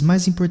estruturas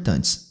mais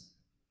importantes.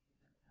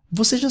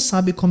 Você já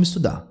sabe como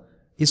estudar.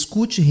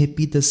 Escute e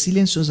repita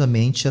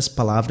silenciosamente as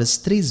palavras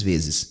 3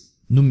 vezes,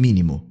 no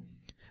mínimo.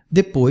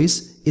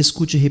 Depois,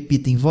 escute e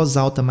repita em voz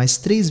alta mais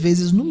 3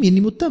 vezes no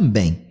mínimo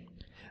também.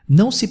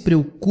 Não se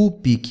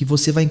preocupe que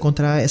você vai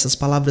encontrar essas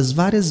palavras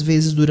várias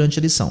vezes durante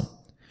a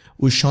lição.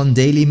 O Sean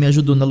Daly me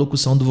ajudou na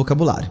locução do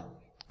vocabulário.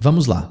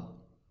 Vamos lá.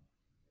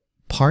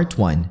 Part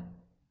 1.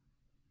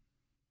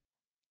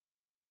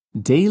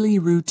 Daily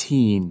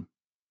routine.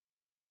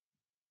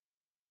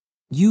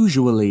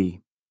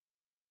 Usually.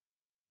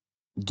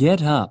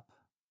 Get up.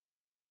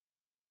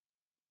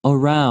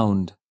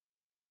 Around.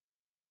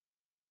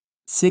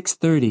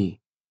 6:30.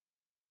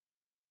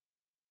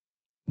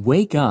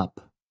 Wake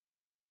up.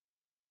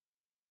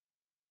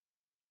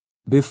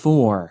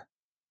 Before.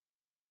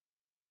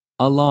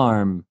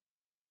 Alarm.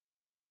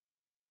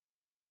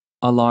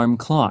 Alarm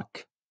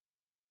clock.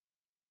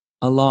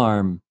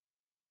 Alarm.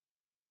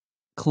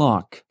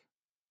 Clock.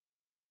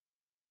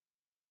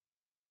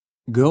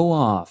 Go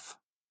off.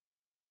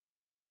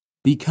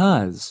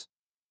 Because.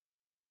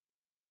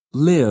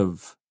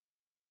 Live.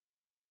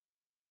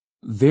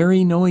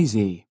 very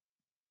noisy.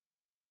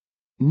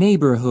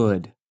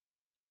 Neighborhood.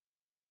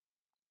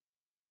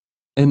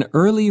 An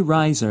early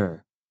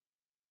riser.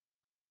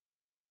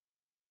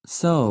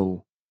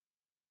 So.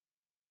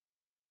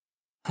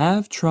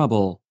 Have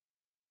trouble.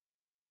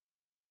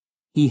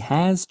 He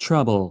has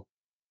trouble.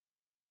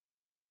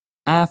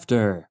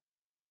 After.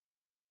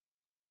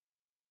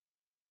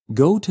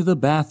 Go to the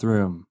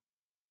bathroom.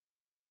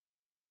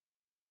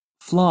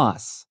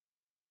 Floss.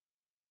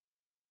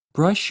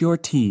 Brush your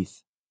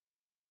teeth.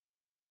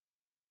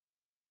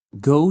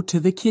 Go to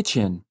the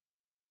kitchen.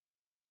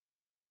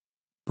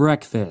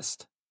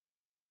 Breakfast.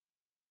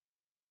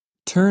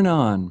 Turn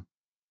on.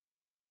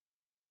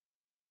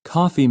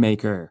 Coffee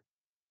maker.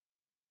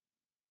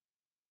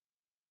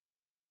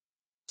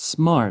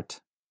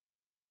 Smart.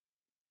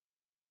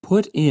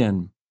 Put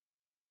in.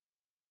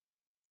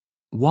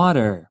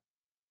 Water.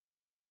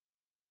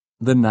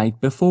 The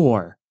night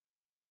before.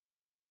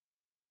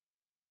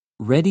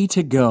 Ready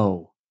to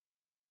go.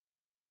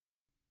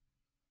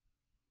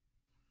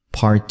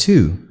 Part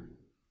 2.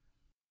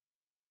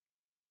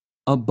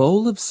 A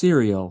bowl of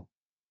cereal.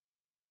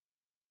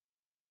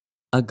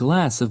 A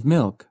glass of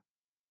milk.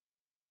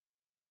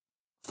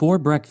 For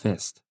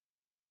breakfast.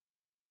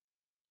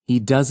 He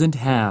doesn't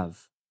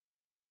have.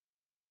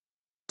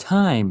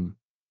 Time.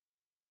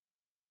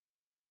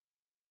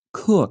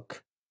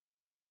 Cook.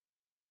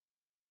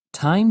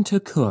 Time to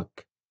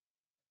cook.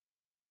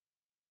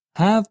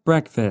 Have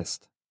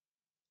breakfast.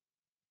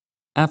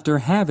 After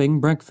having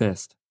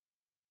breakfast.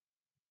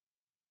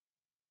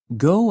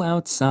 Go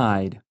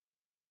outside.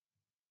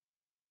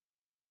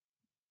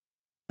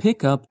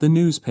 Pick up the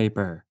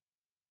newspaper.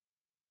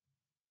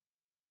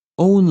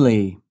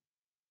 Only.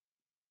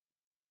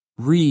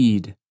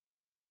 Read.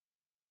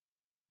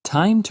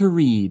 Time to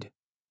read.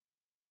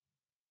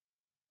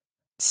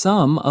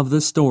 Some of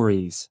the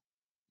stories.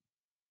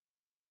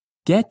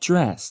 Get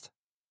dressed.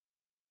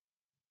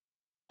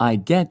 I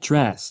get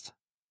dressed.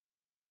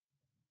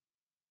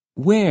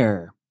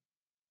 Wear.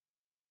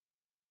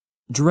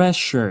 Dress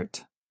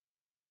shirt.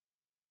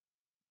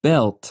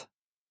 Belt.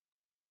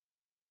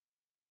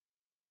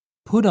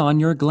 Put on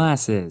your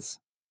glasses.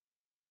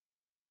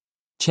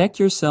 Check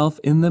yourself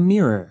in the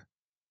mirror.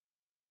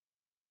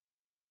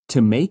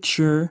 To make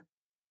sure.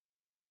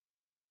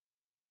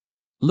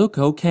 Look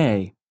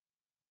okay.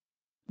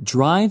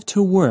 Drive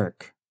to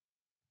work.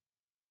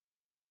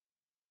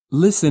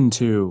 Listen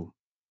to.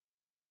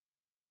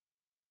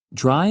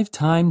 Drive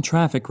time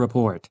traffic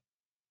report.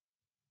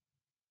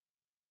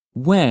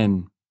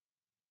 When.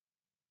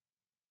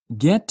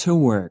 Get to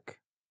work.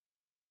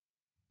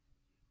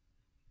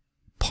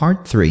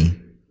 Part 3.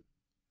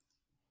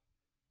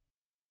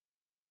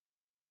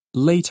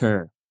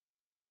 Later.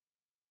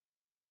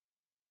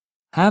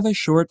 Have a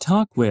short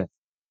talk with.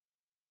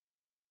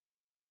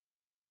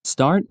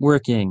 Start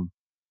working.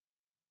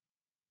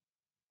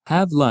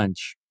 Have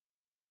lunch.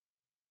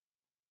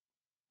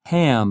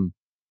 Ham.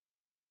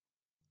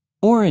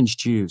 Orange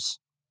juice.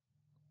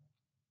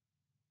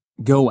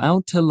 Go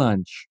out to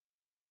lunch.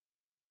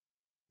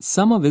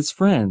 Some of his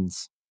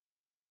friends.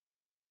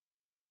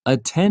 A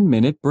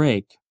 10-minute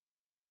break.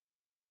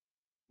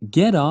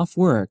 Get off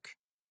work.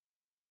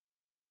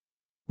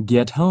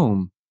 Get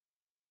home.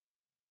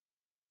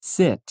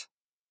 Sit.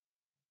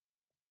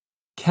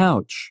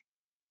 Couch.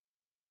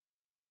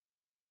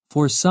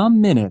 For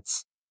some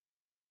minutes.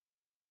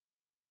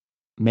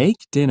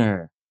 Make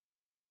dinner.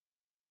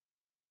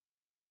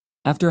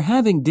 After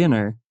having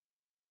dinner.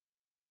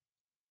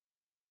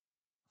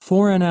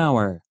 For an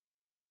hour.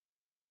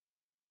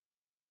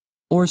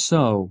 Or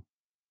so.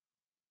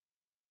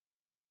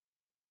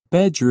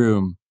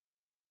 Bedroom.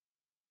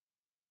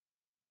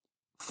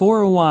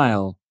 For a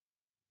while.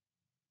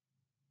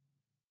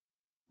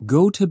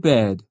 Go to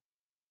bed.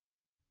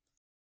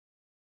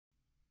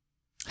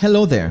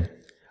 Hello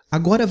there!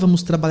 Agora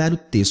vamos trabalhar o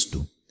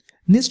texto.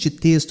 Neste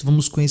texto,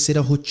 vamos conhecer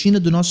a rotina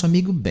do nosso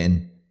amigo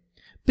Ben.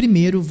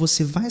 Primeiro,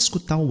 você vai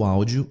escutar o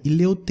áudio e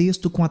ler o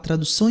texto com a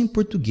tradução em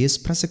português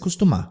para se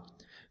acostumar.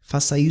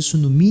 Faça isso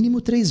no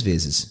mínimo 3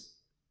 vezes.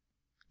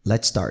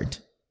 Let's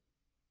start.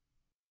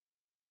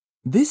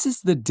 This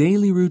is the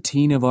daily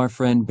routine of our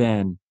friend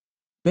Ben.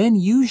 Ben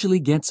usually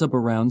gets up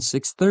around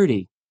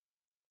 6:30.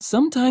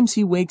 Sometimes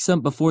he wakes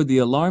up before the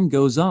alarm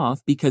goes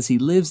off because he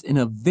lives in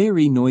a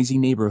very noisy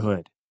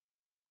neighborhood.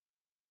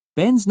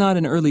 Ben's not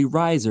an early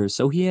riser,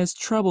 so he has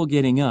trouble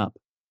getting up.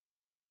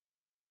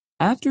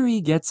 After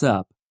he gets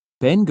up,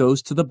 Ben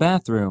goes to the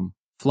bathroom,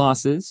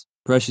 flosses,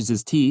 brushes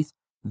his teeth,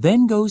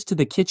 then goes to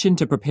the kitchen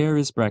to prepare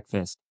his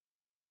breakfast.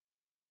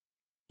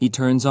 He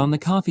turns on the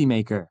coffee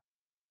maker.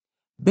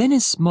 Ben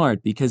is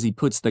smart because he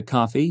puts the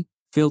coffee,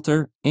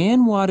 filter,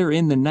 and water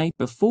in the night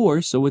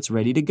before so it's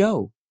ready to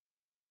go.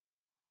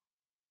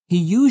 He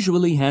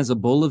usually has a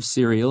bowl of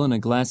cereal and a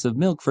glass of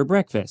milk for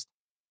breakfast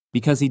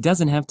because he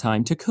doesn't have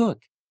time to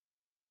cook.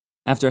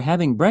 After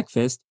having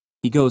breakfast,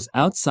 he goes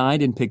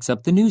outside and picks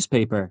up the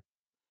newspaper.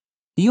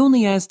 He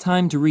only has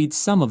time to read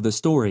some of the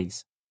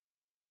stories.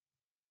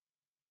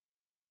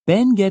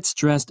 Ben gets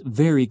dressed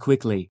very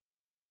quickly.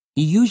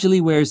 He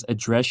usually wears a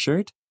dress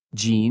shirt,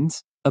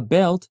 jeans, a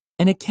belt,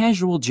 and a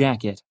casual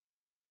jacket.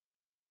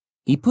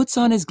 He puts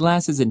on his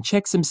glasses and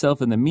checks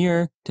himself in the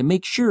mirror to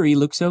make sure he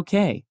looks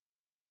okay.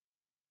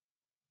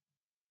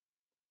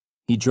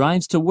 He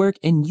drives to work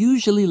and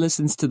usually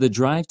listens to the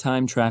drive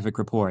time traffic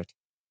report.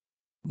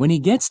 When he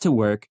gets to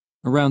work,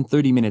 around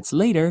 30 minutes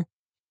later,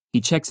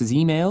 he checks his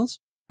emails,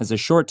 has a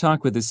short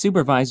talk with his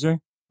supervisor,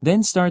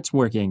 then starts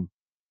working.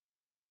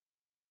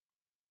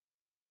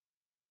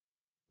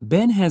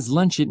 Ben has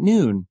lunch at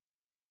noon.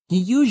 He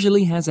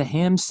usually has a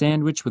ham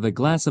sandwich with a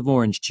glass of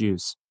orange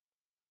juice.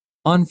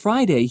 On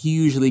Friday, he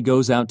usually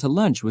goes out to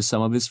lunch with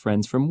some of his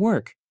friends from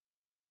work.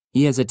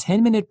 He has a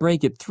 10-minute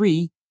break at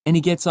 3 and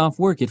he gets off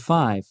work at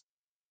 5.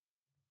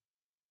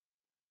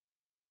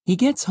 He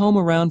gets home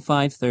around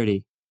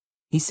 5:30.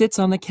 He sits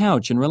on the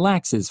couch and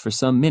relaxes for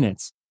some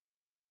minutes.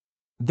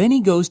 Then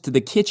he goes to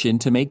the kitchen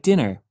to make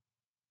dinner.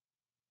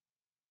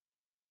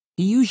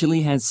 He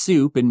usually has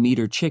soup and meat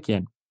or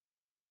chicken.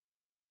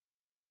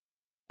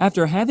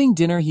 After having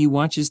dinner, he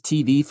watches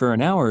TV for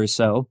an hour or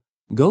so,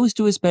 goes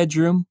to his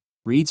bedroom,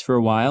 reads for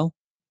a while,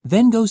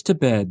 then goes to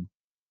bed.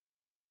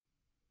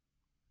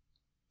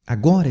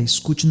 Agora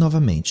escute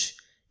novamente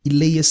e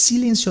leia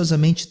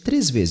silenciosamente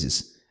 3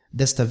 vezes.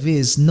 Desta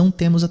vez não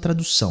temos a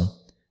tradução.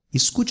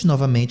 Escute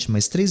novamente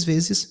mais 3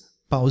 vezes,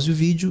 pause o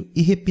vídeo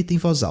e repita em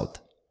voz alta.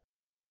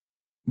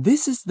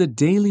 This is the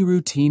daily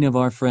routine of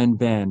our friend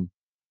Ben.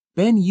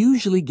 Ben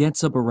usually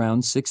gets up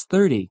around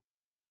 6:30.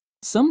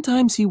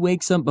 Sometimes he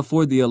wakes up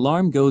before the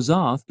alarm goes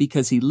off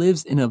because he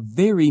lives in a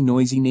very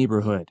noisy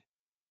neighborhood.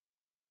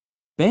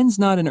 Ben's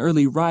not an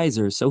early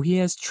riser, so he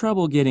has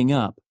trouble getting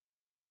up.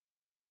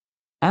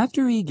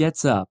 After he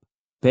gets up,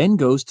 Ben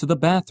goes to the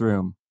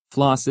bathroom,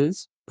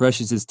 flosses,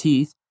 brushes his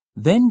teeth,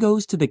 then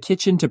goes to the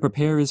kitchen to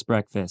prepare his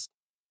breakfast.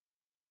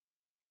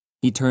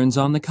 He turns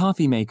on the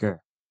coffee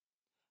maker.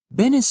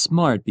 Ben is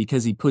smart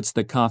because he puts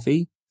the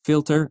coffee,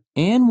 filter,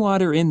 and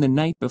water in the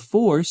night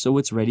before so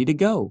it's ready to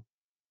go.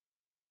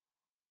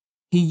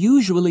 He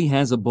usually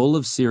has a bowl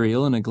of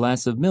cereal and a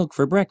glass of milk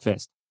for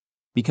breakfast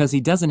because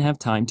he doesn't have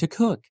time to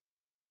cook.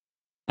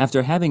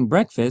 After having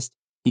breakfast,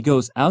 he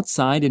goes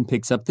outside and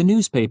picks up the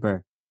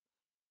newspaper.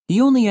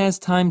 He only has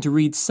time to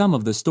read some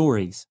of the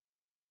stories.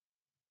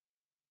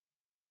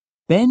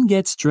 Ben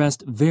gets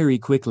dressed very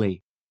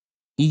quickly.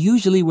 He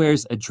usually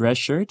wears a dress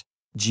shirt,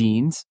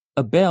 jeans,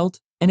 a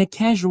belt, and a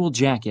casual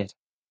jacket.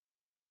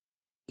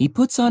 He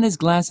puts on his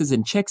glasses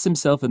and checks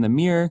himself in the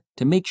mirror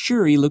to make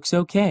sure he looks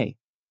okay.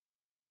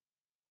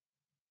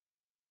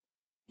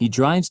 He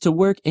drives to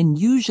work and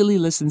usually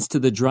listens to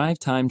the drive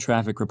time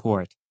traffic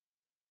report.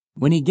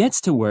 When he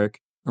gets to work,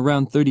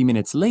 around 30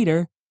 minutes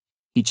later,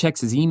 he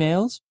checks his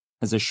emails,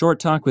 has a short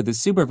talk with his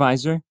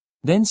supervisor,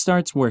 then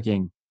starts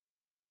working.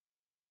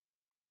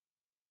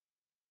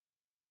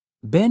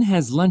 Ben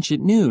has lunch at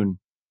noon.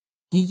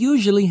 He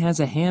usually has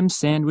a ham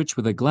sandwich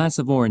with a glass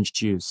of orange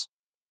juice.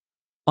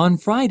 On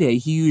Friday,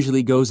 he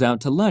usually goes out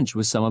to lunch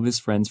with some of his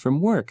friends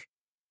from work.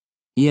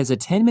 He has a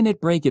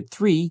 10-minute break at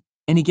 3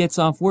 and he gets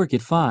off work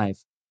at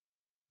 5.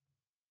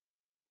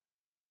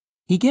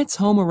 He gets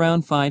home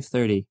around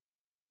 5:30.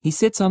 He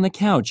sits on the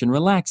couch and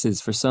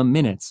relaxes for some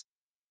minutes.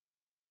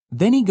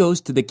 Then he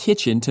goes to the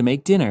kitchen to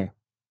make dinner.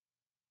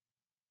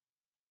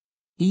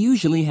 He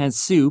usually has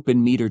soup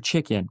and meat or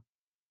chicken.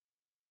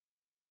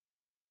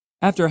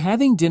 After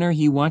having dinner,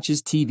 he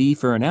watches TV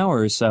for an hour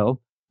or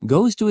so,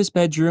 goes to his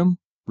bedroom,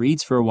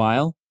 reads for a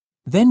while,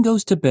 then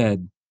goes to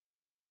bed.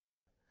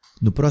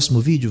 No próximo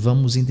vídeo,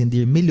 vamos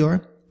entender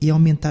melhor e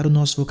aumentar o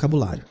nosso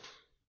vocabulário.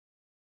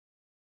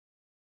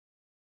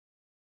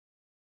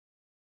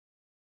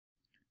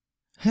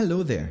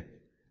 Hello there!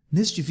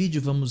 Neste vídeo,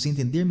 vamos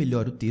entender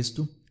melhor o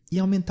texto e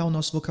aumentar o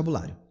nosso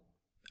vocabulário.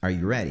 Are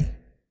you ready?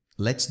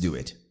 Let's do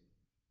it!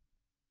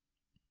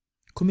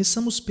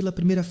 Começamos pela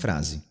primeira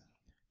frase.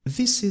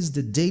 This is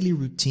the daily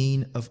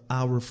routine of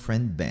our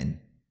friend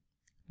Ben.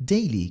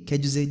 Daily quer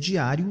dizer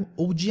diário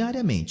ou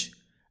diariamente.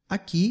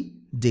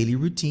 Aqui, daily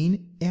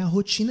routine é a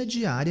rotina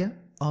diária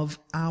of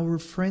our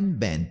friend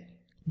Ben,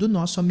 do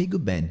nosso amigo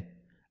Ben.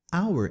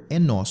 Our é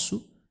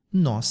nosso,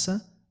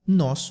 nossa,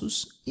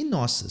 nossos e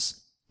nossas.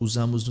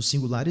 Usamos no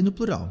singular e no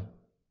plural.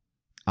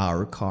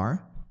 Our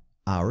car,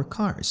 our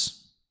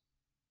cars.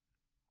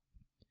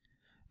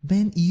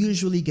 Ben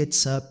usually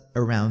gets up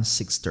around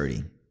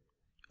 6:30.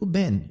 O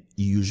Ben,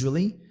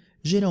 usually,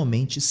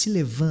 geralmente se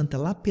levanta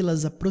lá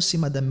pelas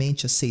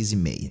aproximadamente às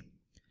 6:30.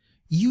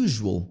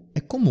 Usual é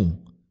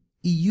comum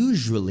e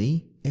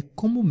usually é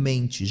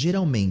comumente,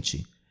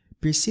 geralmente.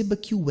 Perceba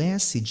que o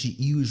S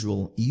de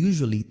usual e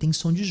usually tem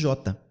som de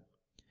J.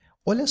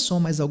 Olha só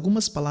mais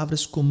algumas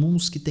palavras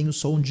comuns que têm o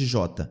som de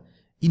J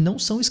e não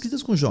são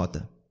escritas com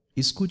J.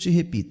 Escute e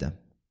repita.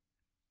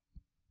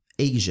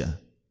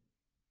 Asia,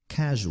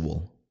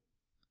 casual,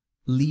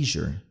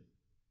 leisure,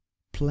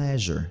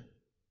 pleasure,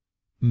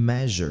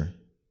 measure,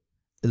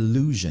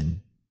 illusion.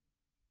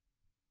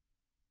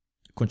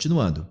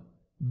 Continuando.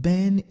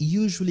 Ben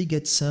usually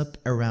gets up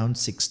around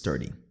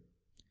 6:30.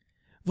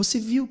 Você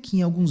viu que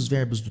em alguns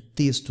verbos do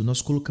texto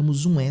nós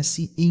colocamos um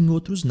S e em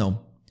outros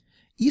não.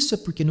 Isso é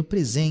porque no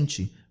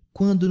presente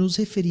Quando nos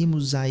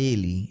referimos a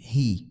ele,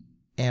 he,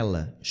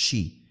 ela,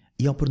 she,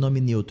 e ao pronome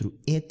neutro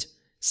it,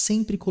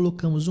 sempre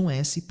colocamos um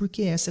S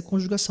porque essa é a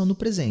conjugação no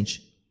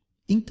presente.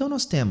 Então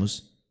nós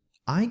temos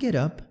I get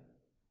up,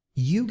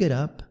 you get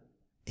up,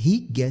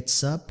 he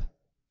gets up,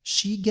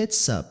 she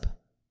gets up.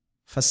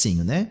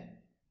 Facinho, né?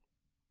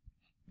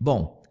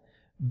 Bom,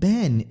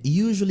 Ben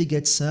usually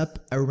gets up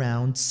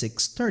around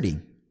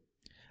 6:30.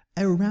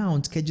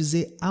 Around quer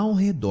dizer ao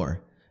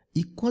redor,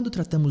 e quando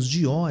tratamos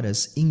de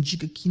horas,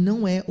 indica que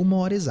não é uma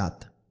hora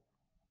exata.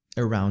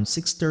 Around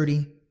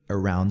 6:30,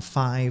 around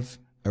 5,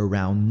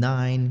 around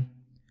 9.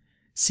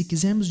 Se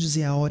quisermos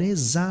dizer a hora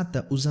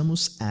exata,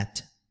 usamos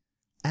at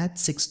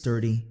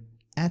 6:30,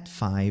 at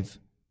 5,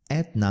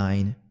 at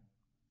 9,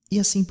 e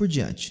assim por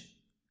diante.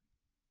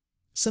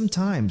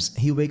 Sometimes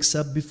he wakes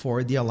up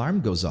before the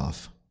alarm goes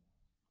off.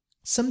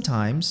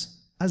 Sometimes,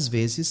 às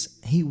vezes,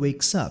 he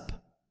wakes up.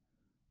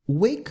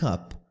 Wake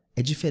up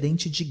é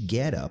diferente de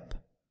get up.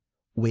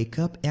 Wake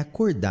up é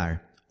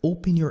acordar,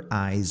 open your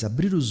eyes,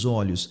 abrir os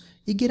olhos,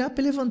 e get up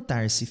é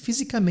levantar-se,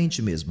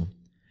 fisicamente mesmo.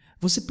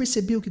 Você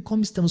percebeu que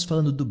como estamos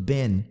falando do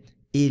Ben,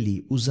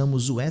 ele,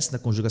 usamos o S na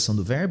conjugação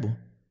do verbo?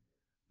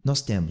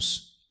 Nós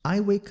temos I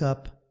wake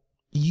up,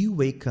 you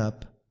wake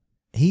up,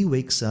 he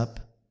wakes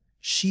up,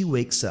 she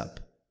wakes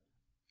up.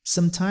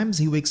 Sometimes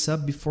he wakes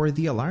up before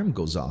the alarm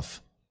goes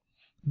off.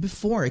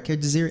 Before quer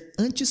dizer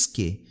antes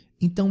que,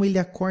 então ele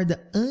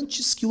acorda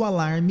antes que o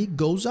alarme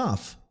goes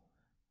off.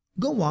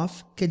 Go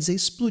off quer dizer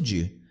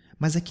explodir,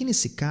 mas aqui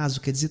nesse caso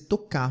quer dizer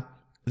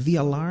tocar. The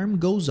alarm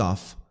goes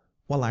off.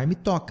 O alarme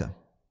toca.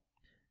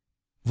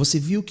 Você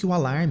viu que o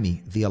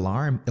alarme, the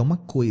alarm, é uma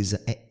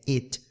coisa, é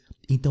it,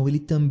 então ele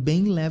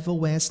também leva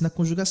o S na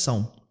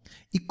conjugação.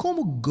 E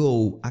como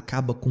go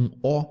acaba com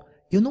O,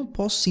 eu não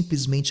posso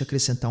simplesmente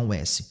acrescentar um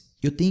S.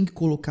 Eu tenho que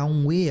colocar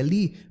um E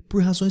ali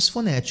por razões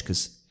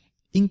fonéticas.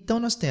 Então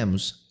nós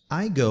temos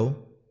I go,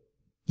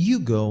 you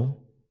go,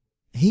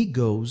 he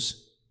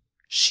goes,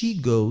 she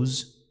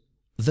goes,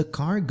 the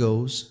car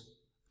goes,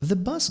 the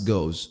bus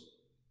goes,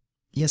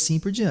 e assim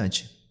por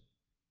diante.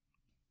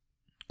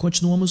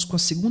 Continuamos com a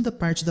segunda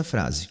parte da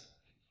frase.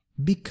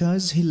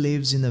 Because he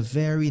lives in a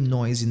very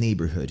noisy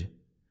neighborhood.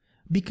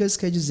 Because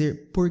quer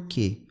dizer por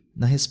quê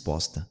na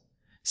resposta.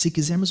 Se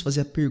quisermos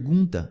fazer a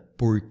pergunta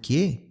por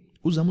quê,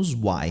 usamos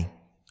why.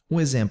 Um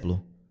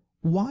exemplo.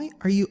 Why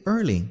are you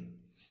early?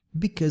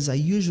 Because I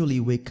usually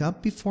wake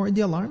up before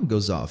the alarm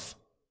goes off.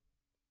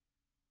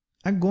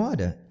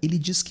 Agora, ele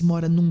diz que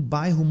mora num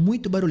bairro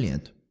muito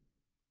barulhento.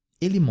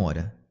 Ele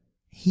mora.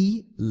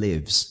 He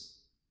lives.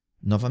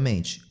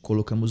 Novamente,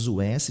 colocamos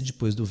o S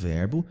depois do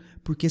verbo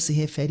porque se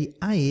refere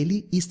a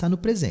ele e está no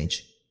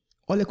presente.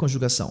 Olha a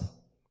conjugação.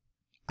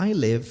 I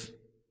live,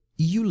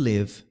 you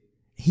live,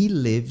 he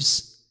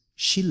lives,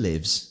 she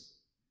lives.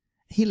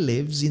 He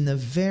lives in a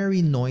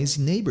very noisy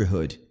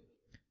neighborhood.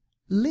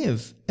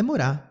 Live é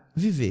morar,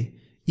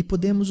 viver, e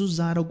podemos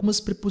usar algumas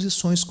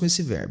preposições com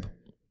esse verbo.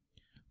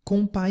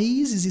 Com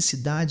países e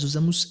cidades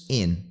usamos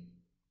in.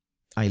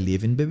 I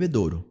live in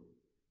Bebedouro.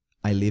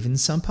 I live in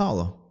São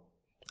Paulo.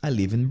 I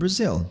live in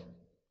Brazil.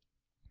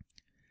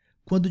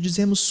 Quando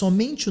dizemos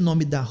somente o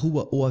nome da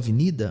rua ou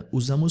avenida,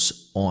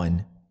 usamos on.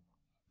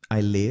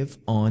 I live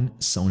on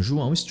São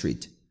João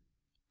Street.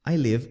 I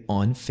live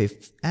on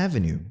Fifth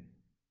Avenue.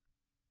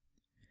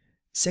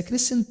 Se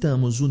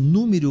acrescentamos o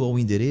número ao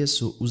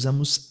endereço,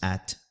 usamos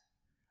at.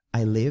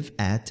 I live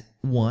at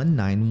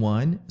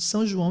 191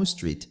 São João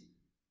Street.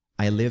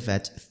 I live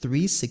at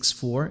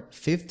 364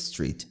 Fifth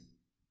Street.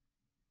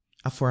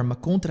 A forma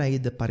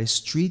contraída para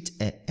street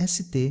é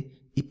ST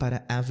e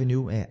para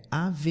avenue é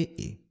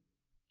AVE.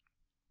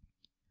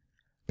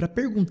 Para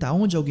perguntar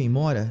onde alguém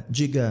mora,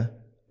 diga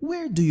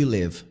Where do you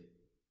live?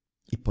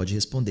 E pode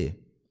responder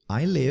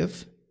I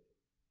live.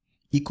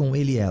 E com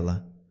ele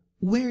ela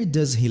Where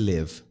does he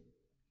live?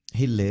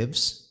 He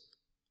lives.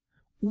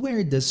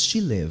 Where does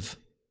she live?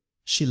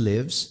 She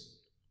lives.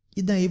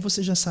 E daí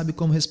você já sabe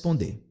como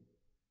responder.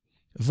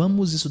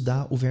 Vamos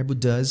estudar o verbo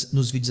does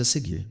nos vídeos a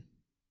seguir.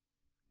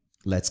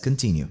 Let's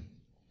continue.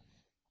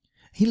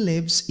 He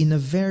lives in a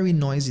very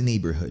noisy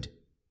neighborhood.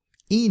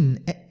 In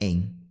é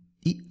em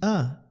e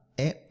a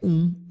é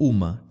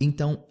uma.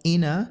 Então,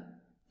 in a,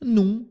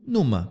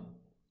 numa.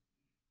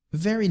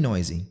 Very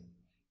noisy.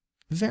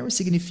 Very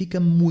significa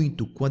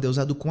muito quando é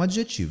usado com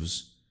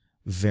adjetivos.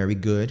 Very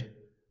good,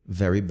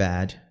 very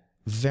bad,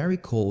 very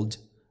cold,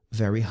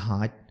 very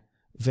hot,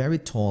 very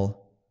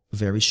tall,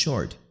 very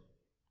short.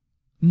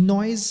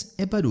 Noise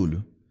é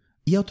barulho.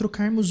 E ao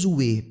trocarmos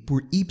o E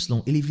por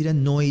Y, ele vira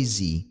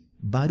noisy,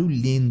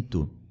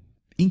 barulhento.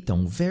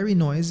 Então, very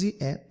noisy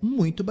é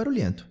muito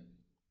barulhento.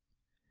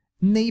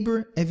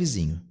 Neighbor é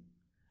vizinho.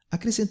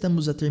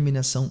 Acrescentamos a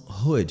terminação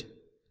hood,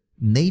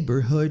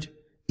 neighborhood,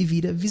 e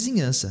vira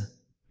vizinhança,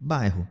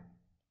 bairro.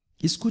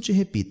 Escute e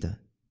repita.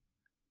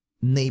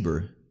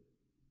 Neighbor,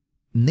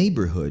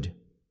 neighborhood.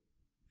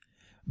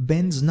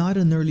 Ben's not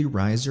an early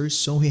riser,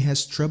 so he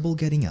has trouble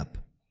getting up.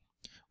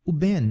 O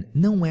Ben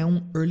não é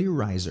um early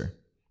riser.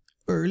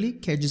 Early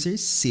quer dizer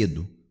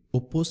cedo,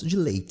 oposto de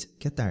late,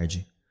 que é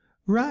tarde.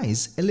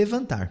 Rise é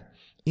levantar.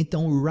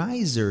 Então,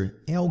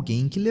 riser é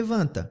alguém que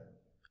levanta.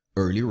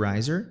 Early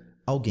riser,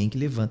 alguém que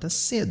levanta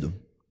cedo.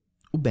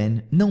 O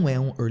Ben não é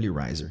um early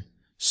riser.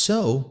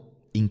 So,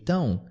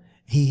 então,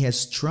 he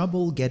has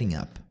trouble getting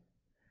up.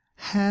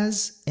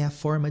 Has é a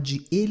forma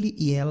de ele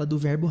e ela do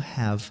verbo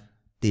have,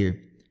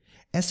 ter.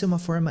 Essa é uma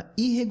forma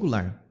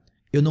irregular.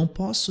 Eu não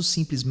posso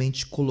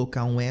simplesmente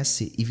colocar um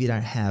S e virar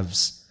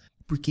haves,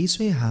 porque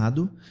isso é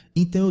errado,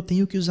 então eu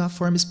tenho que usar a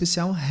forma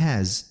especial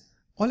has.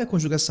 Olha a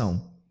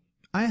conjugação.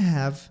 I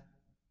have,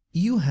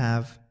 you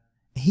have,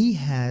 he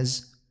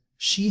has,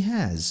 she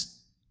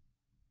has.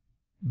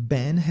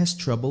 Ben has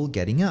trouble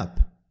getting up.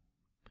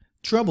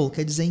 Trouble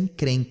quer dizer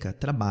encrenca,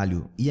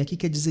 trabalho, e aqui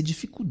quer dizer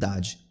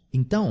dificuldade.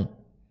 Então,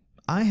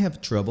 I have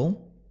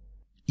trouble,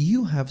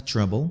 you have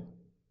trouble,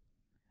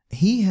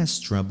 he has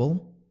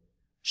trouble,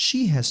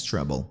 she has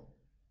trouble.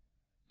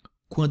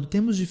 Quando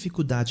temos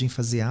dificuldade em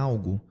fazer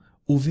algo,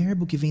 o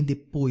verbo que vem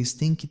depois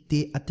tem que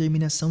ter a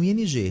terminação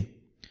ing.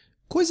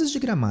 Coisas de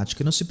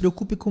gramática, não se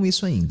preocupe com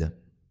isso ainda.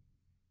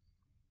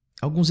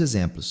 Alguns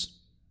exemplos.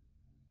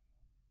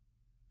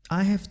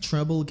 I have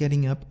trouble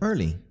getting up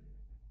early.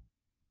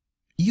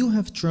 You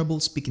have trouble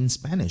speaking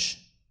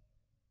Spanish.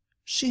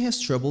 She has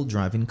trouble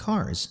driving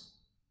cars.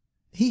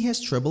 He has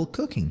trouble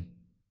cooking.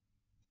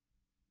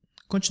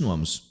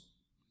 Continuamos.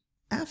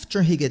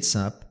 After he gets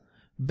up,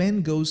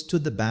 Ben goes to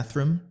the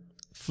bathroom,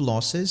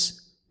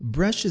 flosses,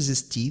 brushes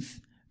his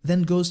teeth,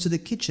 then goes to the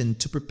kitchen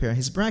to prepare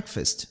his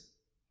breakfast.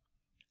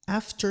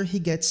 After he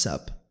gets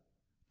up.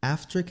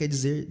 After quer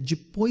dizer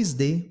depois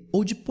de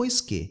ou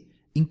depois que.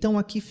 Então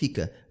aqui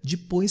fica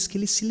depois que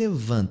ele se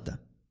levanta.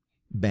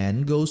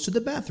 Ben goes to the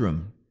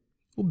bathroom.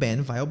 O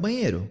Ben vai ao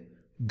banheiro.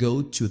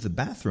 Go to the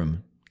bathroom.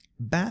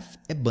 Bath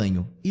é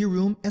banho e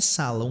room é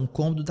sala, um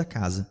cômodo da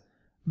casa.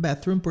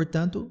 Bathroom,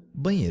 portanto,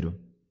 banheiro.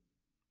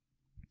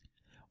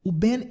 O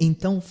Ben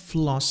então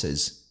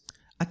flosses.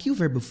 Aqui o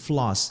verbo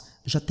floss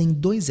já tem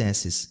 2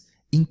 S's.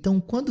 Então,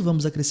 quando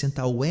vamos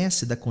acrescentar o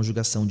S da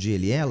conjugação de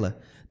ele e ela,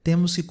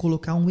 temos que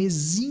colocar um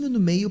Ezinho no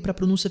meio para a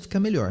pronúncia ficar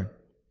melhor.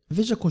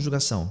 Veja a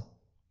conjugação.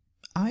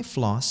 I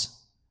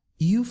floss,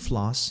 you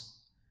floss,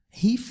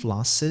 he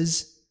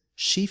flosses,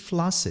 she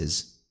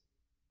flosses.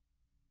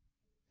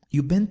 E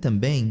o Ben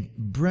também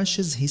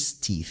brushes his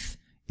teeth,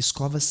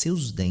 escova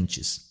seus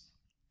dentes.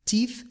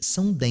 Teeth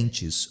são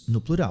dentes, no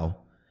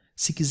plural.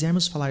 Se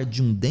quisermos falar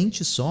de um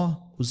dente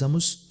só,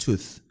 usamos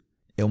tooth.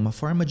 É uma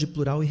forma de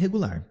plural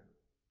irregular.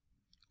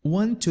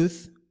 One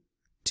tooth,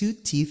 two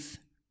teeth,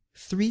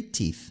 three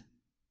teeth.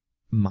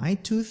 My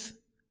tooth,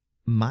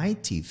 my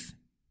teeth.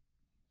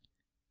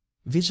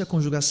 Veja a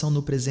conjugação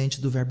no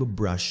presente do verbo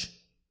brush.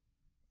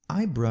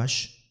 I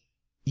brush,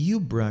 you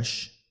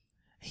brush,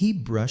 he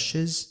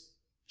brushes,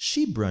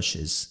 she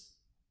brushes.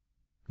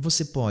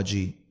 Você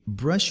pode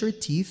brush your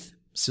teeth,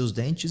 seus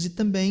dentes, e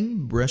também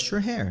brush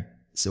your hair,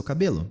 seu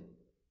cabelo.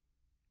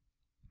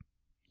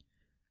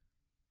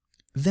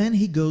 Then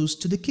he goes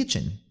to the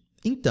kitchen.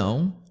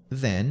 Então,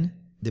 then,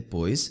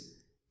 depois,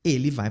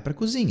 ele vai para a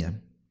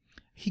cozinha.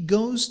 He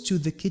goes to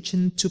the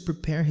kitchen to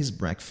prepare his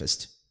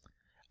breakfast.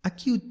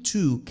 Aqui o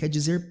to quer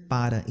dizer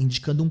para,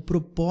 indicando um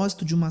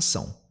propósito de uma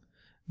ação.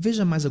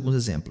 Veja mais alguns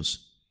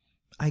exemplos.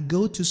 I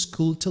go to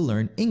school to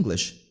learn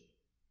English.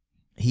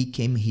 He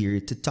came here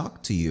to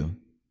talk to you.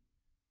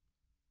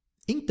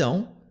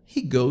 Então,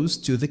 he goes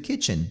to the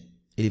kitchen.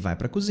 Ele vai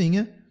para a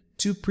cozinha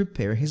to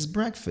prepare his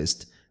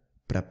breakfast,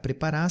 para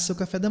preparar seu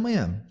café da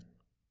manhã.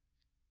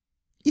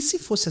 E se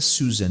fosse a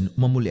Susan,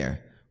 uma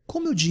mulher,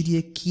 como eu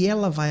diria que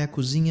ela vai à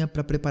cozinha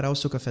para preparar o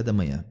seu café da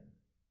manhã?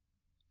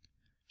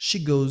 She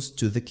goes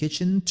to the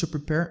kitchen to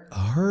prepare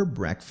her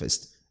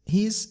breakfast.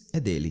 His é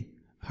dele,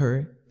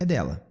 her é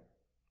dela.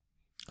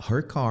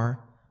 Her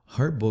car,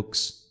 her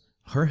books,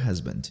 her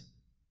husband.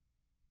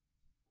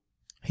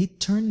 He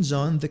turns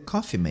on the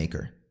coffee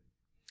maker.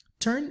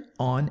 Turn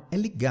on é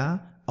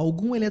ligar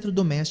algum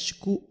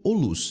eletrodoméstico ou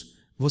luz.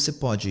 Você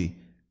pode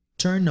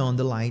turn on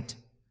the light,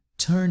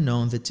 turn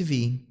on the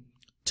TV,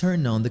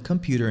 turn on the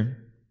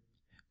computer.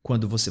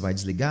 Quando você vai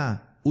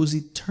desligar,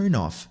 use turn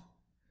off.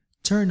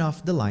 Turn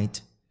off the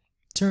light,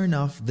 turn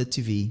off the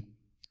TV,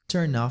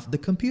 turn off the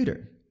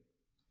computer.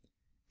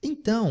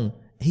 Então,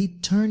 he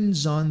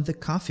turns on the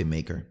coffee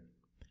maker.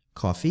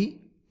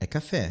 Coffee é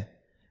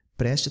café.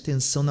 Preste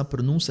atenção na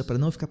pronúncia para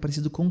não ficar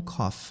parecido com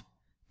cough,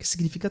 que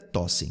significa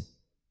tosse.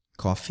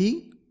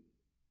 Coffee,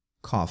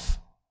 cough.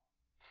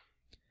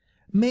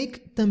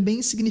 Make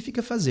também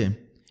significa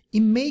fazer. E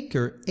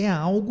maker é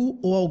algo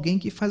ou alguém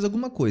que faz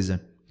alguma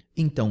coisa.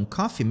 Então,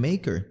 coffee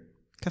maker,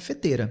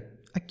 cafeteira,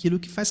 aquilo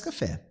que faz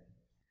café.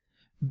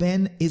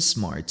 Ben is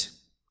smart.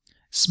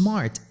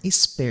 Smart é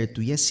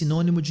esperto e é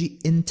sinônimo de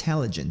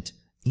intelligent,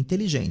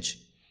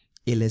 inteligente.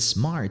 Ele é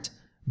smart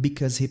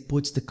because he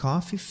puts the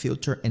coffee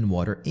filter and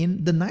water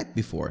in the night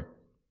before.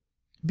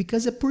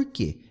 Because é por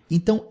quê.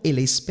 Então,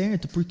 ele é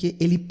esperto porque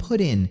ele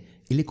put in,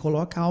 ele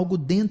coloca algo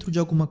dentro de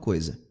alguma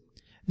coisa.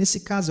 Nesse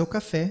caso é o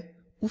café,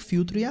 o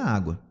filtro e a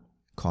água.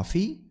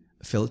 Coffee,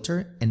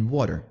 filter and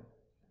water.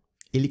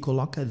 Ele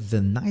coloca the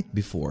night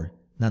before,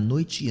 na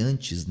noite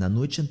antes, na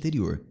noite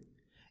anterior.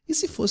 E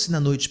se fosse na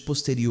noite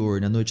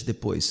posterior, na noite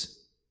depois?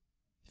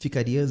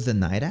 Ficaria the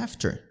night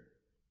after.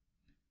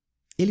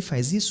 Ele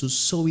faz isso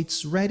so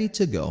it's ready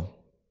to go.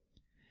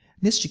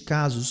 Neste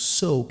caso,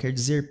 so quer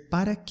dizer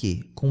para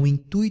que, com o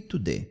intuito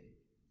de.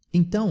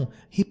 Então,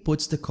 he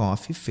puts the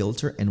coffee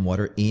filter and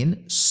water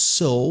in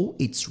so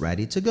it's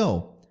ready to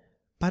go.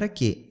 Para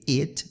que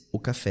it, o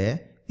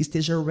café,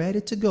 esteja ready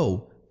to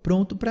go,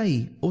 pronto para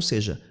ir, ou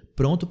seja,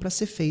 pronto para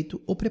ser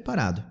feito ou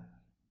preparado.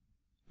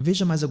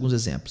 Veja mais alguns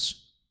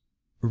exemplos.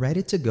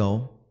 Ready to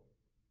go,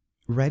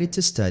 ready to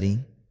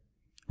study,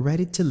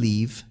 ready to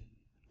leave,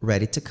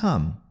 ready to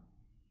come.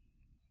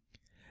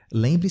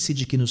 Lembre-se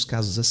de que nos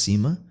casos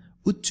acima,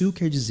 o to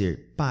quer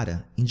dizer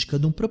para,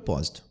 indicando um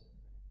propósito.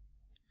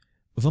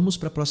 Vamos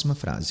para a próxima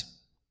frase.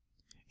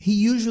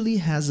 He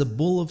usually has a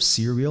bowl of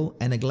cereal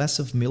and a glass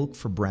of milk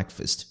for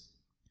breakfast.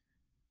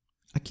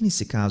 Aqui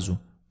nesse caso,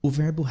 o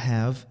verbo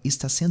have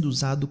está sendo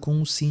usado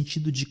com o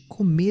sentido de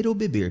comer ou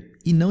beber,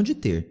 e não de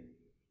ter.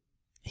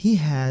 He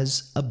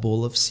has a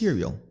bowl of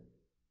cereal.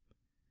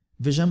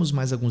 Vejamos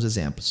mais alguns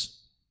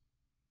exemplos.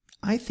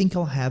 I think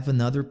I'll have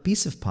another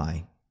piece of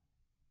pie.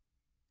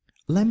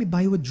 Let me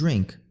buy you a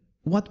drink.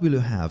 What will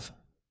you have?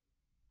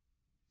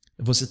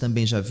 Você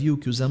também já viu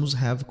que usamos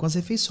have com as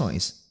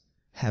refeições.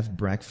 Have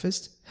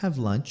breakfast, have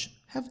lunch,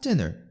 have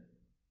dinner.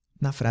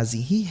 Na frase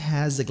he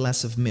has a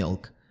glass of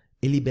milk,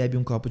 ele bebe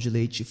um copo de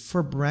leite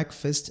for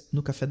breakfast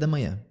no café da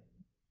manhã.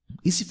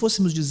 E se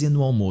fôssemos dizer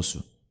no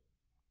almoço?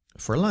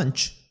 For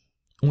lunch.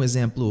 Um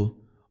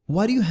exemplo,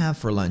 what do you have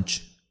for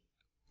lunch?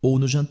 Ou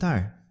no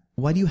jantar,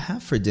 what do you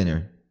have for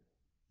dinner?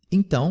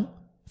 Então,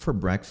 for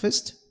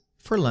breakfast,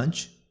 for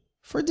lunch,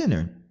 for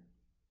dinner.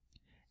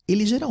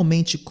 Ele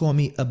geralmente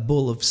come a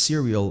bowl of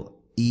cereal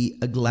e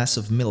a glass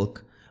of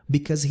milk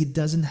because he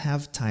doesn't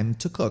have time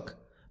to cook,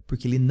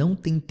 porque ele não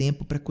tem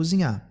tempo para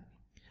cozinhar.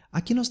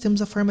 Aqui nós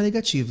temos a forma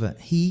negativa,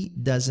 he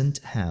doesn't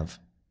have.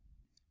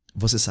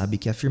 Você sabe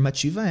que a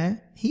afirmativa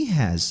é he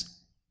has.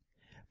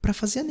 Para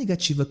fazer a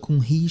negativa com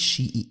he,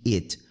 she e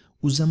it,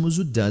 usamos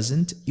o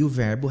doesn't e o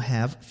verbo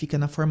have fica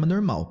na forma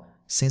normal,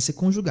 sem ser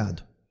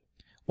conjugado.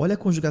 Olha a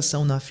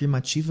conjugação na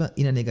afirmativa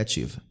e na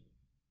negativa.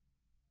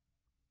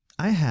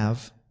 I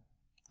have,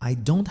 I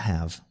don't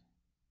have.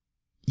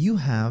 You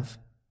have,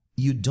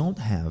 you don't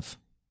have.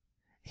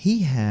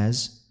 He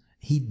has,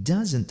 he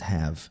doesn't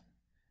have.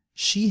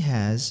 She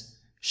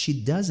has, she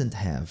doesn't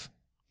have.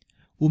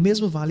 O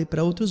mesmo vale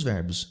para outros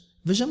verbos.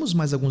 Vejamos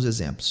mais alguns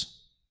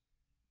exemplos.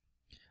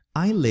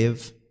 I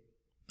live,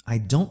 I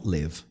don't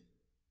live.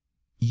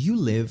 You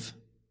live,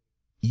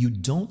 you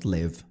don't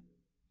live.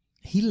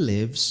 He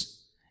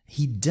lives,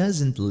 he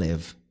doesn't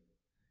live.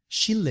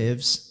 She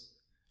lives,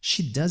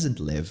 she doesn't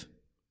live.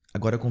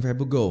 Agora com o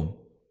verbo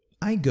go.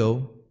 I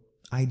go,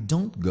 I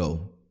don't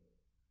go.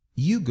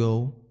 You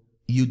go,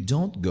 you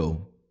don't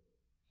go.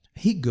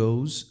 He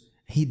goes,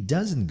 he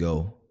doesn't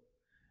go.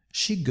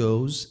 She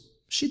goes,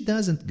 she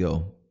doesn't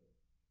go.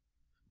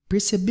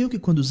 Percebeu que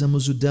quando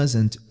usamos o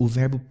doesn't, o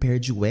verbo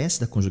perde o S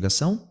da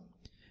conjugação?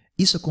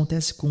 Isso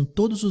acontece com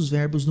todos os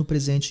verbos no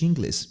presente em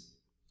inglês.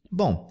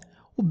 Bom,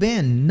 o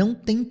Ben não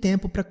tem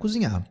tempo para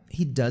cozinhar.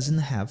 He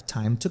doesn't have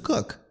time to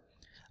cook.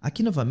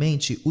 Aqui,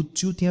 novamente, o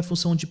to tem a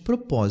função de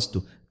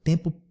propósito,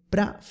 tempo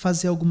para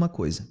fazer alguma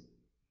coisa.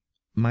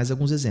 Mais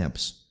alguns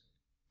exemplos.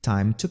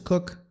 Time to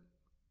cook,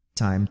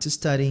 time to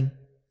study,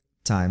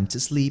 time to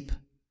sleep,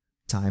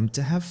 time to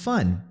have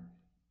fun.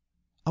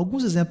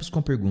 Alguns exemplos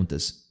com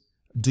perguntas.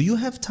 Do you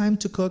have time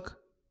to cook?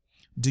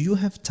 Do you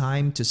have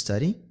time to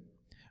study?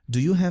 Do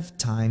you have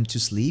time to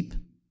sleep?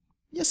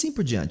 E assim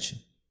por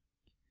diante.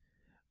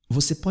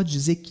 Você pode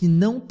dizer que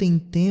não tem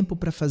tempo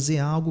para fazer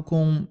algo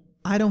com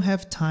I don't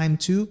have time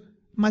to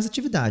mais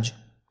atividade.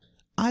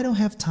 I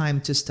don't have time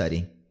to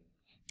study.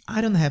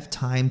 I don't have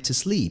time to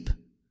sleep.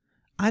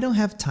 I don't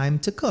have time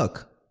to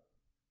cook.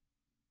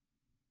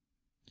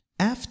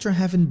 After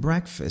having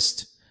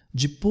breakfast,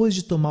 depois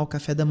de tomar o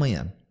café da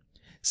manhã.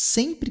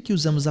 Sempre que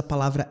usamos a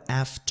palavra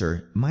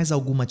after mais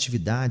alguma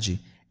atividade,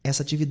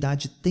 essa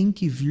atividade tem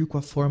que vir com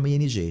a forma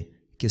ing.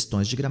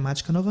 Questões de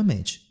gramática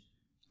novamente.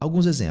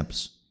 Alguns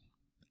exemplos.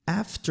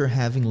 After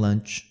having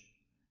lunch.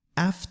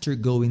 After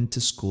going to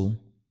school.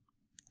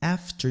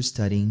 After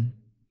studying.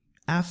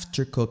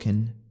 After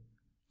cooking.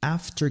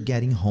 After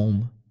getting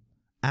home.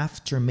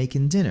 After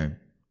making dinner.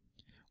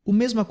 O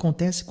mesmo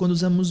acontece quando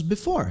usamos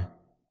before.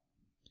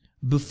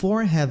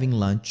 Before having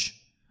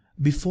lunch.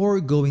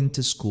 Before going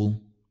to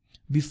school.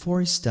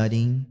 Before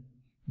studying,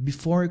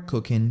 before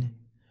cooking,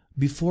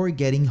 before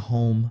getting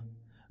home,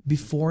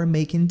 before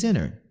making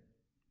dinner.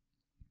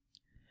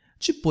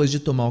 Depois de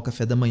tomar o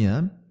café da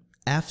manhã,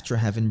 after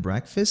having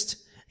breakfast,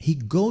 he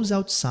goes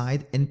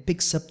outside and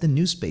picks up the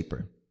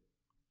newspaper.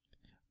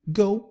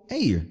 Go é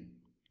ir.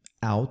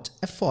 Out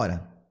é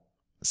fora.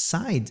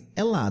 Side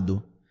é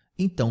lado.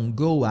 Então,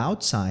 go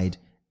outside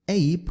é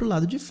ir para o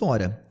lado de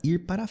fora,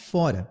 ir para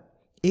fora.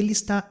 Ele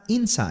está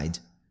inside,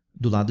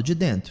 do lado de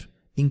dentro.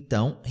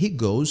 Então, he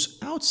goes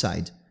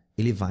outside.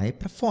 Ele vai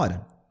para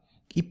fora.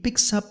 He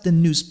picks up the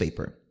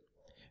newspaper.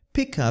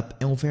 Pick up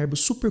é um verbo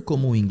super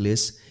comum em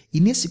inglês e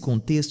nesse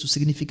contexto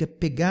significa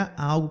pegar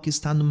algo que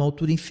está numa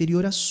altura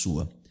inferior à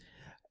sua.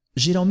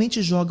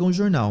 Geralmente joga um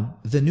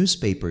jornal, the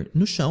newspaper,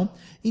 no chão,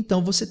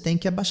 então você tem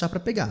que abaixar para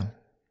pegar.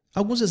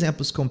 Alguns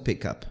exemplos com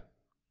pick up.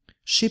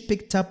 She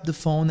picked up the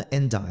phone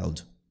and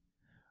dialed.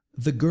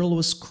 The girl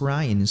was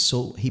crying,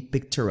 so he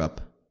picked her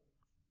up.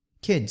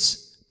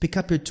 Kids, pick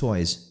up your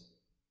toys.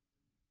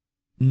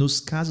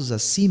 Nos casos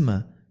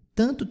acima,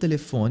 tanto o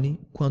telefone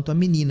quanto a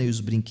menina e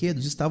os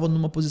brinquedos estavam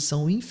numa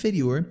posição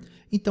inferior,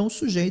 então o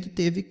sujeito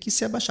teve que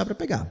se abaixar para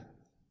pegar.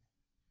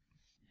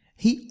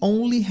 He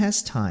only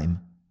has time.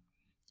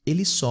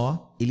 Ele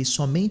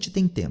somente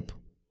tem tempo.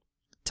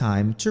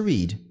 Time to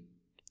read.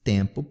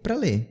 Tempo para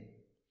ler.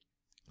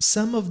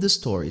 Some of the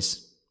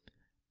stories.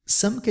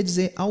 Some quer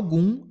dizer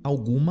algum,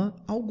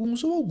 alguma,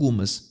 alguns ou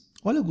algumas.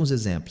 Olha alguns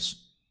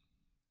exemplos.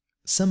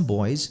 Some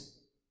boys,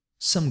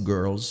 some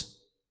girls,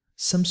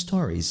 some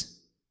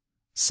stories,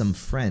 some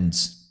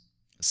friends,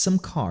 some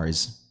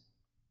cars.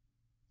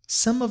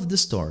 Some of the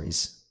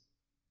stories,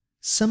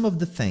 some of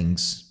the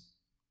things,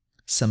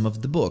 some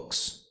of the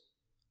books,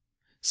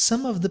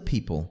 some of the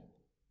people,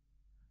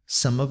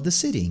 some of the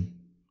city.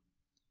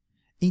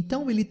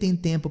 Então ele tem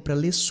tempo para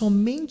ler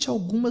somente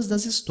algumas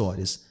das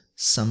histórias,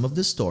 some of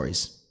the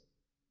stories.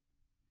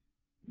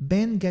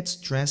 Ben gets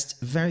dressed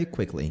very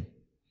quickly.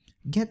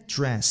 Get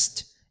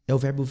dressed é o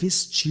verbo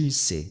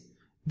vestir-se.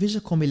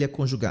 Veja como ele é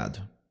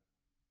conjugado.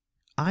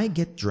 I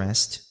get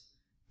dressed,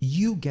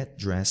 you get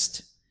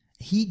dressed,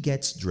 he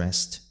gets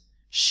dressed,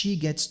 she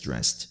gets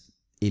dressed.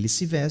 Ele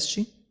se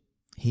veste,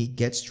 he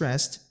gets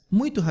dressed,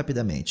 muito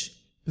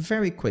rapidamente.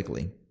 Very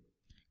quickly.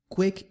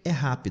 Quick é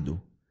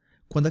rápido.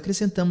 Quando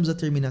acrescentamos a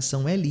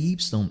terminação ly,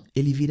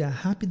 ele vira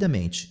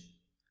rapidamente.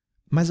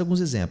 Mais alguns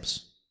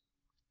exemplos.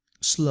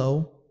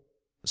 Slow,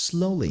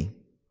 slowly.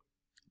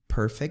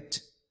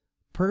 Perfect,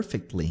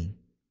 perfectly.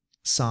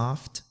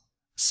 Soft,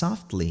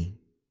 softly.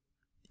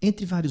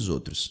 Entre vários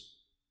outros.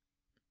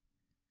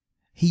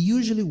 He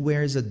usually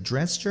wears a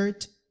dress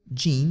shirt,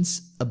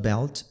 jeans, a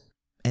belt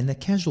and a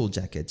casual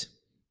jacket.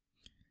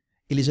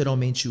 Ele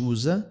geralmente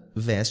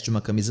veste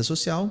uma camisa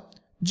social,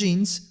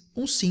 jeans,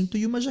 um cinto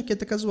e uma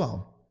jaqueta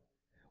casual.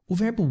 O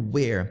verbo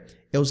wear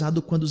é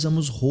usado quando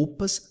usamos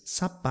roupas,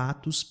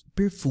 sapatos,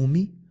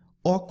 perfume,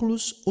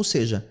 óculos, ou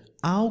seja,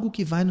 algo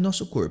que vai no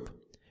nosso corpo.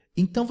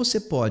 Então você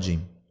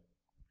pode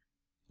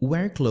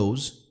wear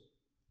clothes,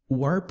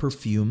 wear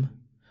perfume,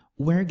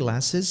 wear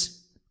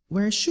glasses,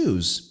 wear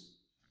shoes.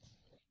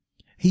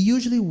 He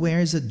usually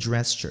wears a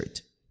dress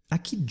shirt.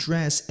 Aqui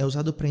dress é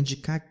usado para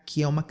indicar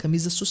que é uma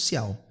camisa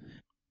social.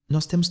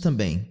 Nós temos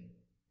também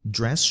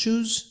dress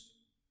shoes,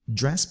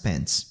 dress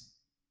pants.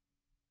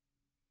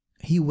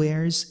 He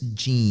wears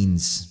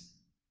jeans.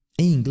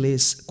 Em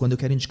inglês, quando eu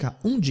quero indicar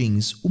um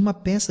jeans, uma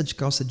peça de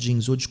calça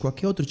jeans ou de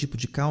qualquer outro tipo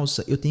de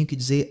calça, eu tenho que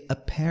dizer a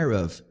pair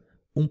of,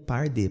 um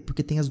par de,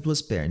 porque tem as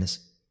duas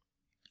pernas.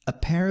 A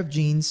pair of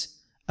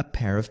jeans, a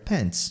pair of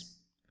pants.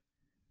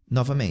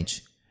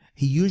 Novamente,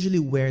 he usually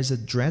wears a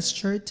dress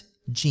shirt,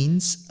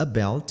 jeans, a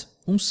belt,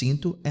 um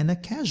cinto and a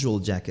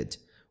casual jacket,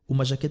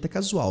 uma jaqueta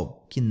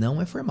casual, que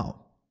não é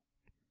formal.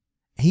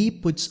 He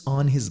puts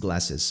on his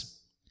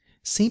glasses.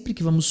 Sempre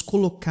que vamos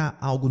colocar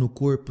algo no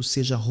corpo,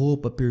 seja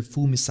roupa,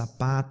 perfume,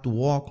 sapato,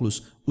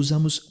 óculos,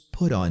 usamos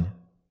put on.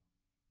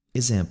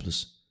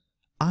 Exemplos.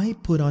 I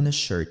put on a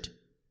shirt.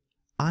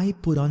 I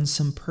put on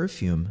some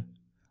perfume.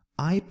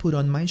 I put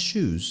on my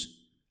shoes.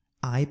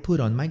 I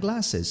put on my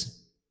glasses.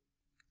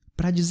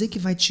 Para dizer que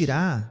vai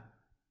tirar,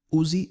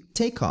 use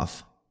take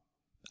off.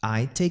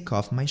 I take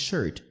off my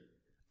shirt.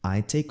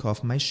 I take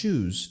off my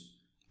shoes.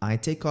 I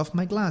take off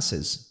my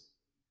glasses.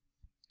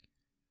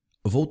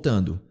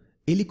 Voltando.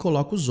 Ele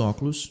coloca os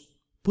óculos,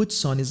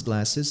 puts on his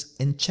glasses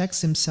and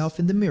checks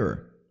himself in the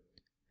mirror.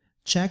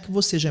 Check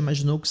você já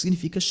imaginou que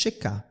significa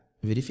checar,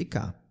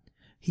 verificar.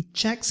 He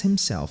checks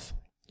himself.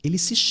 Ele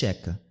se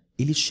checa.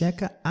 Ele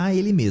checa a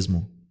ele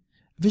mesmo.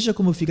 Veja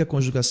como fica a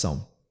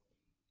conjugação.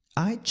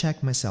 I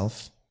check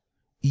myself.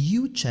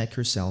 You check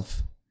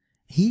yourself.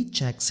 He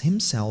checks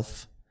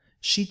himself.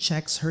 She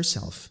checks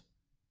herself.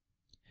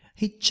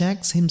 He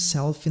checks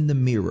himself in the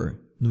mirror,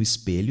 no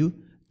espelho,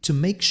 to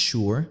make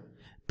sure,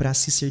 para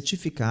se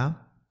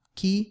certificar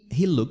que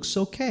he looks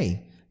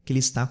okay, que ele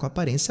está com a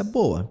aparência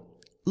boa.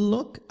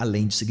 Look,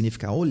 além de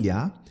significar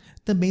olhar,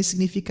 também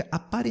significa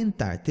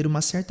aparentar, ter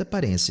uma certa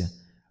aparência.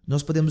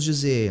 Nós podemos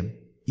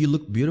dizer, you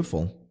look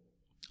beautiful.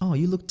 Oh,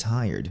 you look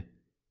tired.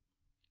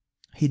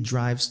 He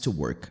drives to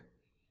work.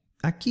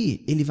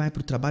 Aqui, ele vai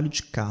para o trabalho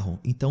de carro,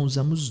 então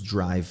usamos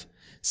drive.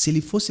 Se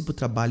ele fosse para o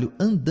trabalho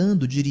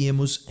andando,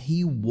 diríamos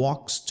he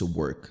walks to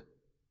work.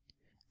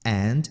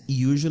 And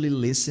usually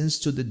listens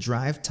to the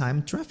drive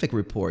time traffic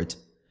report.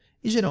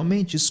 E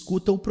geralmente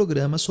escuta o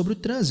programa sobre o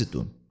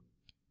trânsito.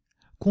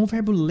 Com o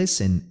verbo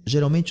listen,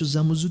 geralmente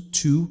usamos o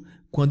to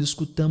quando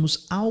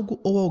escutamos algo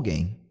ou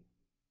alguém.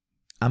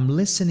 I'm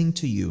listening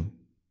to you.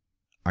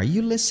 Are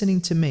you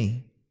listening to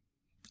me?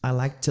 I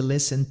like to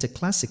listen to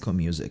classical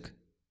music.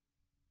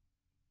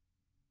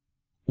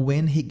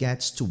 When he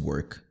gets to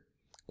work.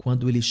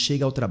 Quando ele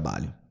chega ao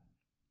trabalho.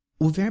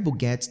 O verbo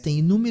get tem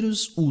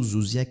inúmeros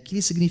usos e aqui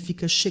ele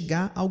significa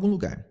chegar a algum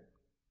lugar.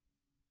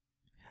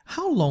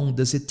 How long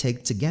does it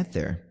take to get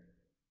there?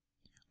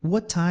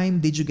 What time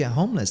did you get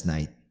home last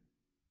night?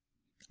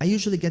 I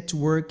usually get to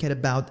work at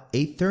about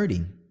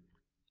 8:30.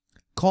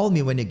 Call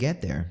me when you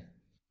get there.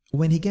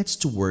 When he gets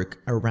to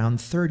work around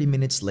 30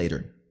 minutes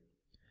later.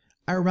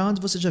 Around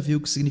você já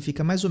viu que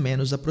significa mais ou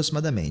menos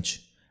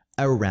aproximadamente.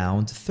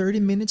 Around 30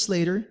 minutes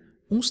later,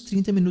 uns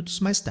 30 minutos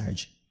mais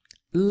tarde.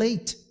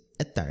 Late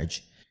é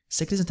tarde.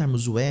 Se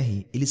acrescentarmos o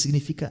R, ele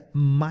significa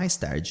mais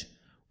tarde.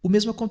 O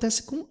mesmo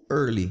acontece com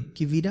early,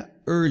 que vira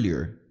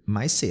earlier,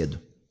 mais cedo.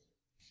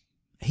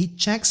 He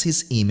checks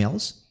his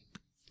emails.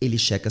 Ele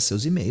checa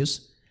seus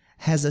e-mails.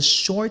 Has a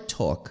short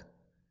talk.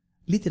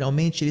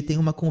 Literalmente, ele tem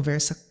uma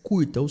conversa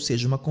curta, ou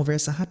seja, uma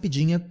conversa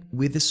rapidinha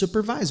with the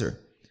supervisor,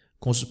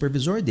 com o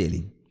supervisor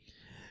dele.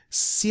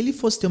 Se ele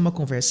fosse ter uma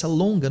conversa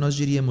longa, nós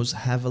diríamos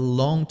have a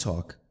long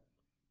talk.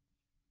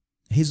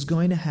 He's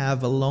going to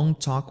have a long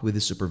talk with the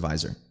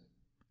supervisor.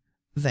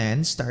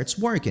 Then starts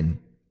working.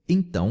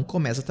 Então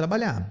começa a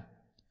trabalhar.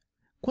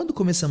 Quando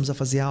começamos a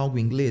fazer algo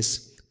em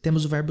inglês,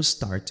 temos o verbo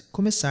start,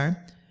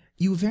 começar,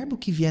 e o verbo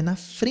que vier na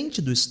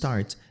frente do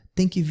start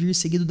tem que vir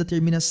seguido da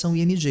terminação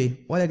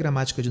ing. Olha a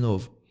gramática de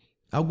novo.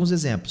 Alguns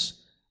exemplos.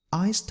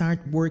 I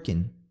start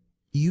working.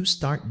 You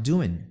start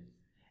doing.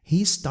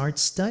 He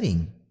starts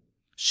studying.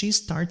 She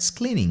starts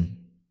cleaning.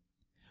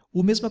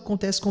 O mesmo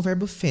acontece com o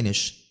verbo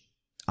finish.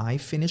 I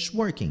finish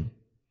working.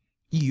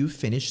 You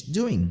finish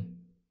doing.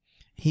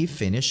 He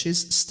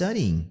finishes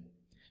studying.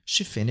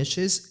 She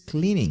finishes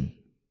cleaning.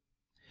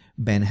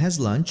 Ben has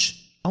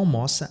lunch,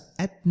 almoça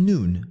at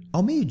noon,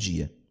 ao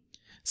meio-dia.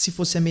 Se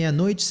fosse à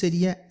meia-noite,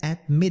 seria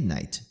at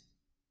midnight.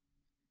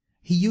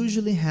 He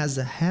usually has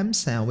a ham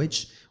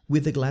sandwich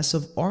with a glass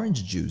of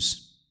orange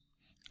juice.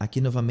 Aqui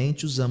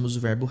novamente usamos o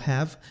verbo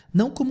have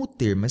não como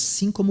ter, mas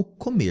sim como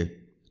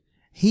comer.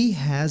 He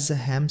has a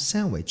ham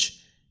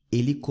sandwich.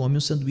 Ele come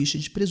um sanduíche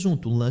de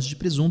presunto, um lanche de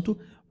presunto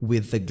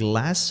with a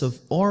glass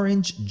of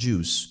orange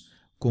juice,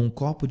 com um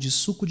copo de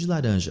suco de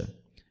laranja.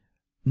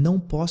 Não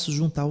posso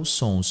juntar os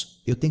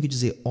sons. Eu tenho que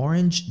dizer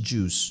orange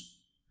juice,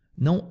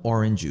 não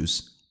orange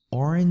juice.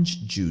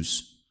 Orange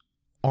juice.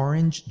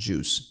 Orange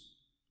juice.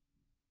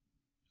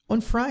 On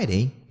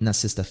Friday, na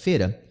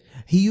sexta-feira,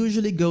 he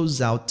usually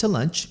goes out to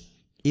lunch.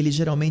 Ele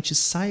geralmente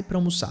sai para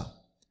almoçar.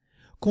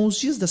 Com os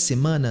dias da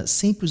semana,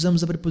 sempre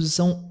usamos a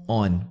preposição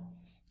on.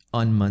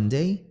 On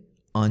Monday,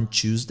 on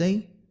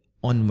Tuesday,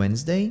 on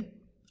Wednesday,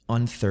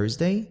 on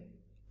Thursday,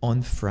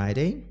 on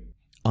Friday,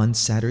 on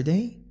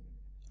Saturday,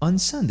 on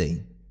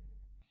Sunday.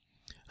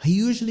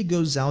 He usually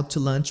goes out to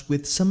lunch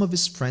with some of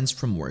his friends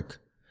from work.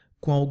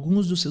 Com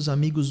alguns dos seus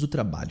amigos do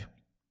trabalho.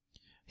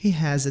 He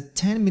has a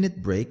 10-minute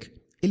break.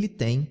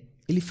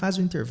 Ele faz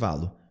um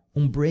intervalo,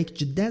 um break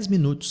de 10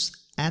 minutos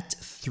at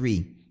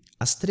 3,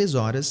 às 3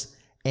 horas,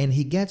 and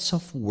he gets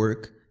off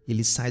work.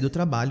 Ele sai do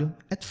trabalho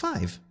at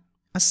 5,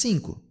 às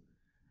 5.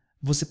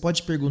 Você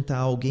pode perguntar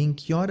a alguém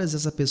que horas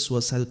essa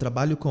pessoa sai do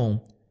trabalho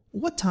com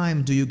What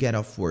time do you get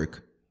off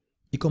work?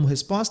 E como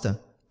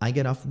resposta, I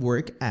get off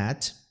work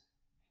at...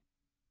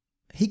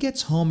 He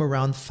gets home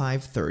around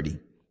 5:30.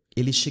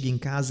 Ele chega em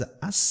casa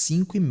às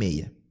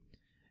 5:30.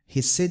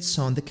 He sits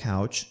on the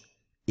couch.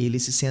 Ele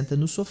se senta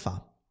no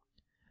sofá.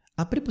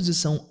 A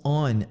preposição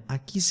on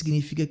aqui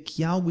significa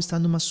que algo está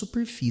numa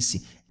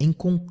superfície, em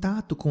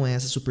contato com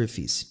essa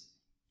superfície.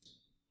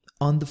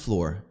 On the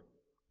floor.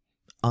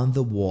 On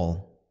the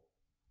wall.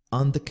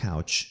 On the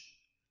couch.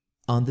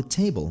 On the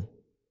table.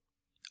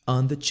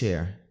 On the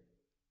chair.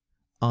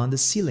 On the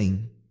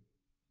ceiling.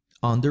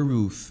 On the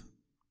roof.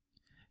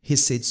 He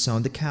sits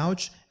on the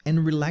couch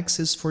and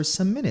relaxes for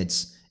some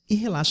minutes. E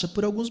relaxa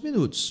por alguns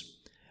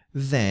minutos.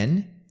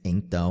 Then,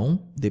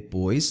 então,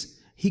 depois,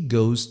 he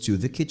goes to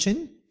the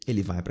kitchen.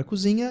 Ele vai para a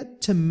cozinha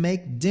to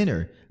make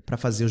dinner, para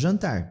fazer o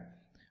jantar.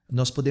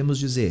 Nós podemos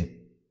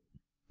dizer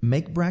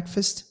make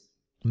breakfast,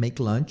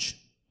 make lunch,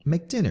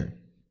 make dinner.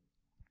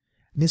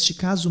 Neste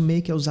caso,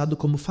 make é usado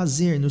como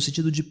fazer no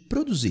sentido de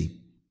produzir.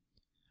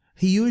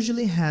 He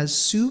usually has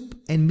soup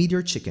and meat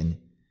or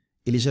chicken.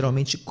 Ele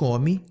geralmente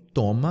come,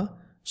 toma,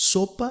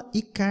 sopa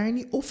e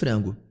carne ou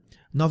frango.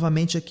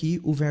 Novamente aqui,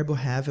 o verbo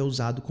have é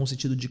usado com o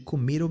sentido de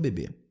comer ou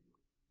beber.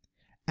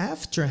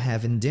 After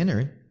having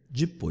dinner,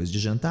 depois de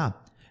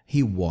jantar,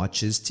 he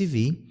watches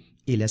TV.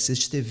 Ele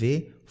assiste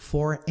TV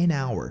for an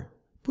hour,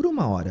 por 1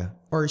 hora,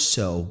 or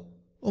so,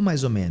 ou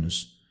mais ou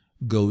menos.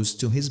 Goes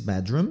to his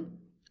bedroom,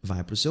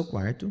 vai para o seu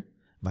quarto,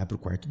 vai para o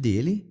quarto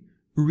dele.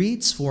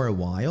 Reads for a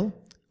while,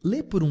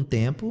 lê por um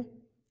tempo.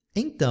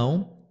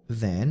 Então,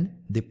 then,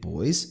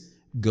 depois,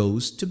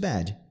 goes to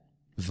bed.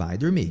 Vai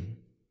dormir.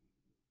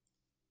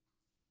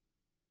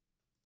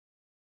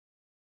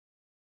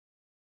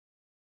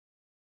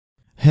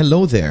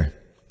 Hello there.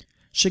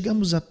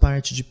 Chegamos à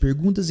parte de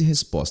perguntas e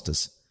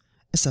respostas.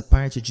 Essa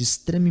parte é de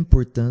extrema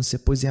importância,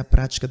 pois é a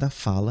prática da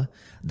fala,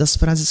 das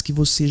frases que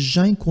você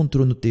já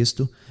encontrou no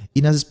texto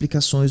e nas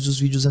explicações dos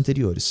vídeos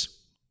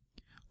anteriores.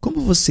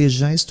 Como você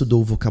já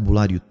estudou o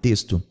vocabulário e o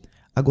texto,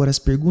 agora as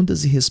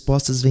perguntas e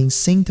respostas vêm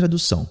sem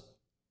tradução.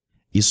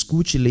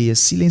 Escute e leia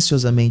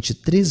silenciosamente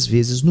 3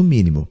 vezes no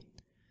mínimo.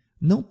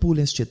 Não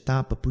pule esta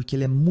etapa porque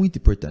ela é muito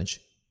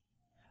importante.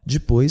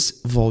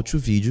 Depois, volte o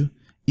vídeo,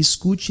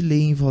 escute e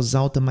leia em voz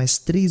alta mais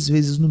 3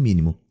 vezes no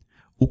mínimo.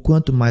 O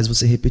quanto mais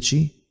você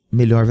repetir,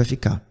 melhor vai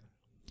ficar.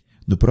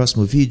 No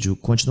próximo vídeo,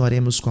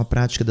 continuaremos com a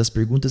prática das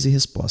perguntas e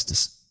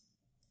respostas.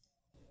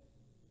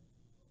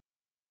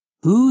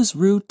 Whose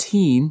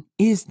routine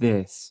is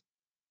this?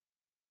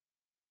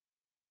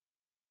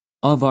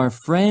 Of our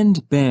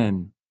friend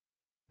Ben.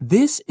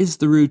 This is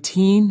the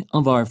routine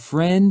of our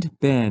friend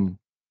Ben.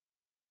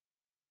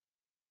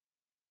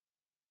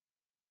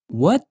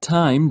 What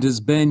time does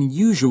Ben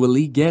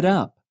usually get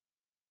up?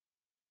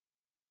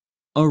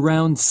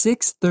 Around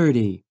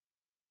 6:30.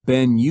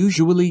 Ben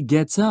usually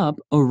gets up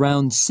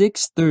around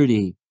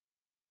 6:30.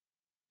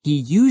 He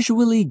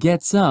usually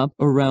gets up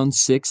around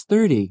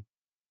 6:30.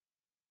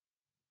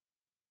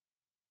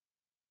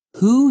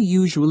 Who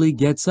usually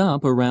gets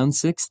up around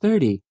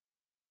 6:30?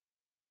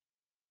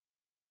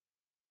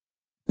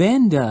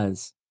 Ben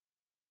does.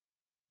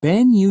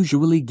 Ben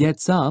usually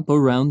gets up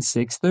around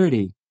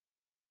 6:30.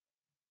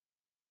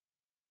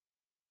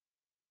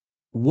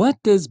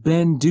 What does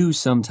Ben do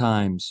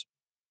sometimes?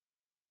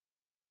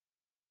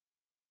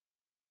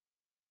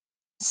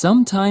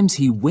 Sometimes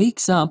he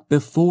wakes up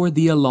before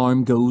the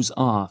alarm goes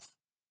off.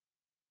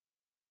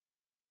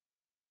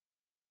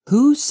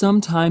 Who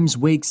sometimes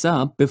wakes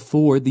up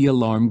before the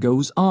alarm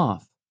goes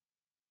off?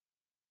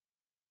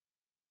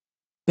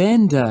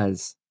 Ben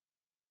does.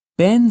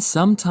 Ben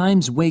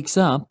sometimes wakes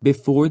up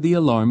before the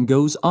alarm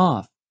goes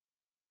off.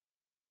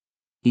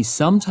 He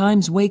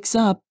sometimes wakes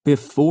up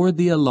before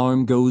the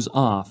alarm goes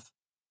off.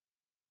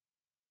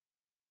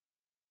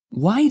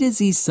 Why does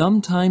he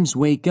sometimes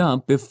wake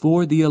up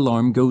before the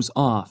alarm goes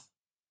off?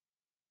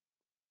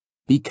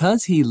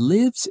 Because he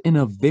lives in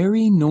a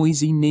very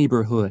noisy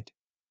neighborhood.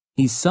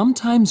 He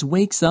sometimes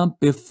wakes up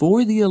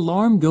before the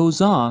alarm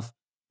goes off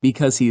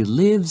because he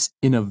lives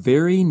in a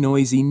very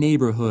noisy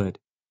neighborhood.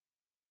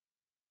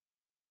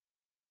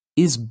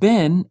 Is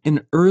Ben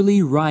an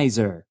early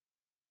riser?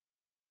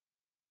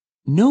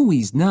 No,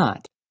 he's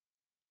not.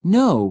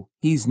 No,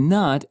 he's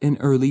not an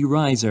early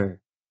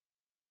riser.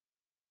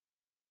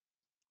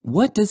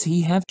 What does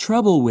he have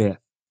trouble with?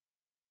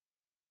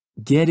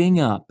 Getting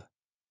up.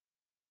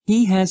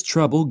 He has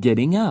trouble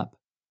getting up.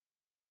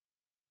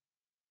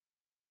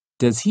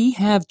 Does he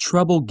have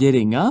trouble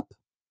getting up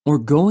or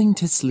going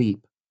to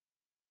sleep?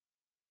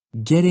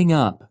 Getting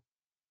up.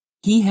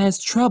 He has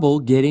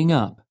trouble getting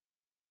up.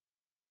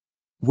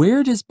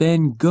 Where does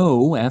Ben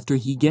go after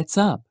he gets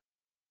up?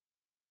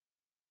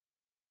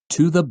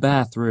 To the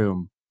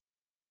bathroom.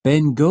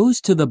 Ben goes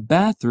to the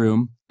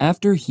bathroom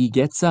after he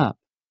gets up.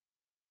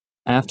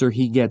 After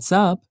he gets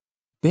up,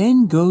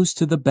 Ben goes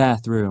to the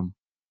bathroom.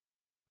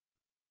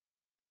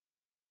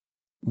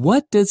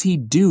 What does he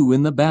do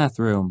in the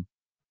bathroom?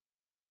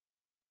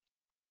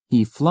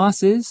 He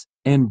flosses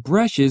and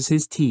brushes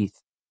his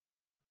teeth.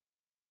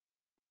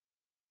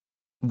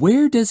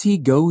 Where does he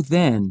go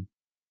then?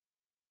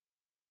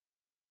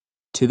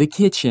 To the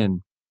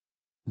kitchen.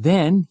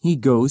 Then he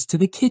goes to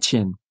the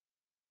kitchen.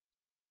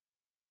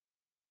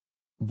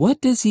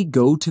 What does he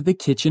go to the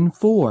kitchen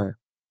for?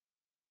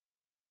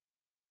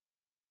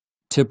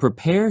 To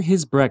prepare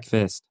his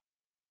breakfast.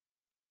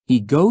 He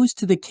goes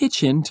to the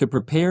kitchen to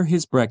prepare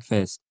his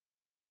breakfast.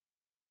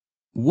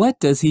 What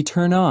does he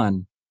turn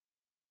on?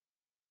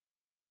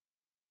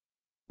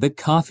 The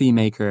coffee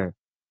maker.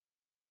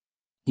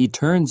 He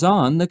turns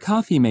on the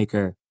coffee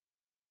maker.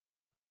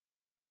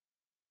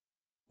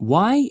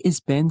 Why is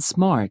Ben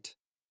smart?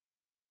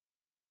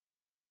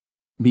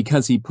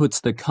 Because he puts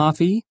the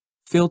coffee,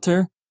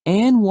 filter,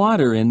 and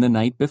water in the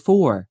night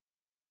before.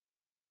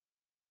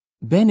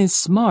 Ben is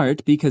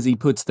smart because he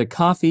puts the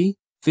coffee,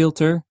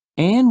 filter,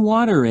 and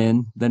water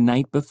in the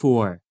night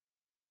before.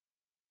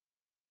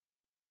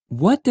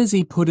 What does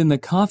he put in the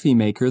coffee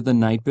maker the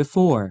night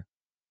before?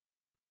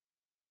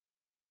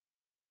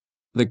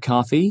 The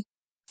coffee,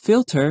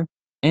 filter,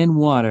 and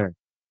water.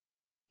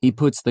 He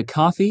puts the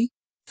coffee,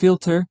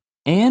 filter,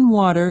 and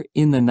water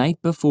in the night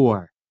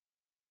before.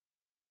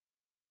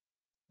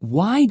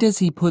 Why does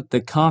he put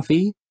the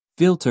coffee,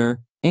 filter,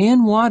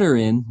 and water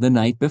in the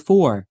night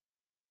before?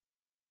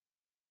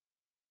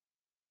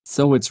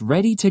 So it's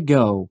ready to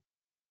go.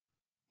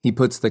 He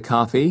puts the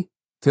coffee,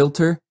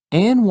 filter,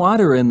 and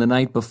water in the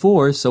night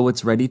before so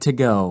it's ready to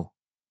go.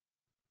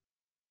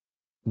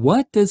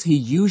 What does he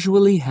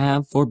usually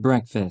have for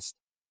breakfast?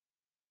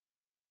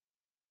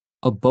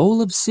 A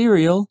bowl of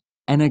cereal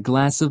and a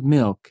glass of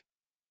milk.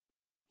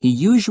 He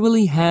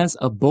usually has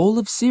a bowl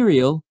of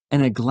cereal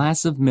and a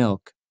glass of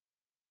milk.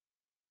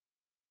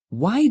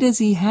 Why does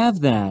he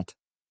have that?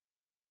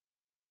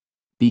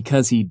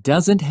 Because he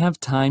doesn't have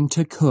time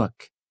to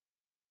cook.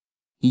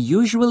 He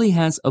usually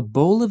has a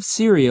bowl of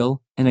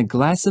cereal and a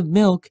glass of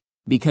milk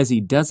because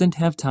he doesn't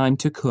have time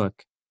to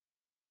cook.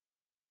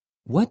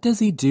 What does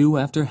he do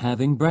after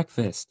having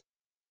breakfast?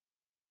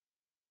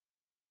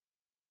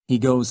 He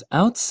goes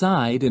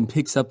outside and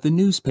picks up the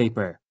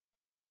newspaper.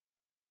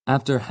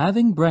 After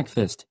having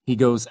breakfast, he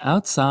goes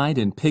outside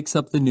and picks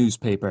up the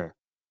newspaper.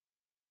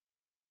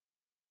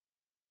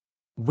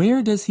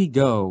 Where does he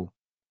go?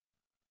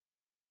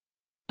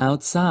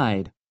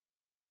 Outside.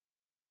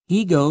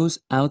 He goes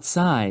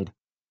outside.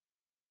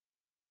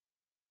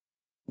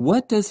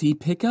 What does he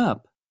pick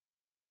up?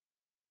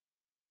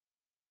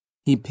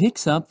 He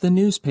picks up the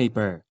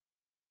newspaper.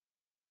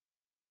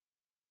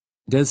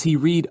 Does he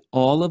read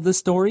all of the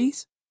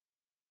stories?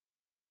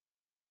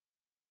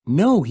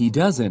 No, he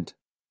doesn't.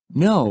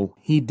 No,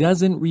 he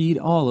doesn't read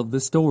all of the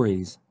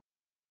stories.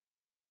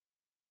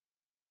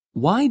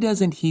 Why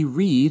doesn't he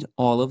read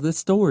all of the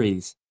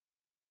stories?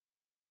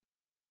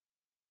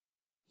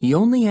 He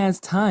only has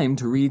time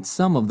to read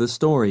some of the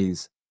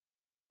stories.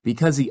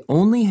 Because he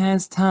only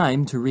has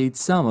time to read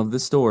some of the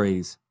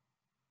stories.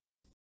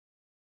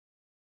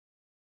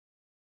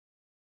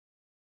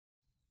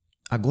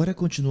 Agora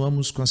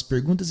continuamos com as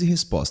perguntas e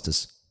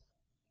respostas.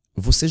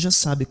 Você já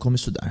sabe como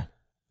estudar.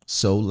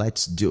 So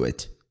let's do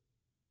it.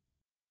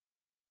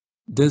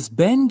 Does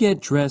Ben get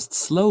dressed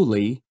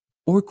slowly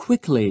or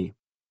quickly?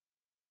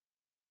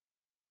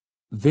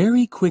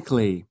 Very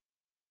quickly.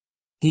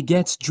 He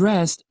gets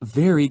dressed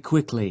very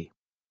quickly.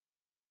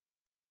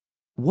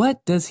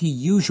 What does he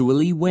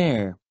usually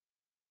wear?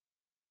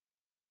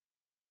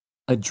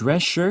 A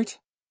dress shirt,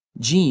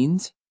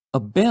 jeans, a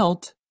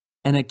belt,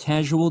 and a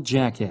casual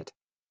jacket.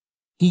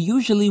 He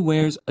usually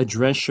wears a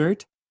dress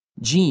shirt,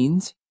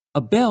 jeans, a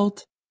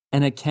belt,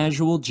 and a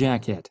casual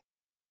jacket.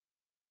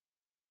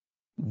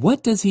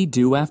 What does he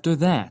do after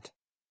that?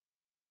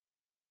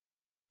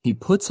 He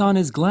puts on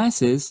his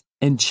glasses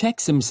and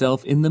checks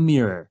himself in the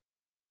mirror.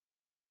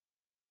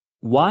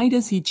 Why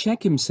does he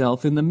check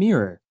himself in the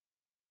mirror?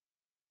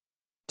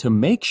 To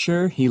make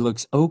sure he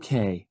looks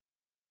okay.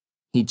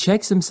 He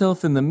checks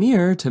himself in the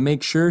mirror to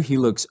make sure he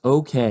looks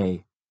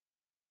okay.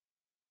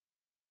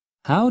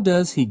 How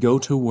does he go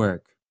to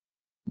work?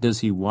 Does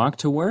he walk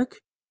to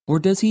work or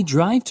does he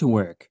drive to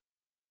work?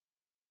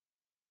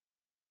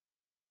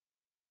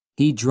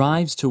 He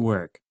drives to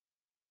work.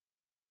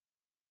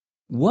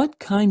 What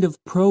kind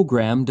of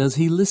program does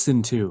he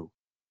listen to?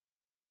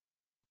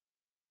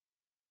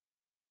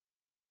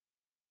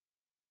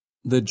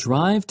 The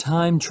drive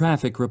time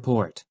traffic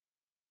report.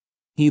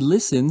 He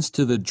listens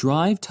to the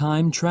drive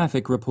time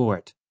traffic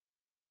report.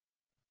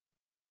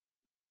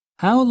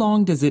 How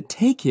long does it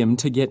take him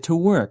to get to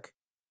work?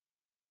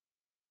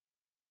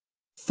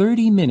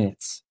 30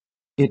 minutes.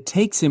 It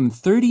takes him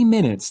 30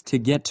 minutes to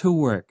get to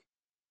work.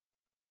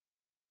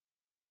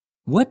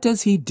 What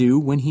does he do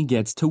when he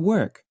gets to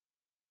work?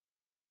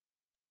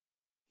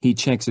 He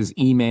checks his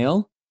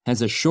email,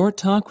 has a short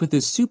talk with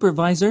his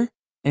supervisor,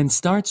 and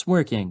starts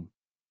working.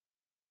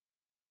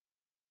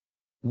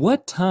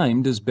 What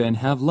time does Ben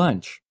have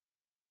lunch?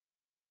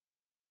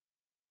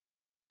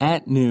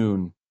 At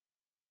noon.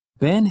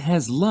 Ben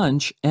has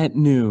lunch at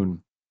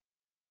noon.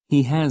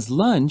 He has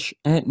lunch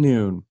at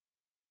noon.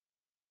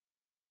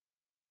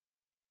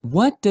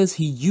 What does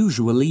he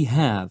usually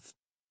have?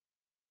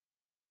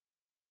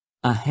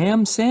 A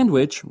ham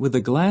sandwich with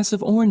a glass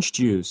of orange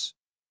juice.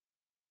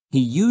 He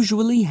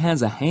usually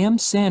has a ham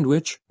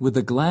sandwich with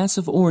a glass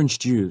of orange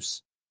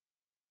juice.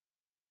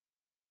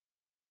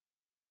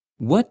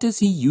 What does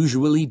he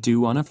usually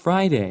do on a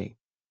Friday?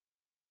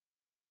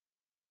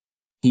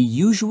 He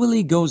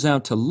usually goes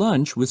out to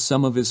lunch with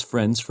some of his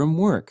friends from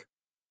work.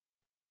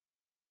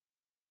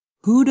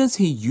 Who does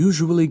he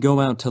usually go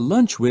out to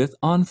lunch with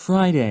on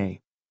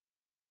Friday?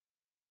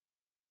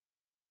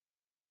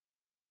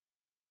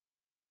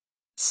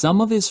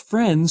 Some of his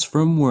friends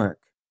from work.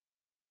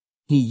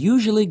 He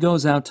usually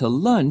goes out to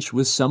lunch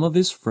with some of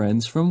his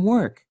friends from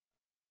work.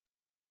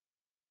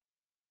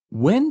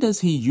 When does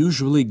he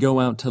usually go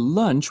out to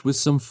lunch with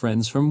some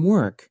friends from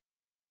work?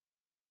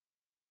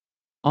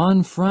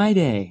 On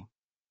Friday.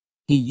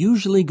 He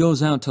usually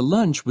goes out to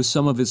lunch with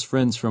some of his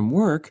friends from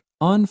work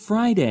on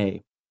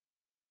Friday.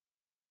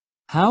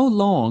 How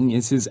long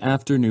is his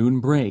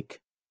afternoon break?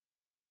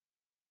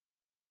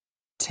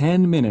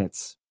 10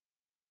 minutes.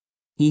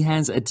 He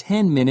has a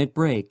 10-minute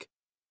break.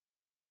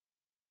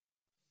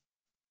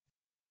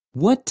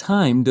 What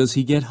time does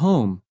he get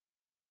home?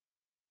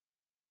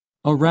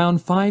 Around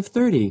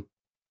 5:30.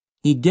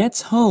 He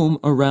gets home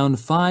around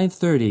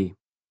 5:30.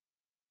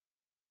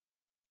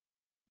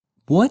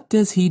 What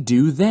does he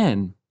do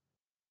then?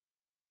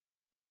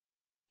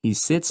 He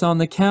sits on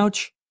the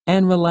couch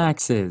and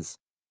relaxes.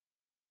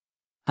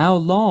 How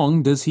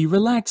long does he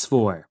relax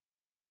for?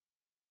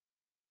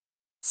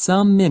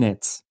 Some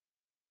minutes.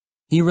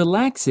 He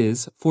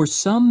relaxes for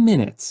some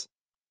minutes.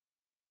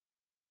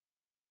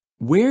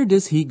 Where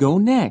does he go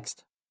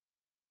next?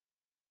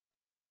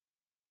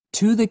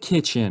 To the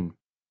kitchen.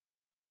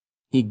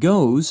 He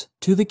goes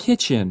to the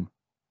kitchen.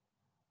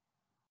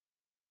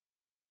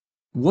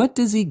 What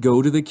does he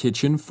go to the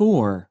kitchen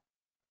for?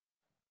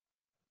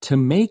 To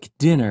make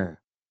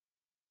dinner.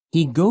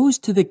 He goes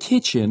to the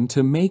kitchen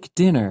to make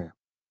dinner.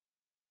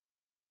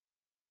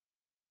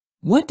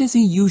 What does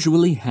he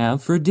usually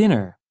have for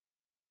dinner?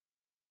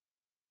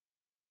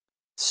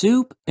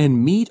 Soup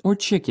and meat or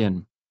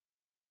chicken.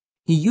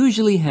 He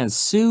usually has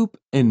soup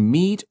and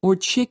meat or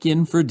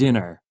chicken for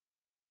dinner.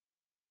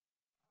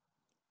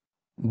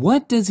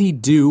 What does he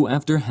do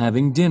after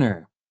having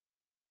dinner?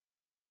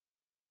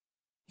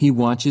 He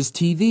watches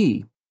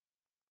TV.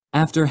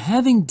 After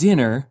having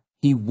dinner,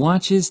 he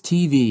watches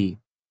TV.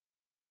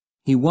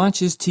 He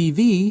watches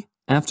TV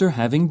after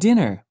having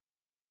dinner.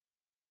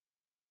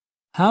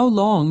 How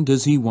long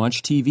does he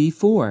watch TV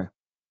for?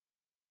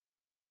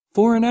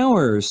 For an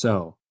hour or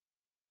so.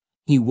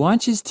 He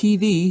watches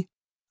TV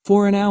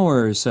for an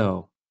hour or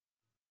so.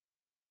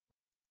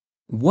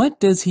 What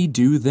does he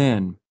do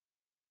then?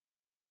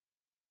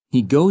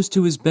 He goes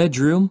to his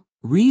bedroom,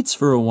 reads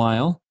for a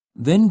while,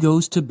 then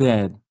goes to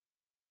bed.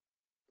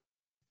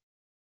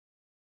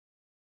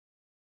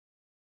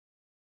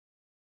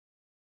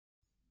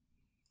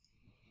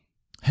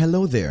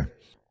 Hello there.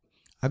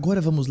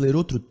 Agora vamos ler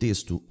outro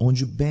texto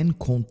onde o Ben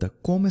conta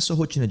como é sua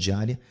rotina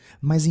diária,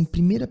 mas em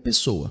primeira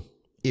pessoa,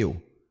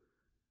 eu.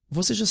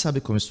 Você já sabe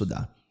como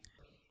estudar.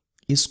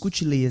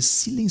 Escute e leia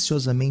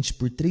silenciosamente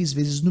por 3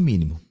 vezes no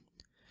mínimo.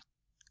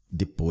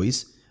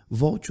 Depois,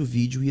 volte o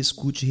vídeo e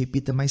escute e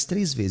repita mais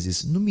 3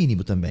 vezes, no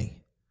mínimo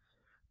também.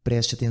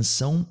 Preste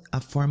atenção à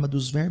forma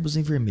dos verbos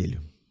em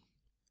vermelho.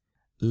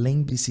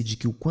 Lembre-se de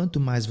que o quanto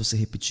mais você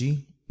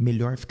repetir,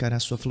 melhor ficará a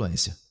sua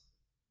fluência.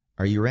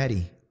 Are you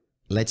ready?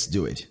 Let's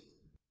do it.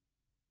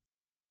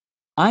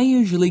 I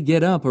usually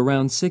get up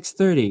around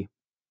 6:30.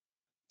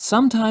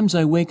 Sometimes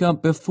I wake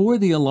up before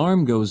the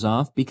alarm goes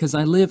off because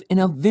I live in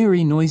a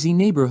very noisy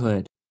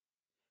neighborhood.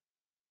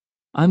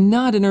 I'm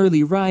not an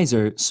early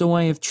riser, so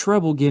I have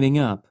trouble getting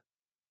up.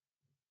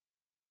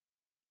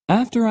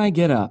 After I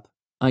get up,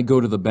 I go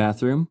to the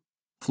bathroom,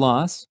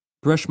 floss,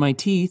 brush my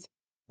teeth,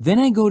 then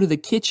I go to the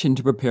kitchen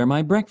to prepare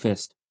my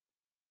breakfast.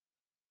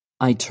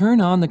 I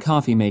turn on the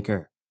coffee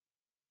maker.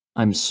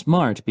 I'm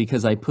smart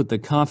because I put the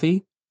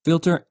coffee,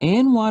 filter,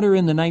 and water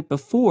in the night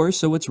before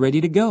so it's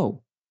ready to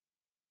go.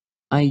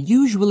 I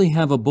usually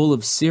have a bowl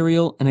of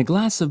cereal and a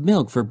glass of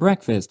milk for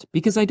breakfast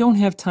because I don't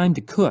have time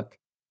to cook.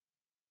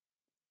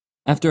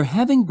 After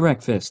having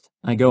breakfast,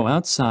 I go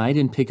outside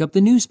and pick up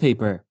the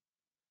newspaper.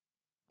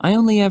 I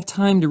only have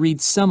time to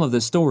read some of the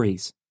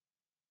stories.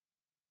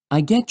 I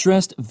get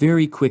dressed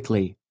very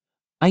quickly.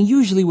 I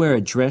usually wear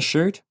a dress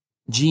shirt,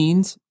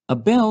 jeans, a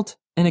belt,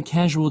 and a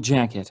casual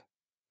jacket.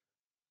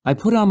 I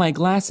put on my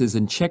glasses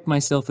and check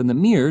myself in the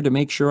mirror to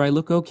make sure I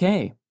look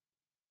okay.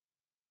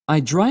 I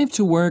drive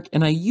to work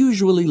and I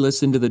usually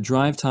listen to the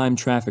drive time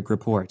traffic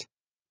report.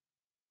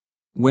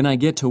 When I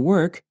get to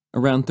work,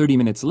 around 30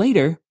 minutes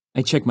later,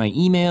 I check my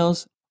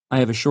emails, I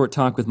have a short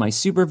talk with my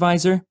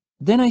supervisor,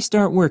 then I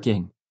start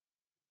working.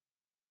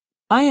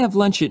 I have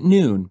lunch at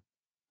noon.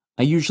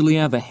 I usually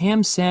have a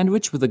ham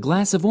sandwich with a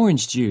glass of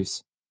orange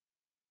juice.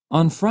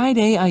 On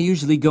Friday, I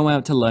usually go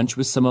out to lunch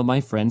with some of my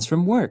friends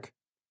from work.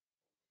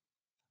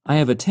 I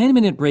have a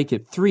 10-minute break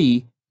at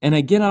 3 and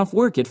I get off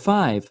work at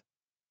 5.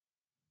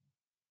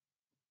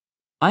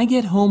 I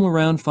get home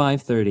around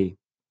 5:30.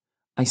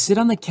 I sit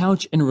on the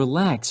couch and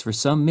relax for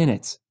some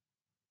minutes.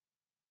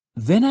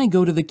 Then I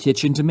go to the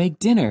kitchen to make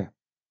dinner.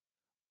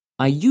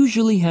 I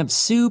usually have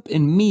soup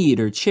and meat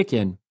or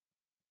chicken.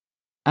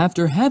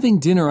 After having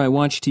dinner, I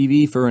watch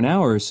TV for an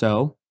hour or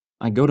so.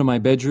 I go to my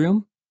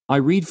bedroom. I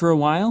read for a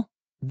while.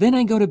 Then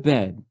I go to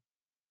bed.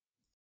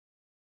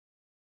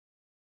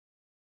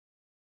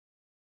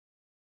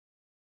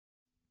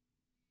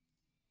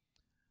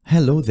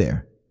 Hello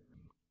there.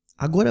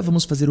 Agora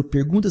vamos fazer o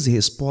perguntas e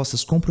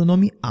respostas com o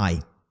pronome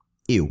I,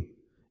 eu.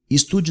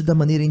 Estude da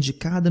maneira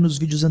indicada nos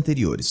vídeos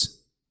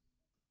anteriores.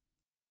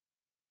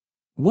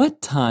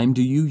 What time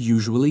do you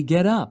usually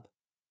get up?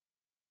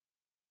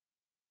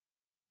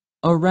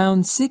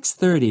 Around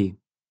 6:30.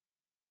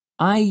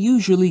 I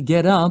usually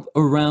get up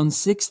around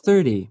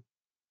 6:30.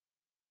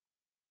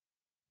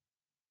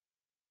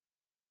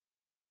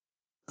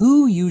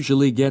 Who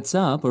usually gets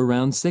up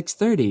around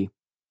 6:30?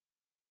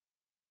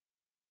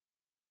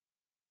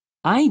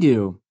 I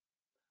do.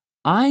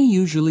 I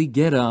usually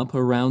get up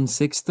around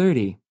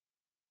 6:30.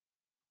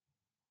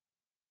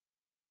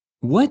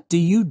 What do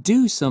you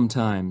do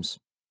sometimes?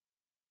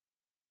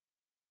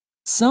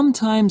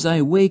 Sometimes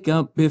I wake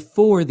up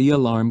before the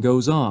alarm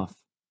goes off.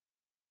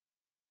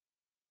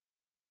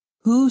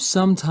 Who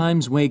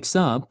sometimes wakes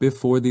up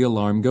before the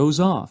alarm goes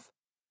off?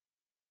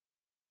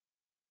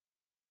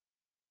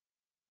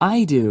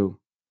 I do.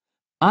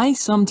 I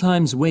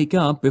sometimes wake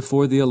up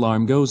before the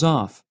alarm goes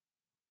off.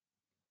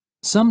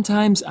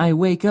 Sometimes I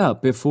wake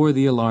up before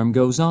the alarm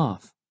goes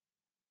off.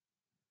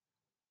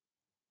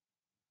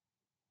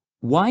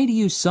 Why do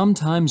you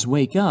sometimes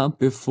wake up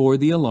before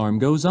the alarm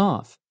goes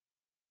off?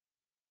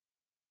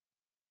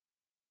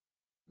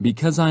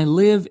 Because I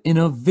live in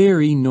a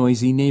very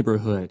noisy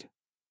neighborhood.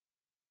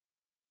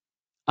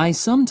 I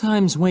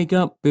sometimes wake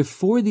up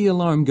before the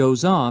alarm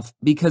goes off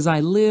because I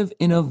live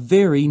in a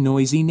very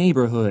noisy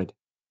neighborhood.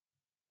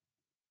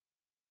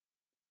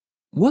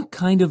 What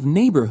kind of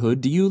neighborhood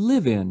do you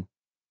live in?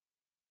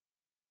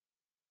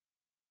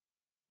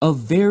 A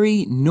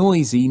very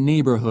noisy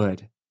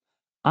neighborhood.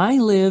 I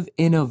live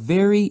in a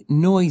very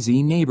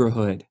noisy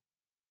neighborhood.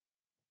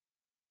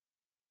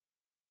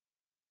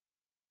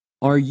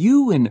 Are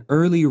you an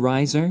early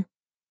riser?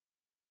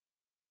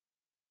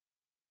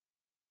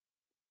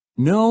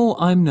 No,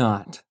 I'm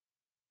not.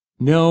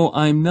 No,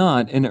 I'm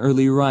not an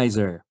early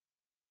riser.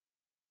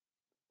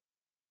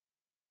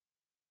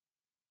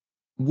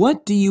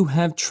 What do you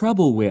have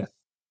trouble with?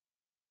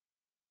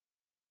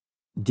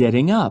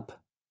 Getting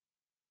up.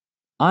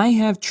 I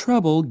have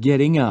trouble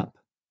getting up.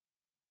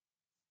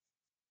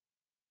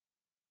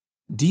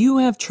 Do you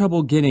have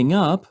trouble getting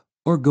up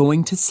or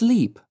going to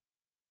sleep?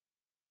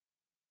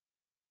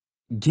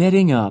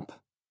 Getting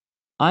up.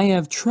 I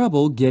have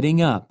trouble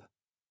getting up.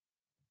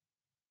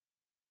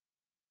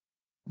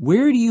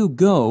 Where do you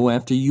go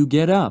after you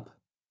get up?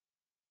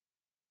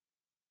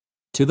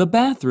 To the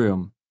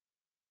bathroom.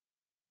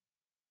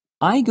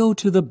 I go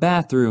to the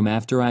bathroom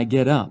after I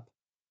get up.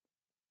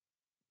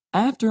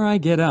 After I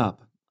get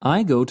up,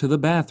 I go to the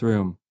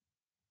bathroom.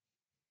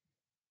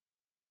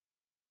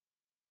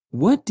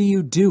 What do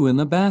you do in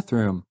the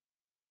bathroom?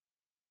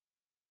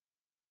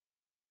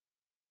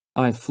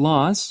 I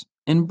floss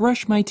and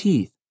brush my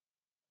teeth.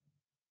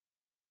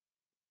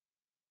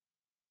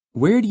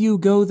 Where do you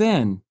go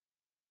then?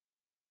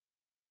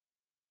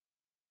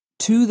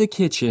 To the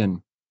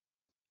kitchen.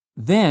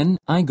 Then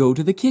I go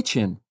to the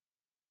kitchen.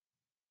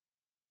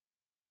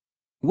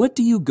 What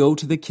do you go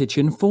to the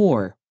kitchen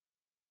for?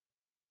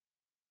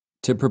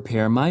 To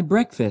prepare my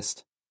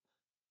breakfast.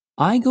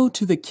 I go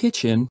to the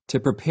kitchen to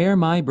prepare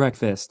my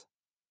breakfast.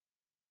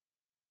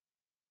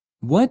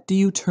 What do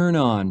you turn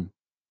on?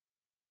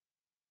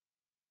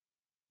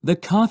 The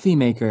coffee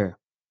maker.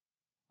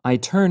 I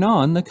turn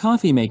on the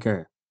coffee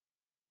maker.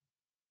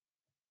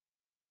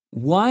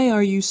 Why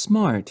are you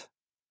smart?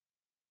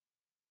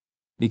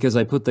 Because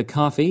I put the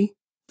coffee,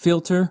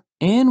 filter,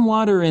 and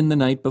water in the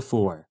night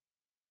before.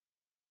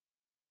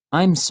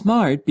 I'm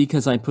smart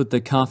because I put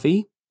the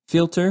coffee,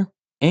 filter,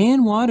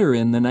 and water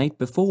in the night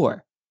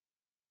before.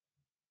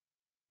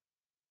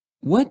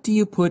 What do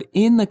you put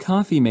in the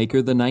coffee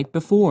maker the night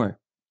before?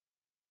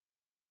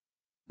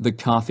 The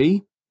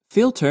coffee,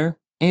 filter,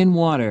 and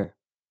water.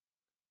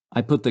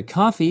 I put the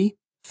coffee,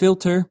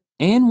 filter,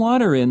 and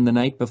water in the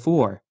night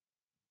before.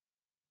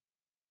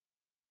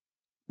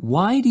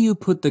 Why do you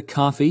put the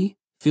coffee,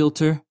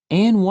 filter,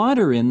 and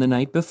water in the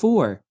night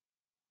before?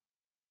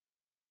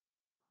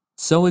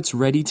 So it's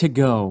ready to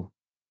go.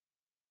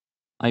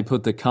 I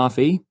put the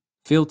coffee,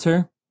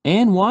 filter,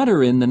 and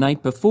water in the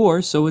night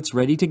before so it's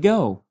ready to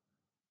go.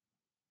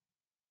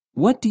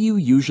 What do you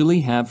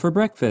usually have for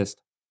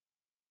breakfast?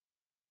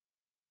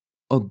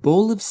 A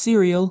bowl of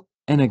cereal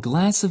and a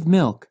glass of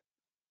milk.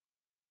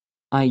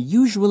 I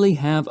usually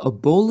have a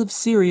bowl of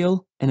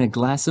cereal and a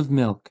glass of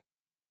milk.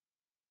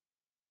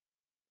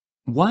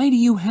 Why do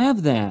you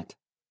have that?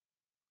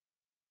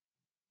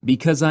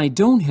 Because I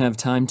don't have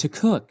time to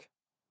cook.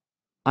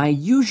 I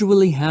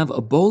usually have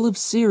a bowl of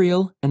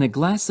cereal and a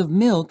glass of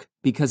milk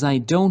because I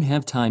don't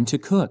have time to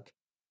cook.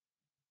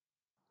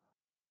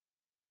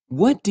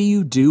 What do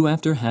you do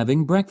after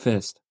having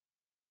breakfast?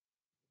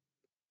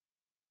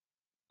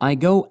 I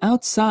go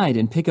outside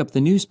and pick up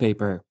the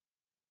newspaper.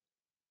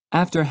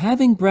 After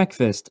having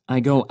breakfast, I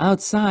go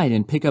outside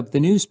and pick up the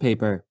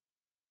newspaper.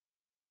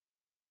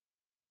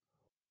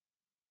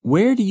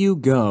 Where do you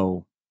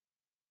go?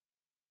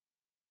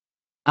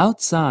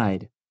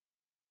 Outside.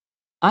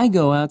 I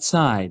go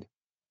outside.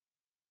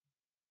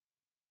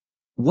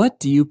 What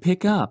do you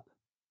pick up?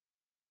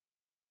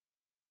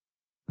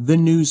 The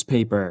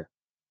newspaper.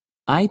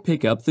 I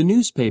pick up the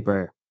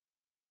newspaper.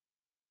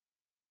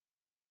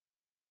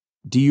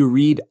 Do you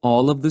read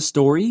all of the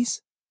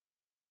stories?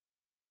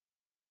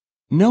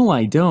 No,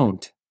 I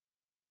don't.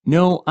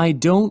 No, I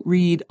don't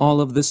read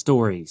all of the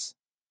stories.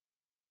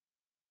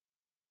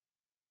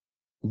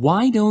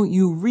 Why don't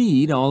you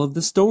read all of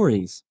the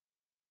stories?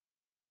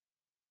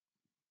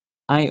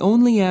 I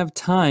only have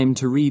time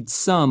to read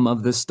some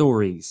of the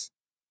stories.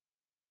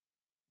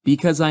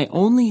 Because I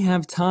only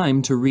have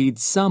time to read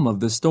some of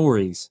the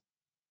stories.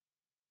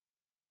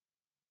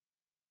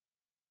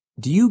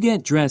 Do you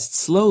get dressed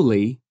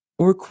slowly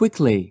or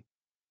quickly?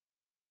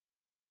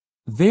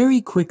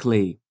 Very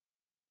quickly.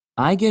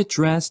 I get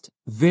dressed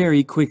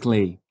very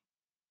quickly.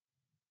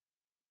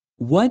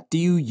 What do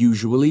you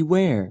usually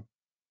wear?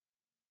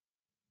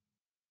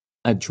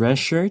 A dress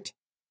shirt,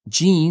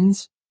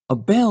 jeans, a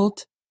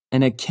belt,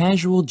 and a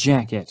casual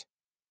jacket.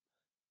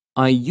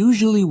 I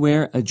usually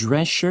wear a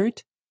dress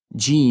shirt,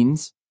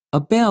 jeans, a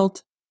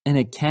belt, and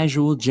a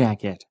casual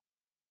jacket.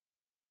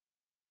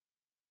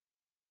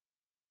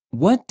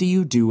 What do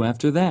you do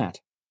after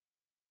that?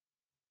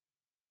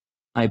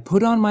 I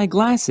put on my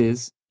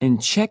glasses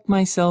and check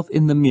myself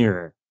in the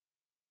mirror.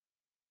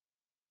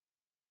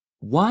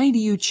 Why do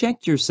you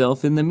check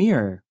yourself in the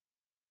mirror?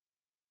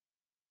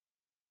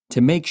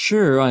 To make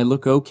sure I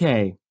look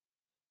okay.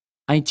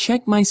 I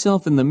check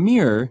myself in the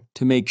mirror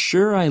to make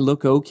sure I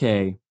look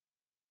okay.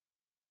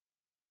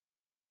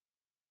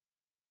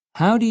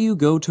 How do you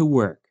go to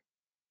work?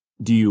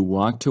 Do you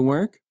walk to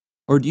work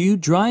or do you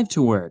drive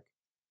to work?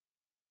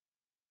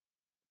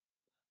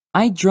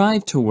 I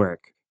drive to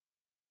work.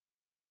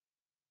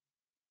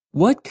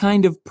 What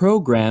kind of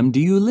program do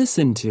you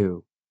listen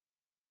to?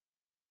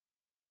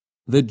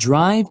 The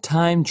drive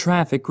time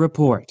traffic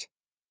report.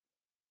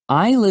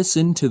 I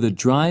listen to the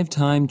drive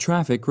time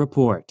traffic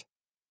report.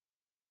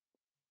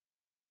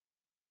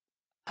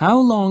 How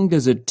long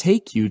does it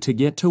take you to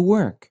get to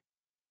work?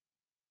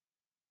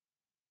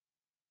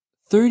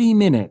 30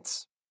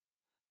 minutes.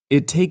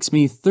 It takes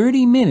me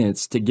 30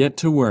 minutes to get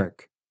to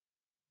work.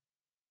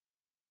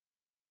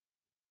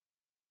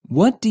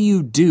 What do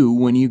you do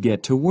when you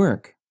get to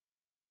work?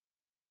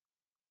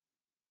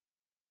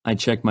 I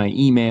check my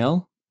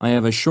email, I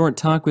have a short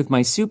talk with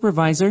my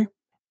supervisor,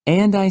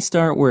 and I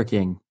start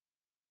working.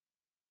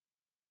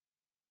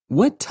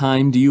 What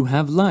time do you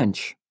have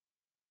lunch?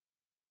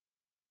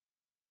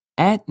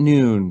 At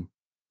noon.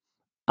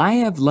 I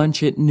have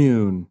lunch at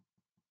noon.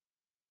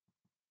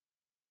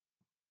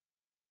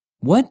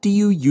 What do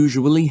you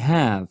usually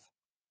have?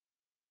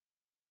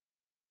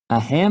 A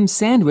ham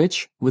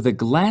sandwich with a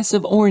glass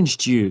of orange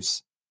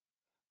juice.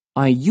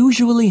 I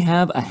usually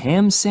have a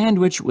ham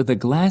sandwich with a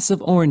glass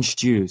of orange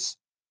juice.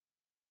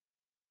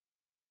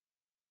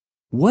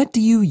 What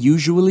do you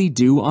usually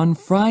do on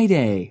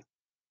Friday?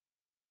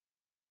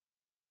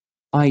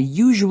 I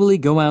usually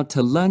go out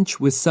to lunch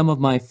with some of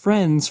my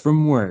friends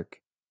from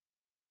work.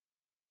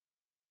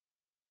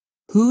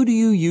 Who do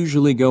you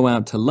usually go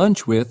out to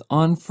lunch with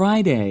on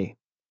Friday?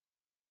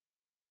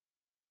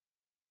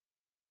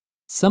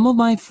 Some of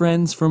my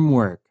friends from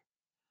work.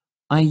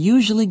 I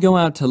usually go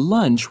out to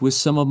lunch with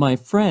some of my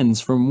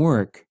friends from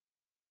work.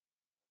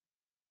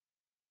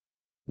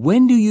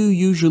 When do you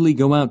usually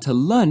go out to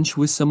lunch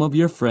with some of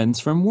your friends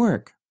from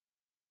work?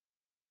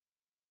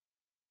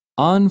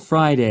 On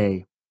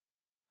Friday.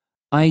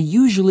 I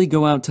usually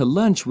go out to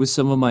lunch with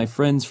some of my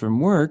friends from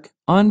work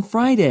on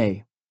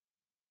Friday.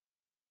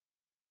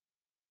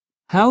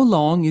 How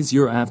long is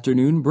your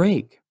afternoon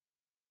break?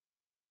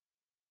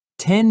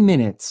 10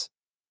 minutes.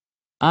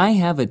 I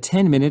have a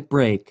 10-minute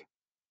break.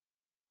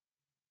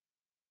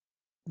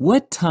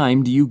 What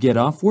time do you get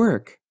off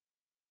work?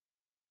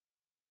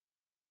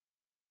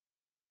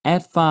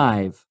 At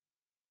 5.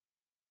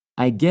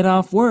 I get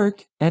off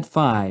work at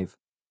 5.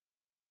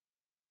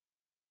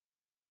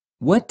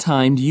 What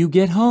time do you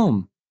get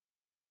home?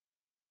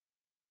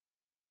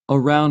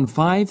 Around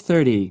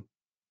 5:30.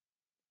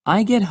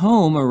 I get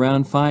home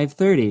around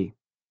 5:30.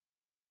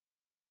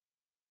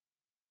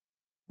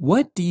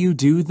 What do you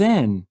do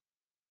then?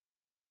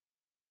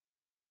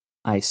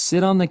 I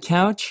sit on the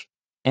couch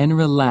and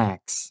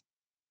relax.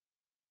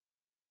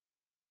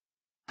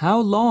 How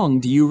long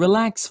do you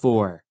relax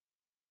for?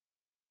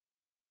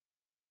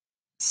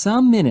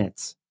 Some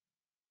minutes.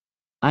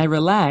 I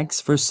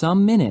relax for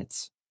some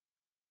minutes.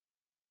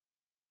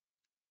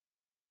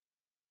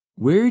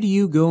 Where do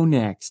you go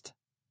next?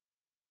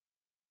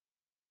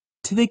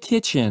 To the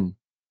kitchen.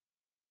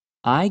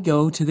 I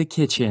go to the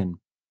kitchen.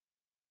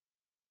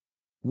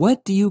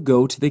 What do you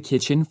go to the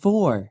kitchen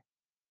for?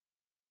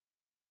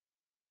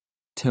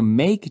 To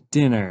make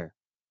dinner.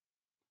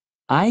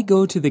 I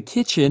go to the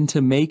kitchen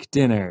to make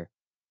dinner.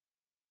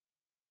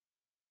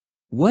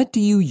 What do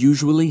you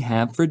usually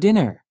have for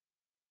dinner?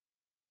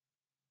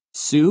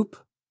 Soup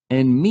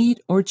and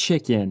meat or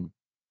chicken.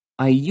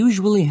 I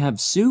usually have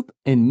soup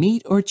and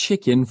meat or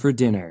chicken for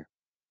dinner.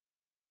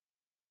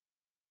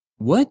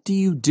 What do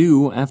you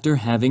do after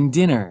having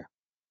dinner?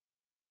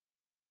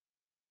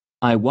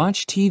 I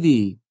watch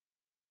TV.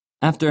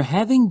 After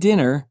having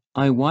dinner,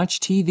 I watch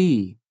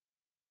TV.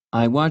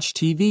 I watch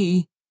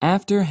TV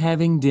after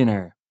having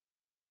dinner.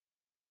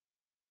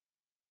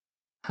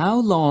 How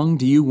long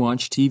do you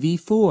watch TV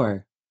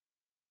for?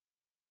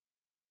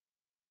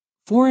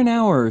 For an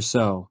hour or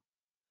so.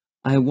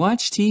 I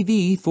watch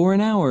TV for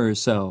an hour or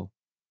so.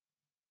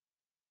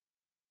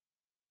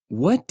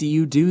 What do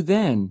you do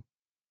then?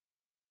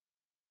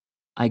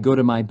 I go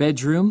to my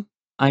bedroom,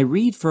 I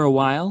read for a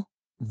while,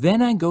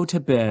 then I go to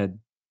bed.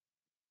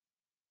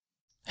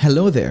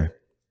 Hello there!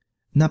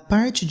 Na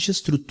parte de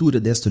estrutura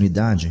desta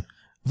unidade,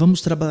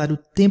 vamos trabalhar o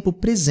tempo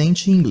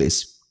presente em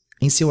inglês,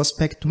 em seu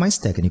aspecto mais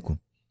técnico.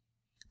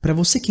 Para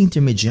você que é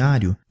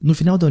intermediário, no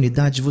final da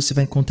unidade você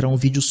vai encontrar um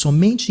vídeo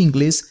somente em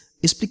inglês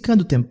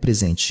explicando o tempo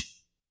presente.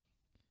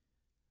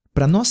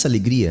 Para nossa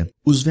alegria,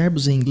 os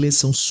verbos em inglês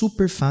são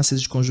super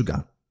fáceis de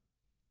conjugar.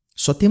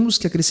 Só temos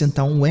que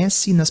acrescentar um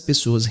S nas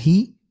pessoas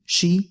he,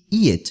 she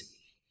e it.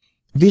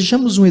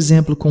 Vejamos um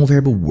exemplo com o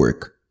verbo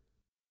work.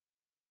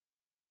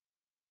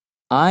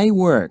 I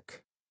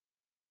work.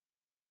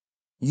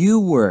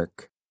 You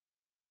work.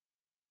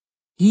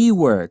 He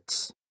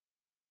works.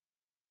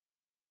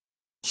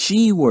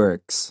 She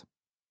works.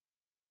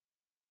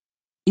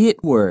 It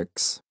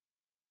works.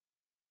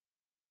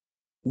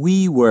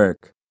 We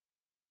work.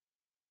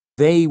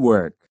 They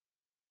work.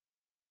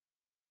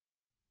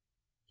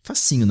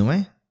 Facinho, não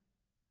é?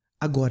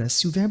 Agora,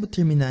 se o verbo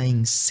terminar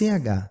em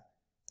CH,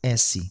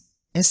 S,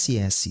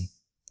 SS,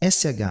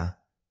 SH,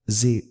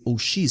 Z ou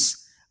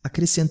X,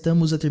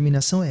 acrescentamos a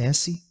terminação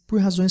S por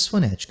razões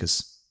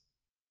fonéticas.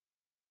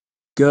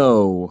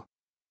 Go.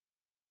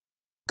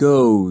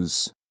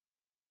 Goes.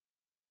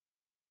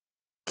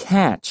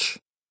 Catch.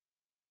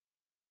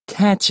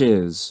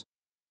 Catches.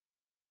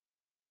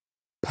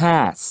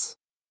 Pass.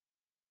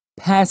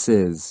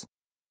 passes,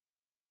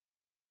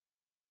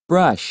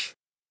 brush,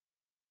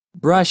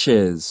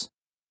 brushes,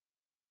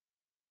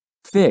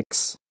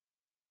 fix,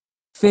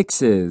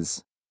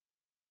 fixes,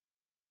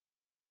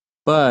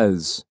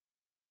 buzz,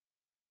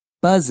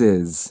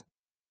 buzzes.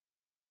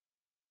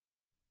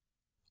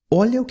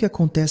 Olha o que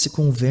acontece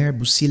com o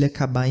verbo se ele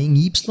acabar em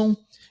Y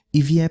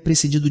e vier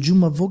precedido de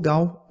uma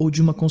vogal ou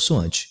de uma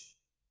consoante.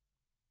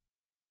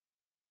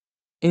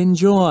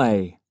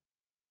 Enjoy,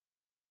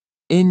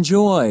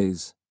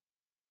 enjoys,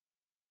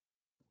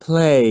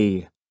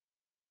 play,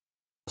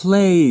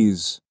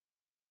 plays,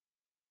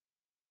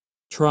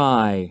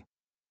 try,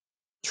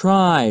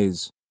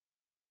 tries,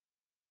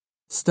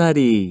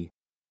 study,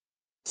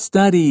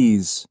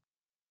 studies.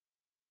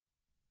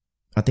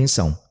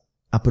 Atenção!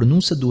 A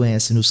pronúncia do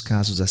S nos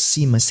casos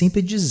acima é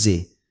sempre de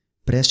Z.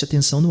 Preste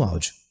atenção no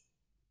áudio.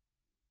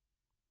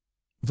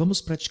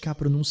 Vamos praticar a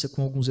pronúncia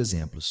com alguns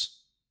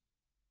exemplos.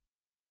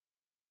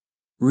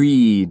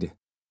 Read,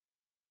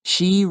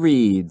 she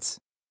reads.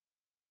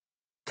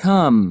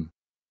 Come,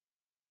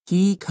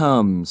 he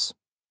comes.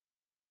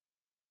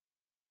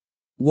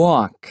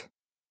 Walk,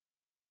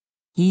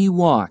 he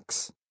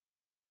walks.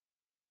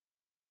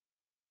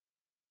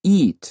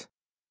 Eat,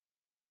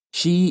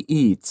 she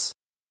eats.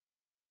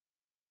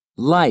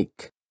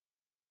 Like,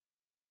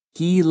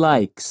 he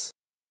likes.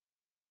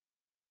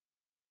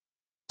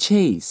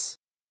 Chase,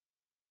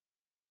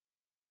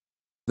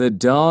 the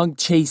dog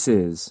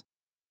chases.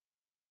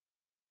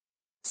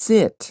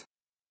 Sit,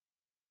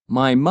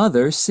 my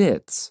mother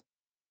sits.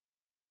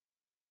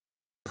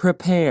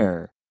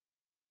 Prepare,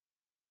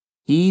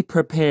 he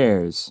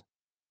prepares.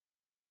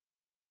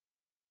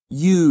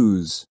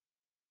 Use,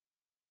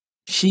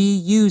 she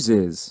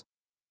uses.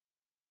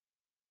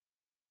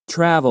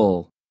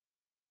 Travel,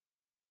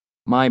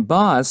 my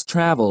boss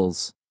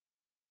travels.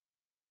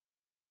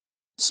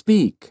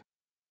 Speak,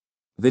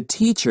 the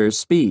teacher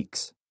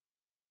speaks.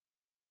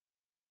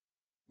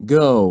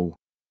 Go,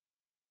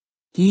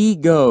 he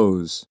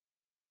goes.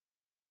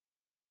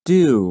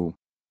 Do,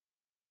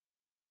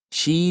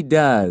 she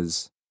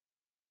does.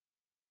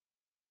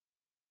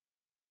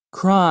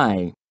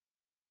 Cry,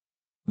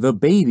 the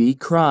baby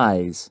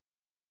cries.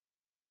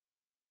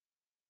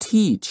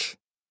 Teach,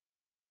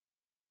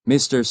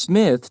 Mr.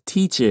 Smith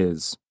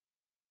teaches.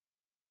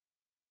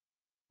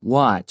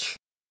 Watch,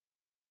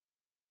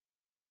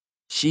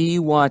 she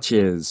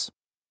watches.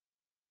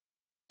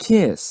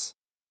 Kiss,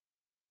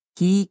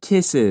 he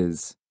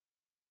kisses.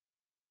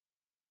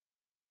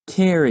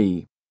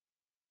 Carry,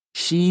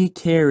 she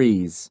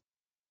carries.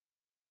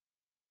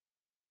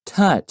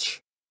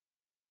 Touch,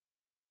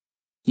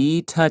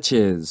 he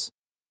touches.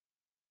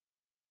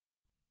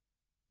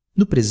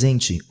 No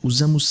presente,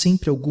 usamos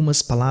sempre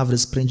algumas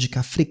palavras para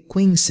indicar a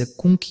frequência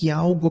com que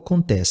algo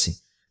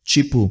acontece,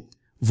 tipo,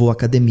 vou à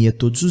academia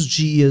todos os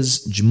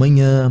dias, de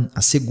manhã,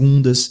 às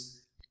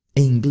segundas.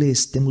 Em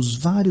inglês, temos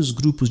vários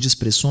grupos de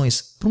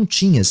expressões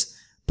prontinhas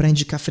para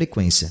indicar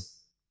frequência.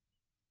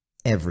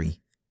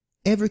 Every.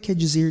 Every quer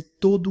dizer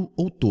todo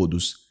ou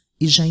todos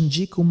e já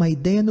indica uma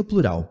ideia no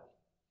plural.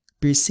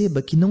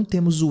 Perceba que não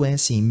temos o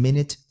S em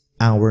minute,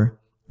 hour,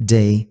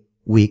 day,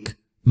 week,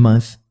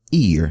 month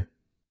e year.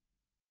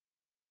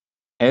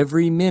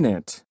 Every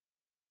minute,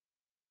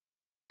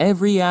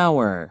 every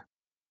hour,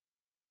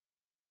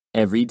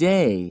 every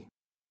day,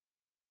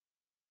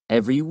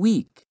 every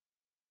week,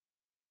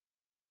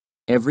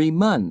 every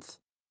month,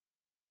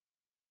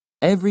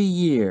 every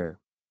year,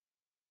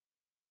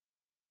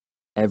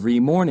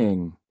 every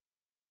morning,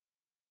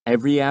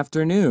 every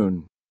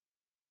afternoon,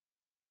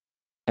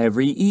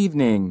 every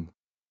evening,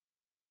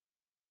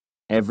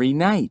 every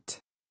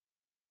night,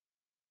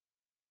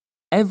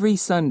 every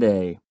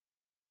Sunday.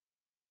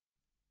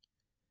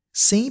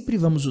 Sempre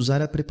vamos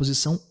usar a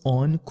preposição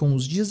on com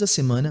os dias da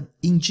semana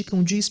e indica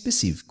um dia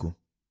específico.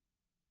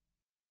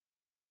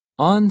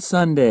 On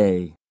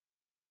Sunday,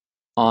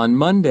 on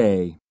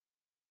Monday,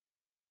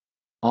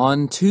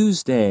 on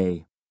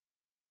Tuesday,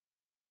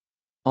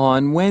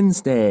 on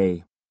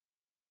Wednesday,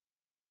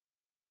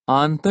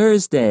 on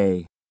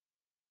Thursday,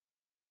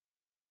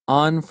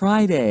 on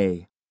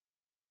Friday,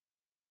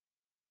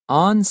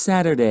 on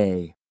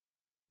Saturday.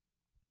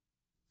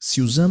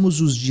 Se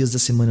usamos os dias da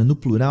semana no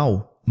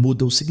plural,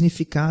 muda o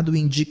significado e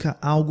indica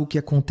algo que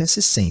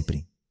acontece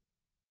sempre.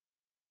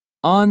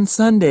 On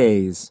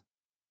Sundays,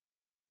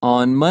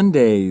 on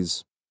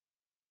Mondays,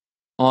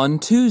 on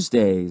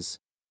Tuesdays,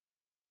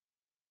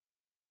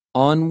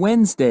 on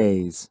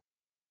Wednesdays,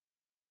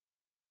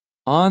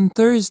 on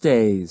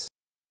Thursdays,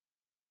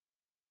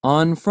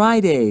 on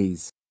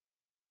Fridays,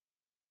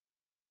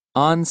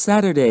 on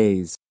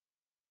Saturdays.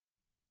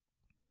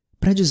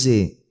 Para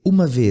dizer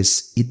uma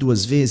vez e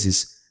duas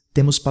vezes,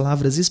 temos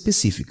palavras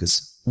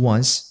específicas,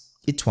 once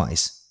e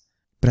twice.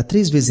 Para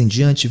 3 vezes em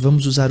diante,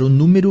 vamos usar o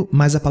número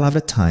mais a palavra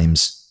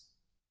times.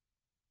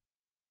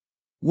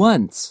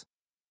 Once,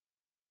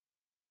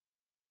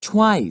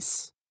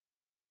 twice,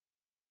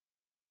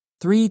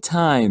 3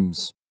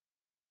 times,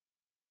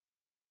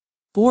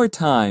 4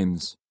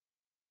 times,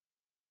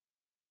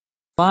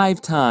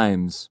 5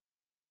 times,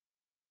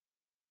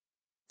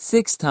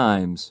 6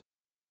 times.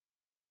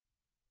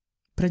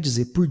 Para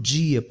dizer por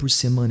dia, por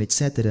semana,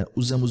 etc.,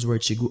 usamos o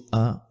artigo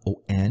a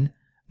ou an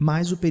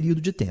mais o período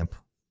de tempo.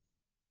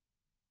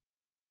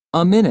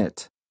 A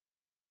minute.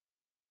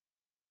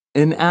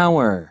 An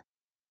hour.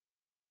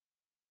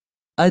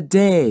 A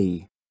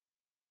day.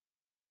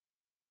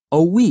 A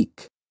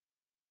week.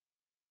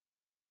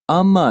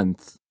 A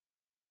month.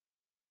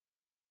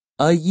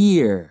 A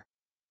year.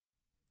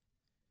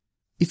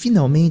 E,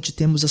 finalmente,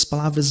 temos as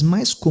palavras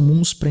mais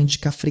comuns para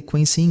indicar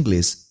frequência em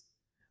inglês.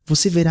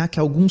 Você verá que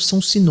alguns são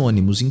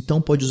sinônimos,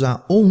 então pode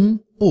usar ou um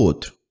ou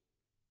outro.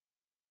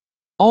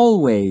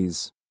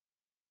 Always.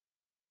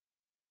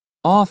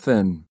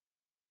 Often.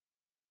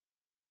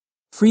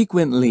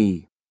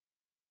 Frequently.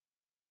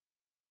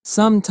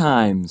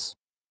 Sometimes.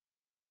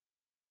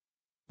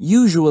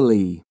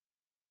 Usually.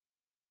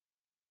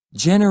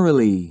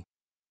 Generally.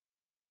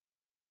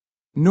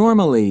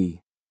 Normally.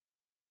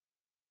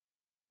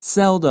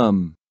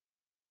 Seldom.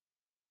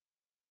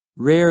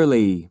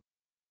 Rarely.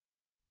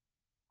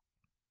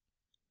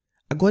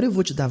 Agora eu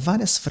vou te dar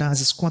várias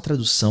frases com a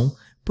tradução,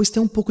 pois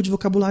tem um pouco de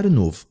vocabulário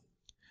novo.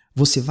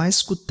 Você vai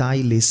escutar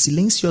e ler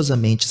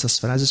silenciosamente essas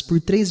frases por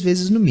 3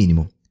 vezes no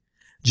mínimo.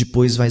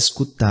 Depois vai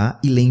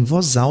escutar e ler em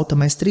voz alta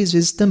mais 3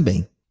 vezes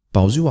também.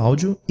 Pause o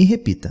áudio e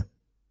repita.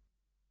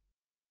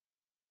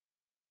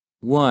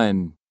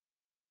 1.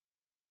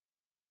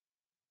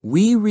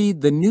 We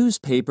read the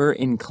newspaper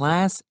in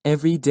class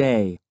every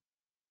day.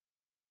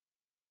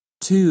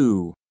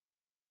 2.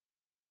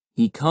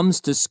 He comes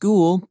to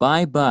school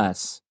by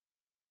bus.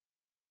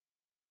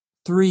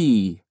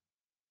 3.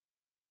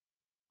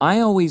 I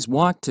always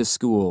walk to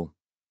school.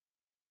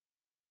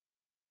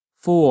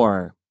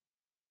 4.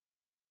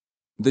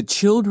 The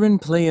children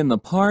play in the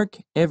park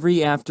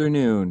every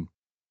afternoon.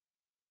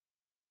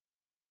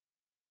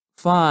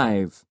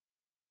 5.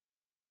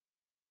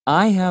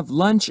 I have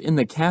lunch in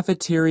the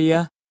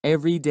cafeteria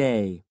every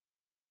day.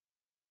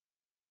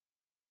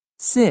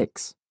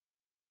 6.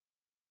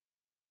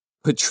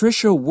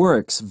 Patricia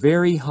works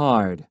very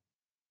hard.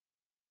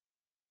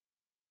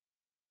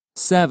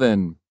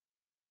 7.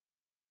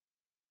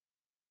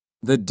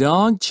 The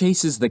dog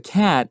chases the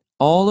cat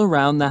all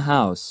around the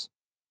house.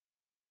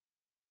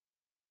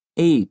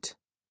 8.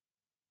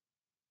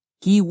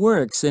 He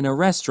works in a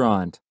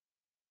restaurant.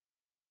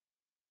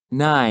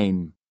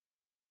 9.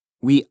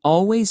 We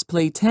always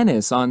play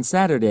tennis on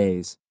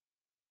Saturdays.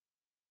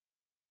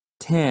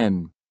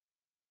 10.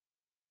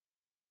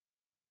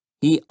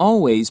 He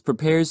always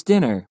prepares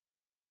dinner.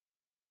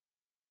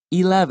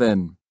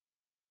 11.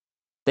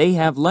 They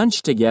have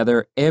lunch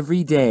together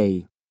every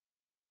day.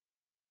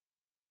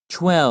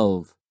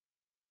 12.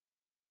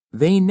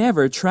 They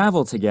never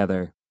travel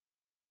together.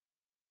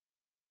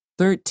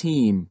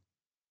 13.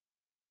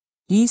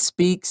 He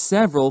speaks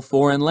several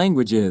foreign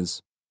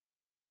languages.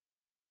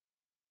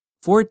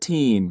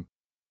 14.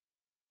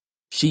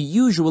 She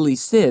usually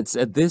sits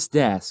at this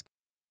desk.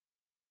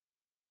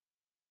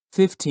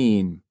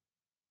 15.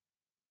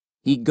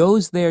 He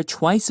goes there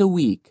twice a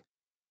week.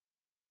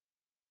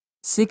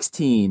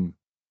 16.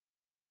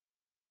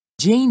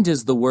 Jane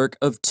does the work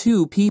of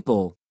 2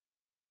 people.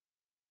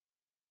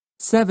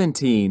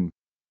 17.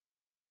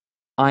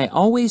 I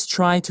always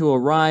try to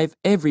arrive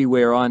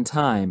everywhere on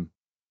time.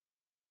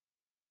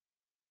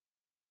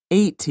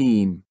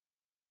 18.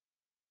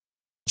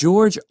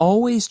 George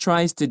always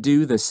tries to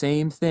do the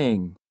same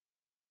thing.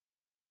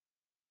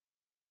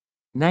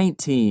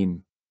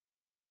 19.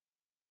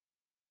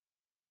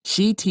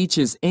 She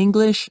teaches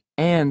English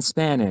and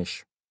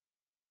Spanish.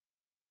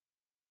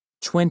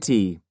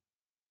 20.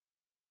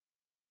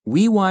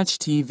 We watch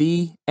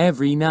TV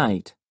every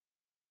night.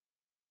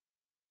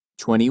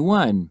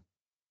 21.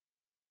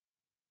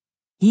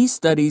 He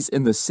studies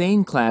in the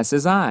same class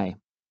as I.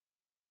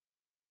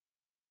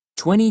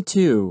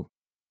 22.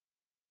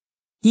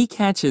 He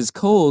catches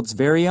colds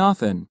very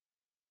often.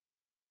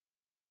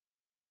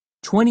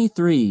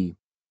 23.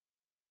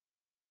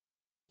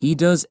 He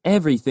does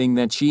everything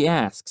that she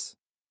asks.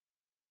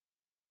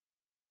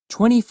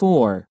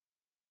 24.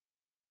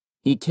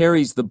 He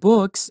carries the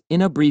books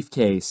in a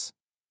briefcase.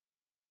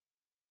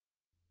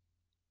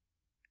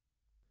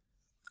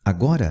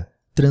 Agora,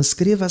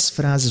 transcreva as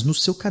frases no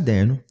seu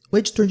caderno ou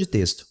editor de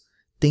texto.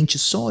 Tente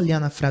só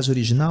olhar na frase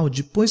original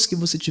depois que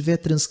você tiver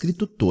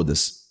transcrito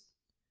todas.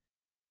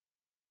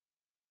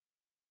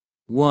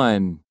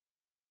 1.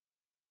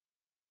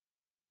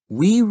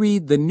 We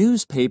read the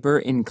newspaper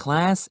in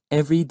class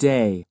every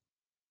day.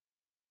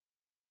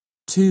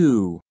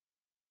 2.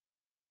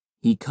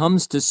 He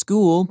comes to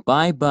school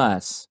by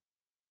bus.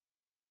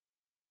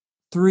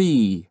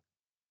 3.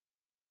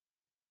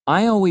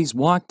 I always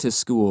walk to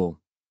school.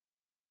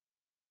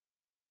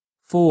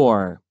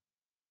 4.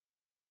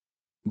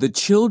 The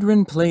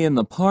children play in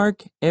the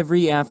park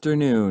every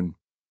afternoon.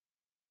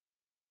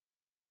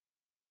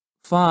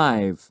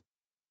 5.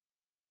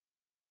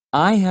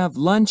 I have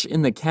lunch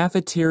in the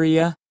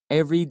cafeteria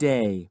every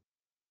day.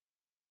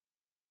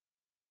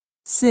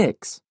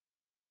 6.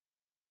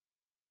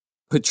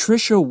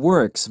 Patricia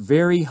works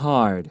very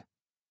hard.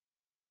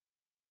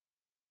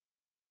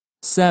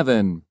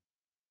 7.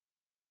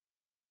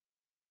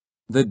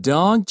 The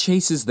dog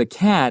chases the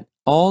cat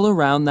all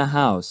around the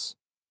house.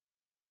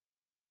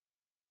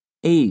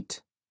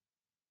 8.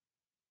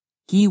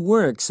 He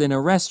works in a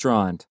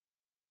restaurant.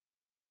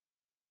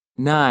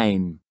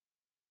 9.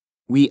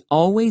 We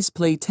always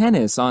play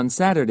tennis on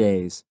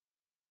Saturdays.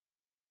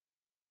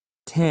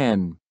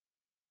 10.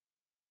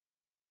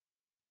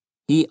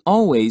 He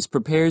always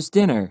prepares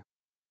dinner.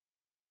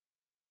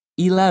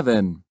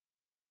 11.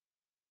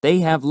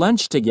 They have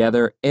lunch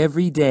together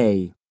every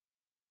day.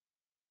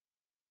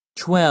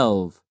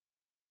 12.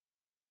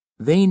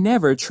 They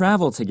never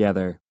travel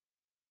together.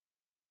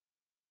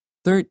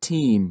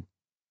 13.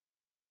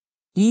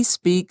 He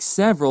speaks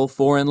several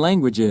foreign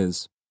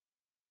languages.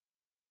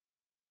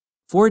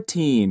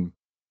 14.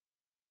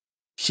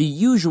 She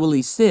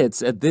usually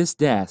sits at this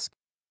desk.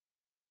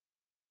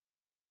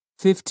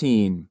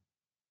 15.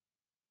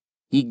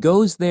 He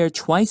goes there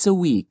twice a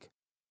week.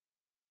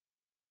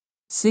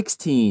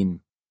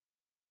 16.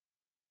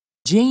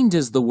 Jane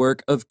does the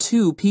work of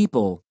 2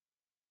 people.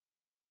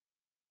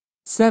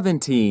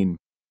 17.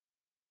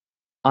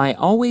 I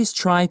always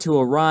try to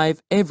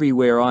arrive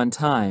everywhere on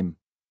time.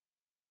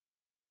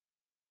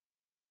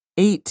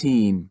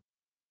 18.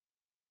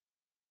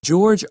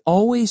 George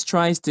always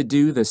tries to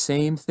do the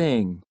same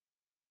thing.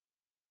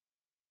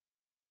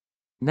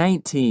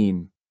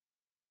 19.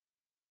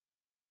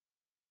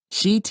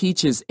 She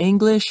teaches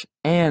English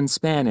and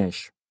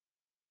Spanish.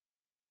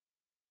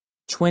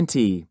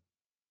 20.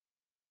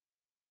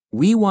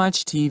 We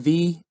watch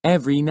TV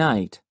every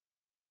night.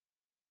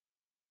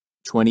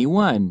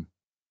 21.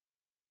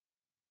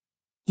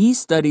 He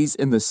studies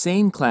in the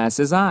same class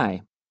as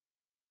I.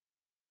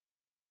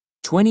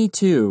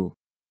 22.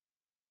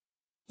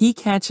 He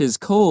catches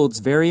colds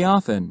very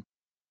often.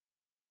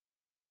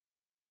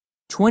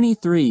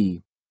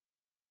 23.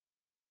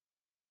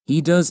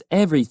 He does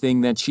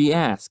everything that she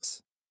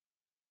asks.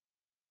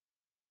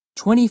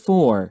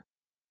 24.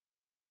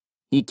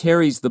 He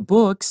carries the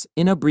books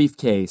in a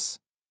briefcase.